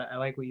specific, because I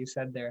like what you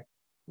said there.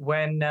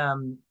 When,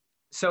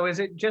 so is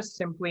it just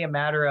simply a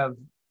matter of,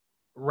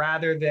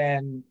 rather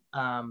than,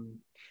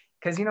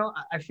 because,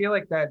 I feel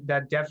like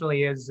that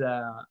definitely is,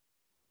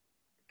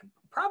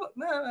 probably,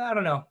 I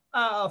don't know.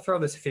 I'll throw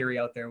this theory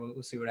out there.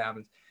 We'll see what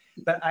happens.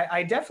 But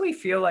I definitely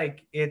feel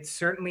like it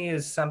certainly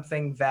is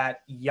something that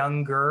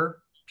younger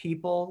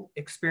people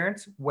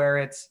experience, where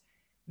it's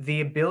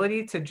the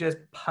ability to just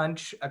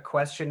punch a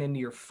question into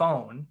your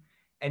phone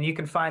and you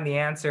can find the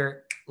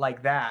answer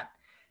like that.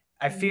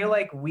 I feel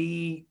like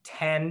we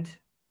tend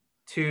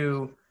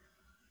to,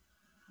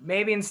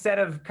 maybe instead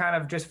of kind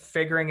of just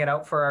figuring it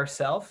out for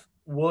ourselves,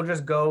 we'll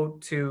just go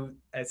to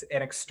as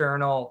an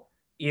external,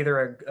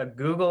 either a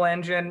Google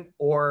engine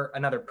or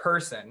another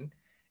person,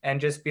 and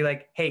just be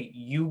like, hey,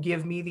 you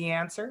give me the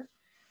answer.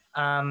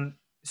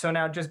 So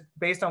now, just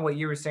based on what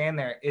you were saying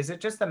there, is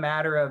it just a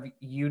matter of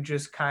you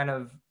just kind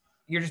of,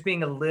 you're just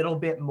being a little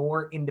bit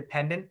more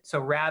independent? So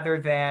rather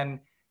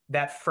than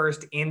that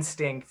first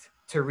instinct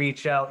to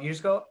reach out, you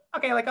just go,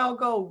 okay, like I'll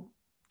go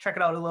check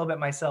it out a little bit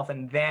myself.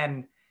 And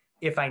then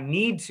if I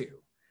need to,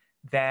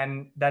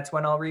 then that's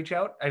when I'll reach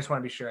out. I just want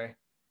to be sure I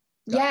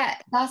got Yeah,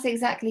 that's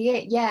exactly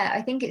it. Yeah,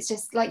 I think it's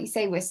just like you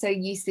say, we're so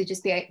used to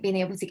just being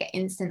able to get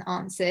instant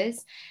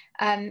answers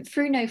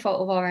through no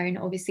fault of our own.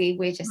 Obviously,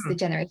 we're just the it.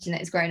 generation that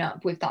has grown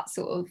up with that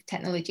sort of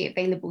technology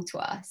available to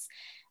us.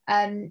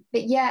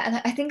 But yeah,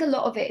 and I think a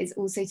lot of it is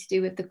also to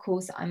do with the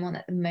course that I'm on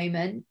at the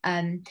moment.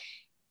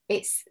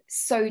 It's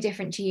so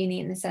different to uni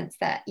in the sense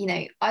that, you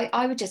know,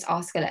 I would just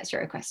ask a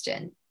lecturer a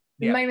question.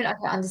 The Yeah. moment I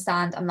don't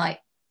understand, I'm like,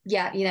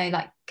 yeah, you know,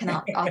 like, can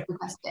I ask a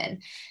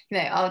question? You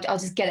know, I'll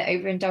just get it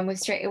over and done with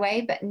straight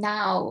away. But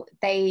now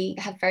they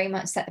have very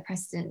much set the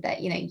precedent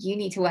that, you know, you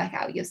need to work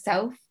out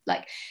yourself.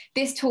 Like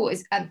this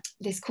course,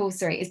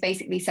 sorry, is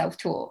basically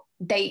self-taught.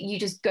 You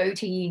just go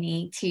to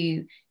uni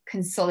to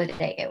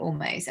consolidate it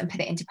almost and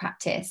put it into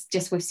practice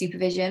just with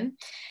supervision.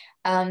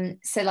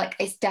 So like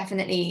it's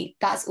definitely,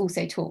 that's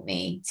also taught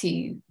me to,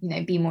 you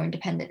know, be more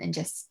independent and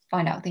just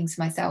find out things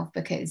for myself,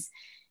 because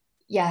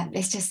yeah,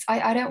 it's just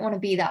I don't want to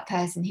be that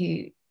person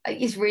who,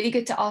 it's really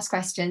good to ask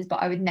questions,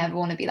 but I would never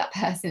want to be that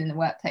person in the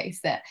workplace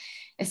that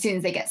as soon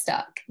as they get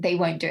stuck, they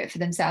won't do it for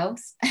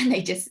themselves and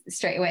they just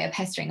straight away are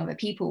pestering other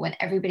people when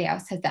everybody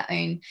else has their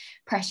own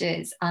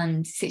pressures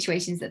and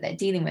situations that they're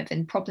dealing with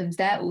and problems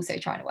they're also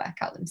trying to work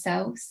out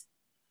themselves.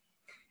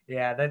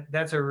 Yeah,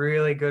 that's a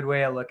really good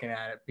way of looking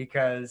at it,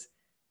 because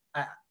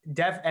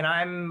and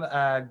I'm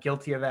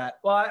guilty of that.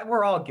 Well,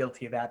 we're all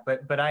guilty of that,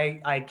 but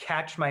I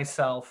catch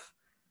myself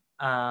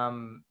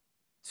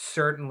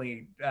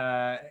certainly.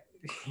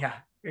 Yeah,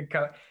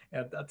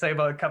 I'll tell you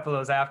about a couple of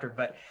those after.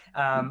 But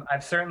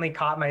I've certainly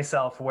caught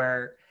myself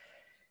where,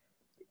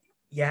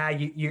 yeah,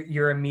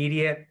 your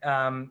immediate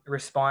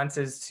response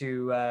is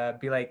to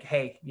be like,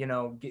 hey, you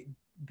know,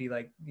 be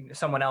like,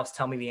 someone else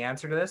tell me the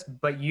answer to this,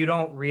 but you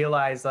don't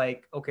realize,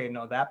 like, okay,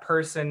 no, that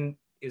person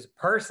is a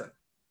person.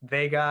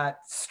 They got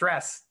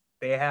stress,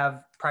 they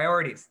have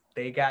priorities,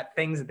 they got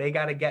things that they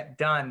got to get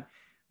done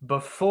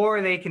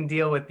before they can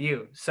deal with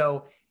you.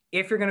 So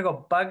if you're going to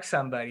go bug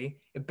somebody,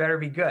 it better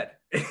be good.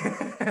 So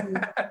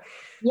I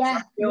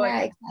Yeah, feel like,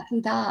 yeah,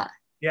 exactly that.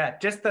 yeah,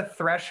 just the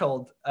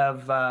threshold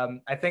of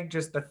I think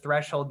just the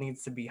threshold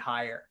needs to be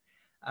higher.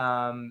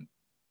 um,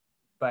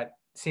 but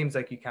seems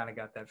like you kind of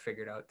got that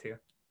figured out too.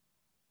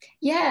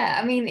 Yeah,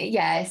 I mean,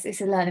 yeah,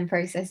 it's a learning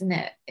process, isn't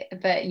it?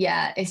 But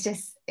yeah,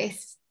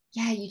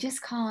 yeah, you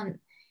just can't.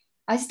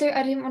 I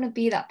didn't want to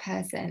be that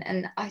person.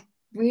 And I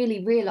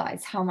really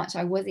realized how much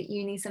I was at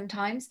uni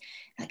sometimes.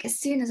 Like as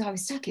soon as I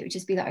was stuck, it would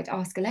just be like I'd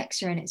ask a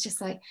lecturer, and it's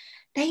just like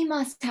they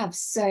must have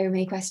so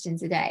many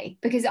questions a day,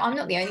 because I'm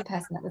not the only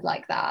person that was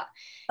like that.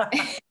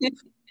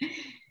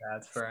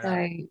 That's fair enough.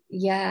 So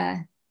yeah.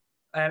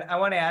 And I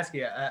want to ask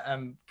you,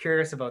 I'm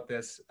curious about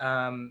this.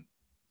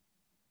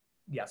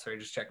 Yeah, sorry,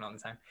 just checking on the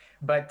time.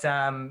 But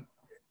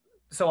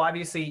so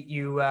obviously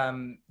you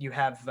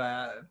have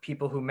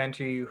people who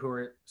mentor you who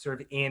are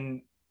sort of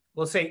in,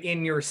 we'll say,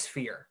 in your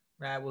sphere,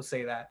 right? We'll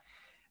say that.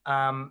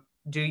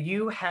 Do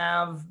you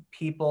have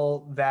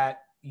people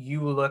that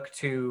you look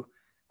to,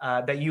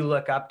 that you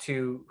look up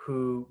to,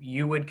 who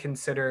you would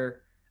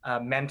consider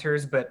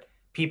mentors, but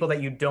people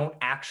that you don't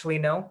actually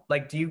know?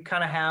 Like, do you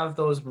kind of have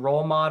those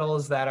role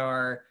models that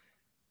are,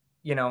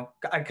 you know,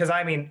 because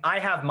I mean, I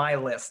have my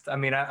list. I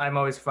mean, I'm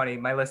always funny.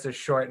 My list is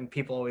short, and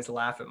people always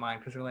laugh at mine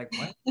because they're like,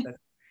 "What? That's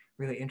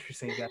really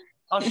interesting."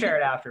 I'll share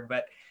it after,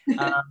 but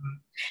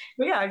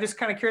yeah, I'm just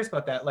kind of curious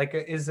about that. Like,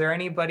 is there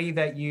anybody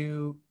that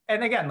you,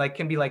 and again, like,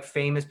 can be like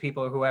famous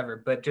people or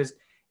whoever, but just,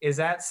 is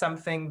that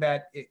something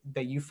that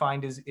that you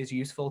find is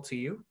useful to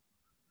you?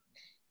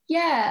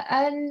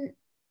 Yeah,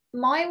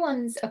 my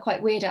ones are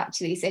quite weird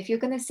actually. So if you're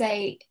going to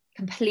say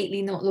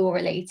completely not law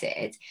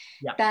related,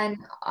 Yeah. then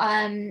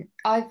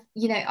I've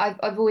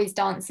always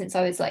danced since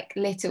I was like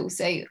little.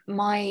 So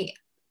my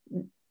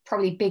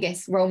probably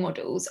biggest role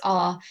models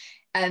are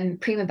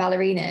prima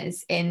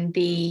ballerinas in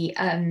the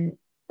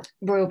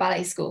Royal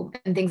Ballet School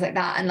and things like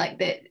that, and like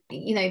the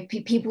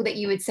people that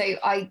you would say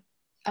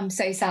I'm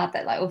so sad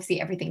that like obviously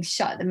everything's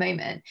shut at the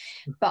moment,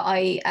 but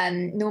I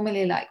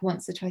normally like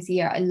once or twice a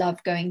year I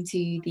love going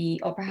to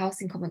the Opera House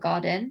in Covent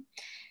Garden,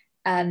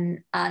 and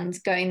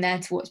going there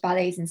to watch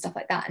ballets and stuff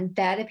like that. And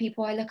they're the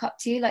people I look up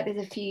to. Like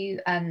there's a few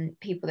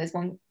people. There's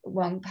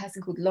one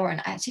person called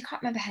Lauren. I actually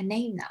can't remember her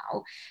name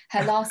now.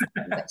 Her last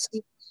name, but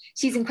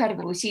she's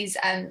incredible. She's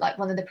like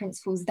one of the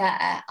principals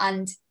there,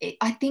 and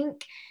I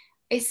think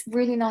it's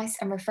really nice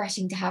and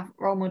refreshing to have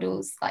role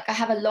models. Like I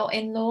have a lot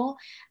in law,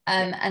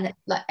 and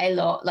like a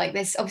lot, like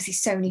there's obviously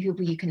so many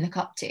people you can look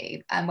up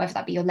to, whether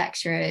that be your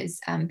lecturers,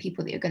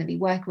 people that you're going to be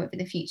working with in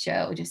the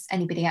future, or just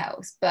anybody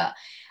else. But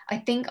I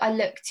think I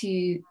look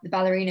to the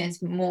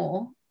ballerinas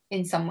more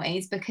in some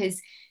ways, because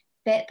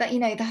that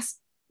that's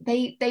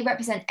they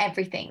represent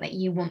everything that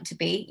you want to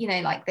be.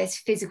 Like there's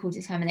physical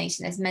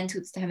determination, there's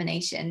mental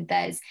determination,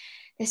 there's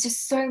there's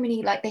just so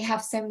many, like they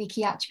have so many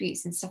key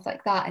attributes and stuff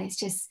like that. And it's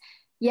just,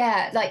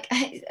 yeah, like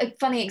a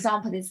funny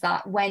example is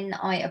that when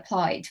I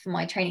applied for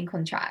my training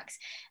contract,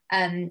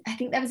 I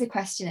think there was a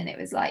question and it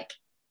was like,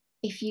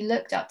 if you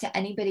looked up to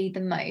anybody the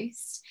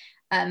most,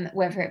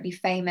 whether it be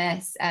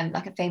famous,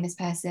 like a famous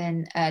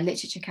person, a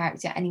literature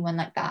character, anyone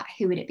like that,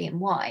 who would it be and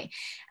why?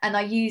 And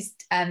I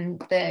used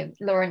the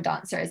Lauren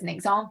dancer as an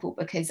example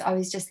because I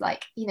was just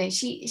like, you know,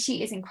 she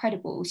is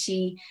incredible.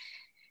 She,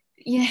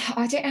 yeah,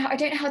 I don't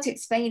know how to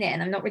explain it,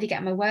 and I'm not really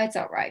getting my words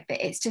out right,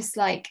 but it's just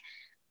like,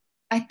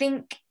 I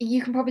think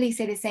you can probably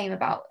say the same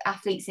about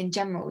athletes in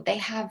general. They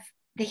have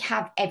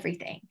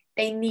everything.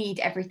 They need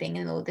everything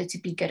in order to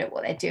be good at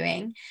what they're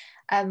doing.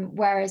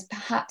 Whereas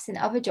perhaps in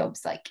other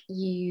jobs, like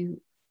you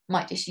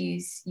might just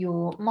use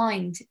your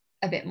mind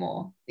a bit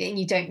more and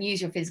you don't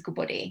use your physical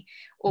body,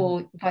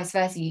 or vice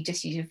versa, you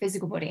just use your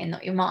physical body and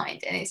not your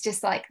mind. And it's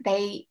just like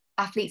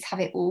athletes have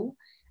it all.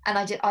 And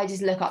I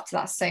just look up to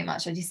that so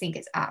much. I just think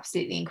it's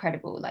absolutely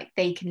incredible. Like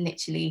they can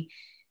literally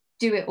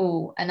do it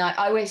all. And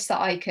I wish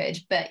that I could,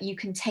 but you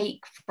can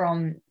take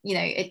from, you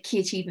know, key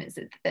achievements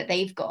that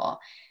they've got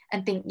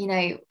and think, you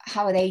know,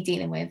 how are they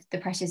dealing with the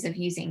pressures of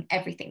using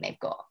everything they've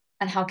got?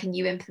 And how can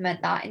you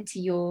implement that into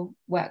your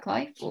work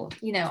life? Or,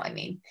 you know what I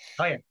mean?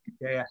 Oh yeah.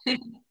 Yeah.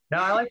 No,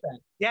 I like that.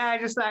 Yeah. I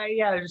was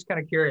just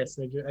kind of curious.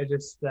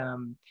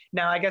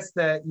 Now I guess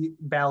the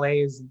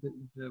ballet is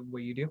the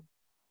what you do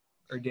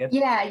or did.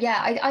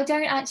 Yeah. I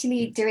don't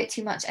actually do it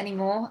too much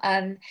anymore.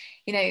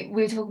 You know,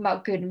 we were talking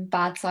about good and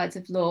bad sides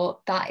of law.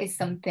 That is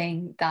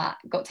something that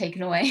got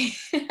taken away.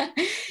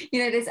 You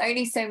know, there's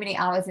only so many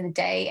hours in a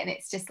day, and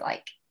it's just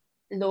like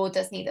law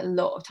does need a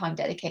lot of time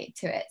dedicated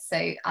to it. So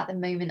at the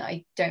moment,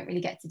 I don't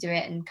really get to do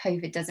it, and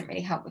COVID doesn't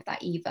really help with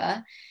that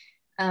either.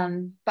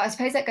 But I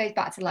suppose that goes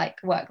back to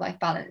like work-life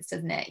balance,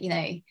 doesn't it? You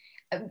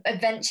know,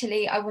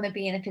 eventually I want to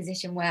be in a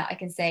position where I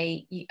can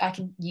say I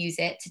can use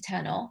it to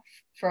turn off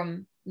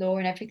from law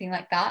and everything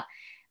like that.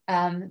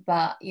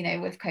 But you know,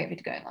 with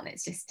COVID going on,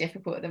 it's just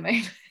difficult at the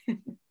moment.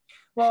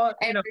 Well,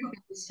 you know,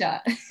 Everything's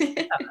shut.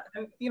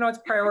 you know, it's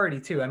priority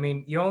too. I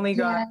mean, you only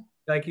got, Yeah,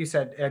 like you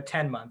said,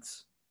 10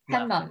 months 10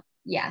 left. months.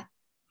 Yeah,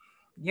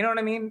 You know what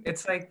I mean?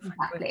 It's like,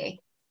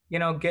 exactly. you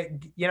know,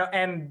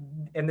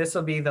 and this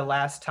will be the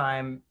last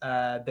time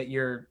that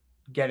you're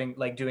getting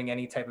like doing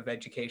any type of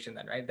education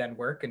then, right? Then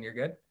work and you're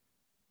good.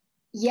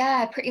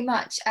 Yeah, pretty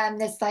much.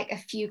 There's like a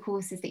few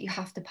courses that you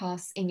have to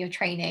pass in your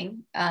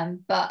training.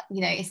 But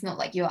you know, it's not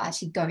like you're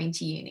actually going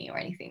to uni or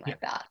anything Yeah.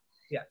 like that.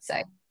 Yeah. So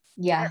Yeah.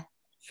 yeah,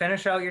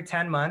 Finish out your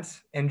 10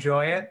 months,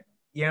 enjoy it.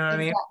 You know what I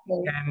mean?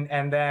 exactly.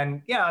 And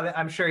then, yeah,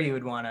 I'm sure you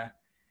would want to,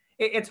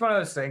 it's one of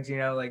those things, you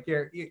know, like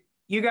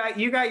you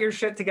got your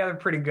shit together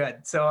pretty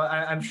good. So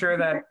I'm sure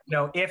that, you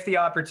know, if the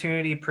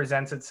opportunity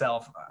presents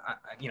itself,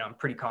 you know, I'm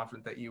pretty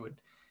confident that you would,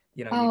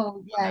 you know, you.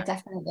 Oh yeah,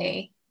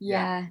 definitely.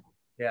 Yeah. Yeah.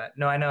 Yeah.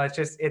 No, I know.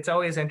 It's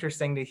always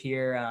interesting to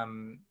hear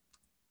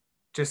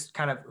just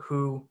kind of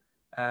who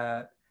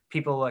uh,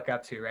 people look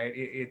up to, right?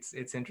 It's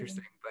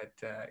interesting, but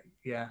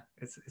yeah,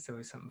 it's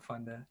always something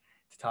fun to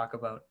talk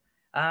about.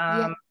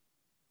 Yeah.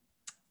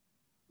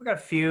 We got a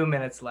few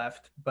minutes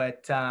left,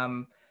 but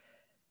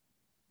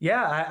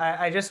yeah,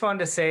 I just wanted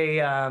to say,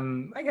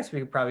 I guess we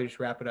could probably just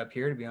wrap it up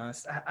here, to be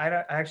honest.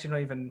 I actually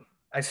don't even,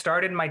 I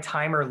started my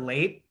timer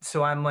late,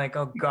 so I'm like,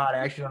 oh God, I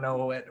actually don't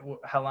know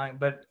how long,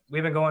 but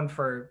we've been going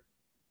for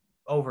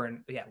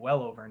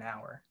well over an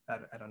hour.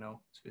 I don't know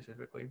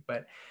specifically,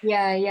 but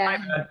Yeah,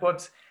 yeah.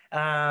 whoops.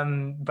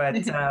 But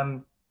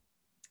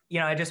you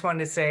know, I just wanted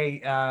to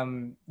say,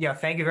 yeah,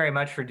 thank you very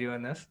much for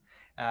doing this.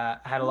 I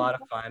had a lot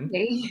of fun.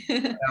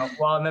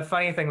 Well, and the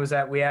funny thing was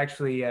that we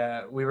actually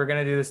we were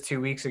gonna do this 2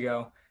 weeks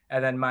ago,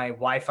 and then my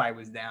Wi-Fi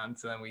was down,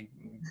 so then we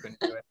couldn't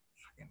do it.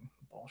 Fucking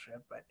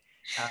bullshit, but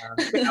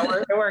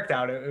it worked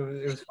out.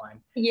 It was fine.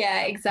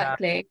 Yeah, Uh,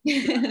 exactly.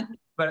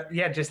 but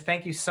yeah, just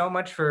thank you so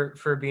much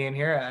for being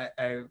here.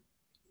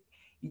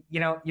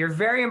 You know, you're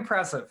very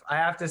impressive. I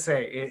have to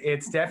say,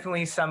 it's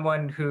definitely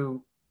someone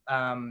who.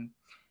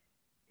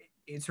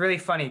 It's really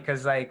funny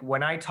because like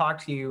when I talk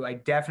to you, I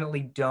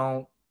definitely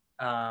don't.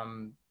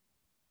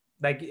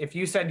 Like if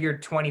you said you're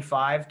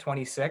 25,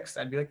 26,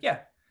 I'd be like, yeah,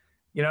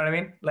 you know what I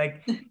mean?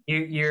 Like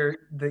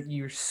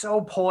you're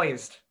so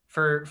poised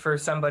for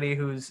somebody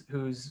who's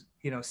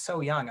you know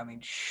so young. I mean,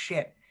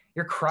 shit,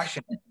 you're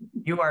crushing it.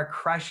 You are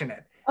crushing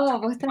it. Oh,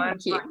 well, 21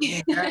 thank you.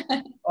 fucking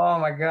years. Oh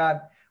my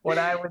God, what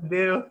I would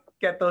do,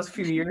 get those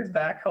few years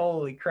back.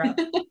 Holy crap.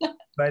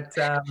 But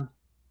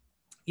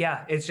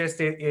yeah, it's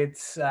just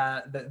it's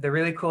the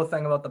really cool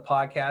thing about the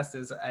podcast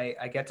is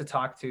I get to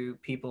talk to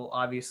people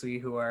obviously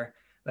who are,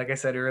 like I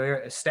said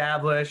earlier,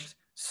 established,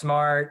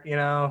 smart, you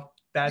know,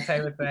 that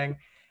type of thing.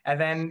 And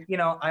then, you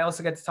know, I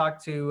also get to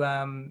talk to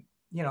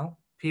you know,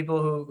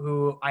 people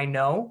who I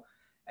know,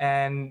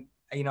 and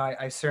you know,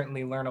 I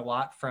certainly learn a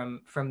lot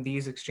from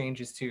these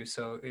exchanges too.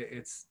 So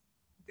it's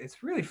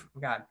really,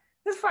 God,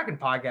 this fucking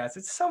podcast,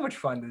 it's so much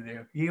fun to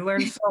do. You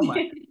learn so much.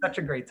 It's such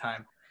a great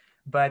time.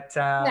 But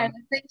Yeah,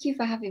 thank you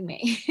for having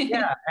me.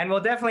 yeah, and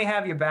we'll definitely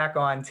have you back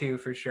on too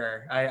for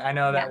sure. I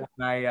know Yeah.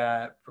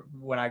 that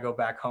when I go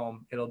back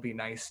home, it'll be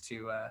nice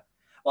to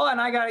well,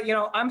 and I got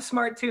I'm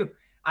smart too.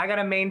 I got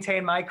to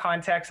maintain my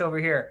contacts over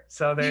here.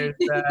 So there's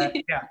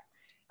yeah,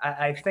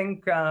 I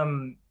think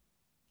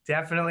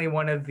definitely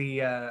one of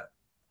the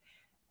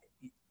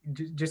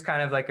just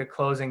kind of like a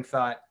closing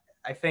thought.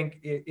 I think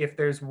if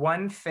there's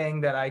one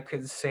thing that I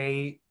could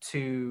say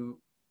to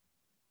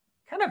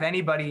kind of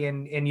anybody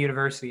in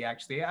university,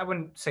 actually, I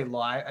wouldn't say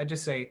law. I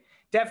just say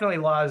definitely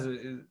law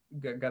is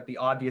got the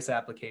obvious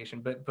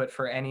application, but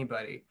for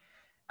anybody,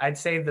 I'd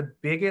say the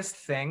biggest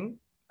thing,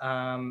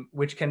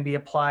 which can be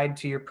applied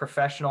to your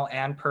professional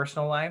and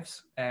personal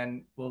lives,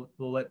 and we'll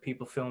let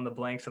people fill in the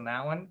blanks on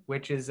that one,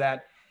 which is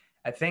that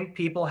I think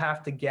people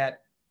have to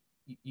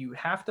you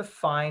have to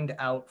find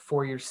out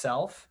for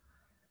yourself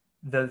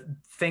the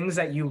things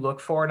that you look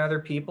for in other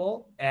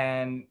people.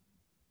 And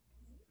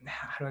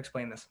how do I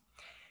explain this?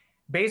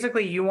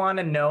 Basically, you want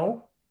to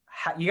know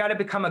you got to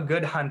become a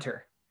good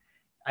hunter.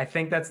 I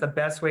think that's the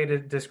best way to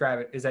describe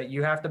it, is that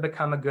you have to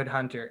become a good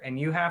hunter, and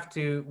you have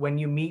to, when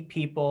you meet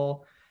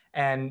people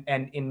and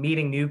in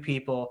meeting new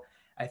people,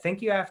 I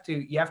think you have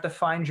to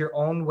find your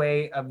own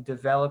way of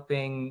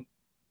developing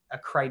a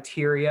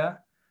criteria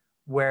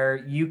where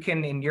you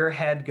can in your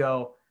head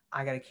go,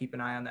 I got to keep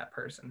an eye on that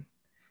person,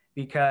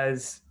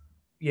 because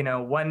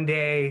one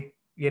day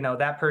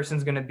that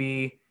person's going to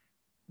be,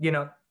 you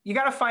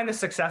got to find the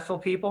successful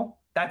people.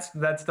 That's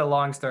the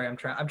long story.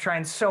 I'm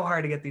trying so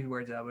hard to get these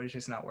words out, but it's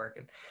just not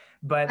working. I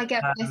But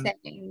get what you're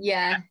saying.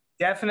 Yeah.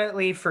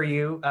 definitely for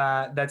you,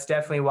 that's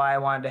definitely why I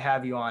wanted to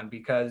have you on,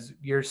 because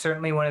you're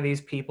certainly one of these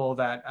people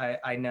that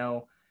I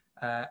know,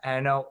 and I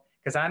know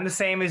because I'm the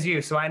same as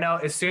you. So I know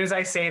as soon as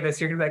I say this,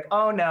 you're gonna be like,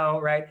 oh no,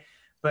 right?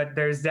 But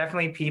there's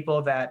definitely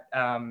people that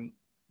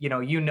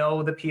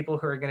the people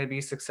who are going to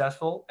be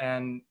successful,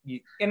 and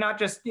not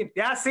just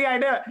yeah. See, I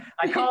know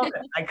I called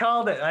it. I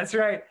called it. That's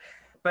right.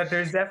 But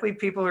there's definitely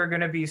people who are going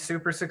to be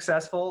super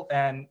successful,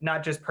 and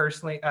not just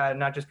personally,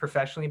 not just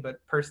professionally, but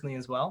personally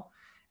as well.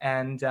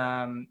 And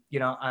I'm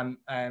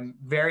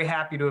very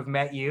happy to have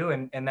met you,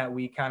 and that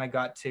we kind of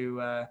got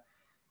to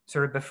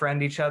sort of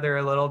befriend each other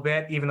a little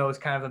bit, even though it was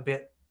kind of a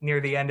bit near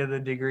the end of the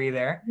degree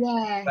there.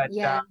 Yeah. But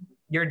Yeah.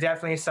 you're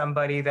definitely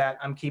somebody that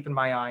I'm keeping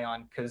my eye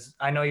on, because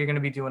I know you're going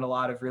to be doing a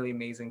lot of really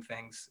amazing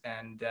things.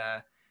 And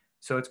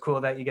so it's cool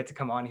that you get to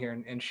come on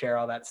here and share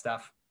all that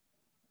stuff.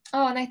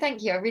 Oh no,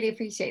 thank you. I really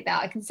appreciate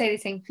that. I can say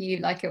the same for you.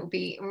 Like it'll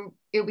be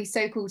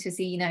so cool to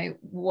see,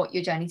 what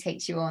your journey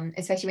takes you on,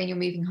 especially when you're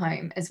moving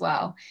home as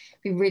well.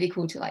 It'd be really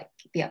cool to like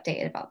be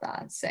updated about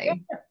that. So Yeah.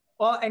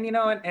 Well,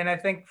 and I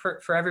think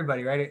for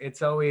everybody, right?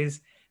 It's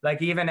always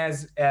like, even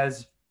as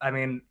I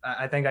mean,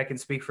 I think I can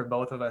speak for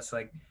both of us.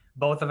 Like,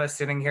 both of us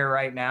sitting here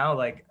right now,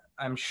 like,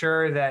 I'm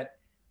sure that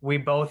we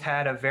both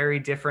had a very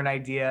different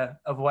idea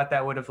of what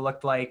that would have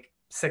looked like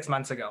 6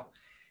 months ago.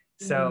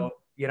 mm, So,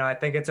 I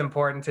think it's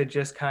important to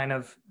just kind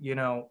of,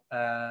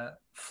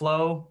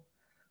 flow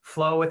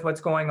with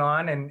what's going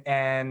on,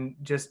 and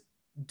just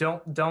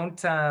don't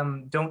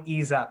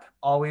ease up.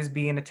 Always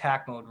be in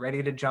attack mode,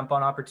 ready to jump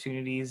on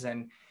opportunities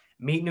and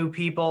meet new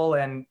people,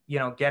 and,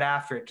 get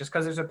after it. Just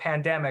because there's a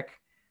pandemic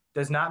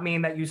does not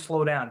mean that you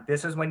slow down.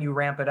 This is when you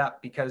ramp it up,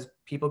 because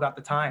people got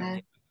the time. yeah,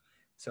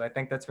 So I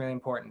think that's really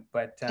important.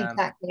 But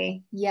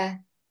exactly. Yeah.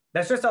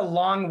 that's just a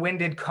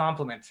long-winded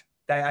compliment.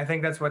 I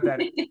think that's what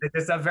that is.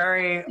 It's a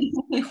very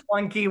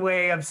clunky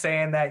way of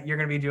saying that you're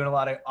going to be doing a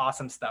lot of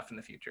awesome stuff in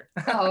the future.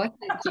 Oh,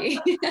 thank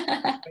you.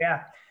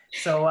 Yeah.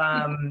 So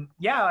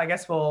yeah, I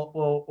guess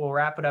we'll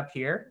wrap it up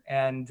here.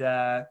 And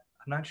I'm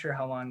not sure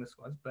how long this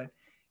was, but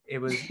it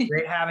was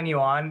great having you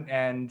on.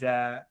 And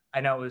I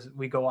know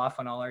we go off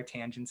on all our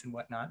tangents and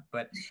whatnot,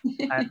 but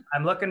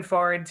I'm looking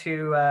forward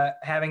to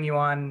having you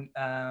on.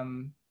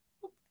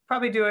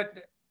 Probably do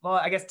it. Well,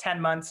 I guess 10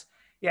 months.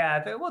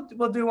 Yeah,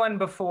 we'll do one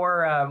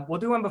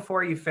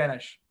before you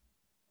finish.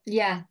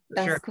 Yeah, For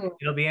that's sure. cool.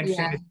 It'll be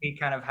interesting Yeah. to see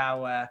kind of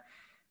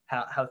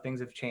how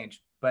things have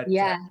changed. But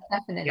Yeah, yeah,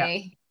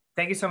 definitely.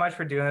 thank you so much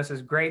for doing this. It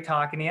was great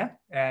talking to you,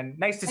 and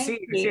nice to Thank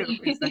see you too.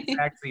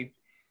 you.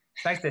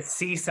 It's nice to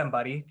see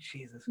somebody.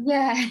 Jesus,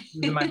 Yeah.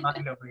 losing my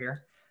mind over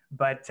here.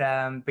 But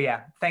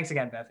yeah, thanks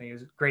again, Bethany. It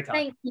was great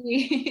talking. Thank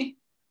you.